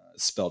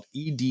 spelled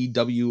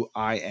EDWINSCLE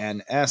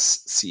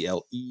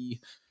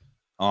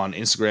on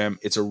Instagram.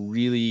 It's a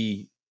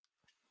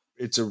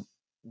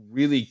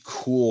really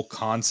cool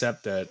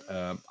concept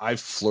that I've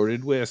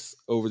flirted with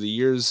over the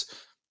years.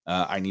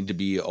 I need to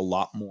be a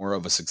lot more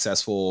of a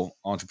successful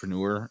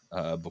entrepreneur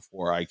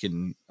before I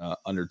can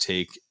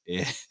undertake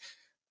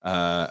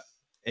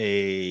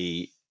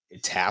a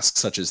task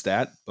such as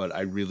that. But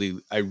I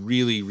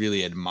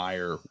really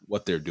admire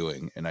what they're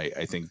doing, and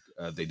I think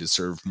they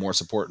deserve more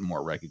support and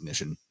more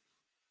recognition.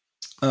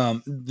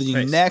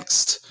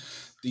 Nice.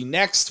 The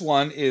next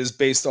one is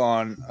based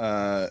on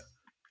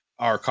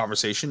our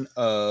conversation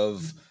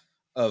of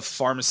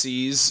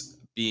pharmacies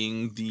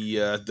being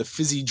the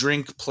fizzy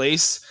drink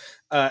place,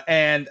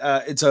 and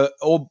it's an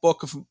old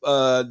book of,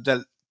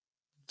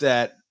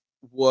 that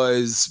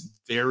was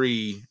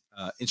very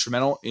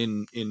instrumental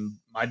in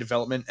my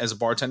development as a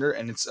bartender,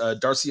 and it's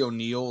Darcy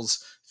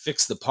O'Neill's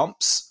 "Fix the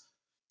Pumps."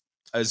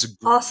 It's a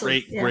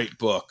great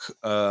book,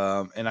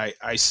 and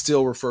I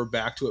still refer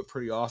back to it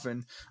pretty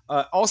often.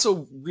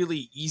 Also,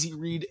 really easy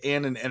read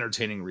and an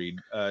entertaining read.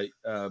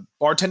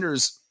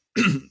 Bartenders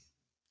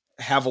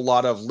have a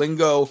lot of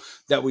lingo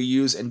that we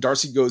use, and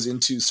Darcy goes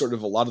into sort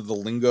of a lot of the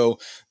lingo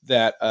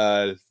that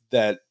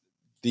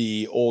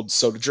the old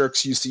soda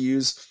jerks used to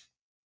use.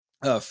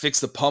 Fix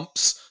the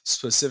Pumps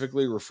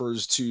specifically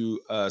refers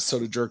to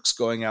soda jerks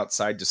going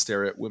outside to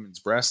stare at women's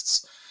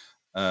breasts,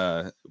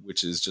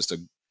 which is just a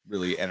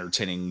really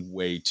entertaining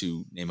way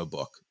to name a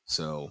book.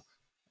 So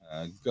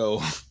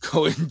go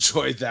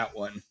enjoy that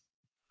one.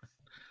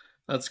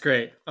 That's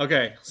great.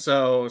 Okay,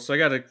 so I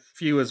got a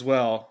few as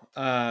well.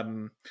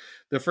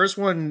 The first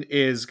one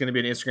is going to be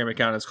an Instagram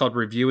account. It's called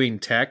Reviewing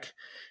Tech,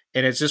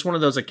 and it's just one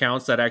of those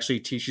accounts that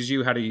actually teaches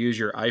you how to use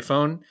your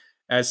iPhone.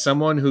 As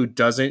someone who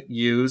doesn't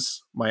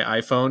use my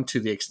iPhone to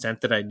the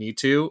extent that I need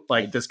to,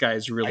 like, this guy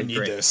is really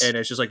great. This. And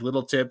it's just like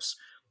little tips.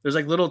 There's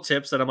like little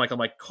tips that I'm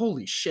like,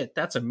 holy shit,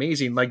 that's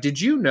amazing. Like,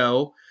 did you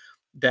know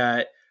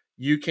that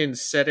you can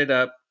set it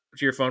up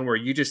to your phone where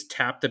you just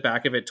tap the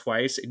back of it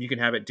twice and you can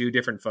have it do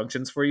different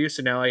functions for you?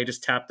 So now I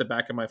just tap the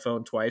back of my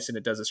phone twice and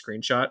it does a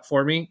screenshot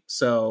for me.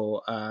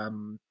 So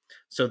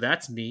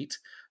that's neat.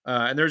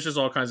 And there's just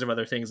all kinds of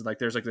other things. Like,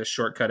 there's like this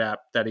shortcut app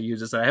that he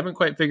uses that I haven't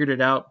quite figured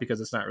it out because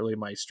it's not really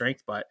my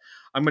strength, but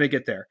I'm going to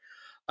get there.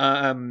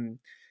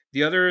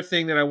 The other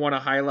thing that I want to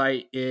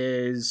highlight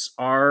is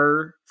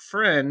our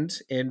friend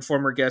and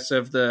former guest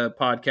of the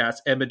podcast,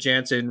 Emma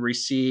Jansen,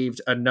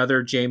 received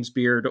another James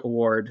Beard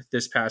Award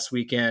this past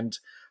weekend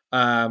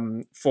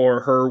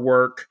for her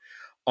work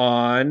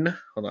on,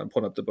 hold on, I'm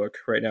pulling up the book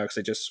right now because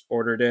I just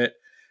ordered it.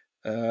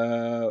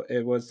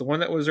 It was the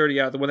one that was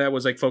already out, the one that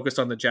was like focused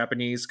on the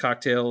Japanese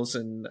cocktails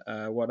and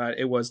whatnot.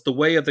 It was The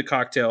Way of the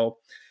Cocktail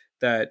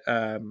that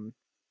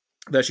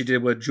she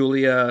did with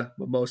Julia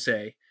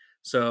Mimose.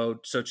 So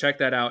check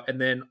that out.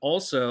 And then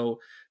also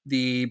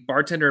the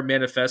Bartender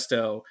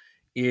Manifesto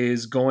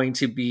is going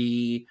to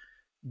be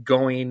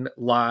going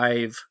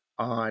live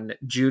on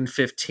June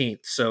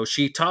 15th. So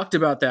she talked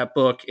about that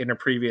book in a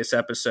previous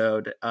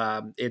episode.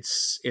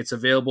 It's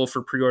available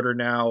for pre-order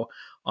now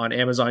on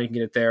Amazon. You can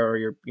get it there,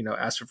 or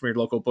ask for your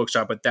local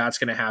bookshop, but that's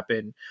going to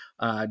happen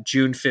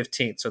June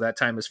 15th. So that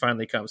time has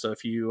finally come. So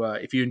if you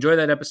enjoy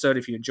that episode,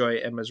 if you enjoy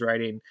Emma's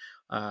writing,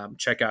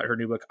 check out her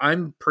new book.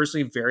 I'm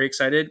personally very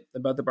excited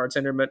about the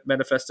Bartender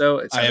Manifesto.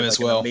 It's I am as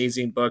well. An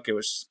amazing book. It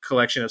was a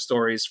collection of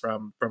stories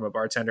from a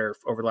bartender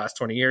over the last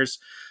 20 years.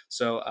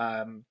 So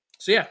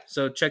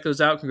check those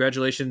out.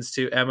 Congratulations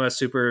to Emma.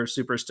 Super,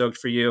 super stoked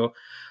for you.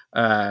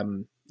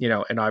 And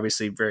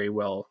obviously very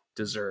well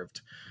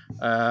deserved.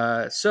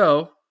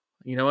 So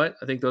you know what?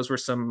 I think those were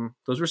some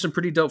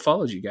pretty dope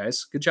follows, you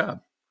guys. Good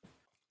job.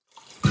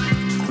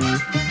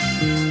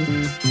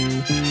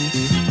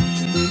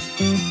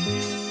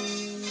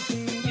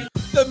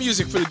 The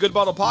music for the Good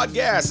Bottle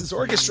Podcast is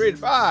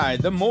orchestrated by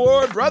the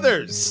Moore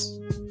Brothers.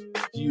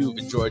 If you've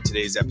enjoyed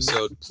today's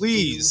episode,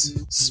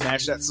 please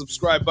smash that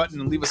subscribe button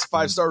and leave us a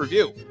 5-star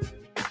review.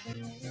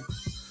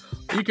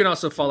 You can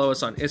also follow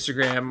us on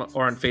Instagram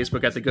or on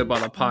Facebook at the Good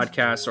Bottle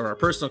Podcast, or our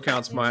personal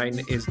accounts. Mine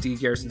is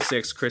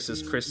dgarrison6. Chris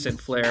is Chris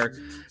Sinclair.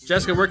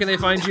 Jessica, where can they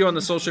find you on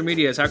the social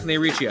medias? How can they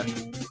reach you?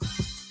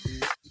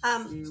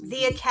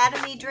 The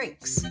Academy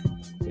Drinks.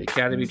 The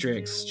Academy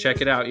Drinks. Check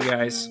it out, you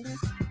guys.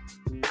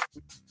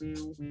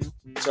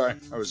 Sorry,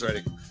 I was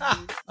writing.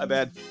 My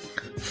bad.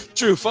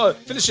 Drew,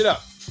 finish it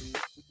up.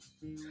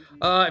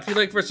 If you'd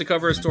like for us to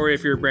cover a story,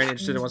 if you're a brand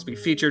interested and wants to be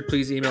featured,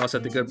 please email us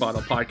at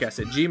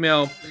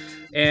thegoodbottlepodcast@gmail.com.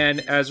 And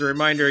as a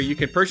reminder, you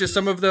can purchase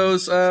some of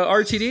those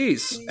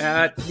RTDs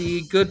at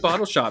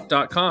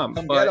thegoodbottleshop.com.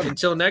 But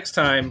until next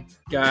time,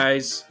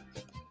 guys,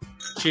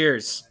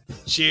 cheers.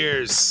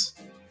 Cheers.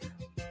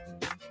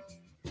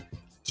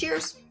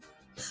 Cheers.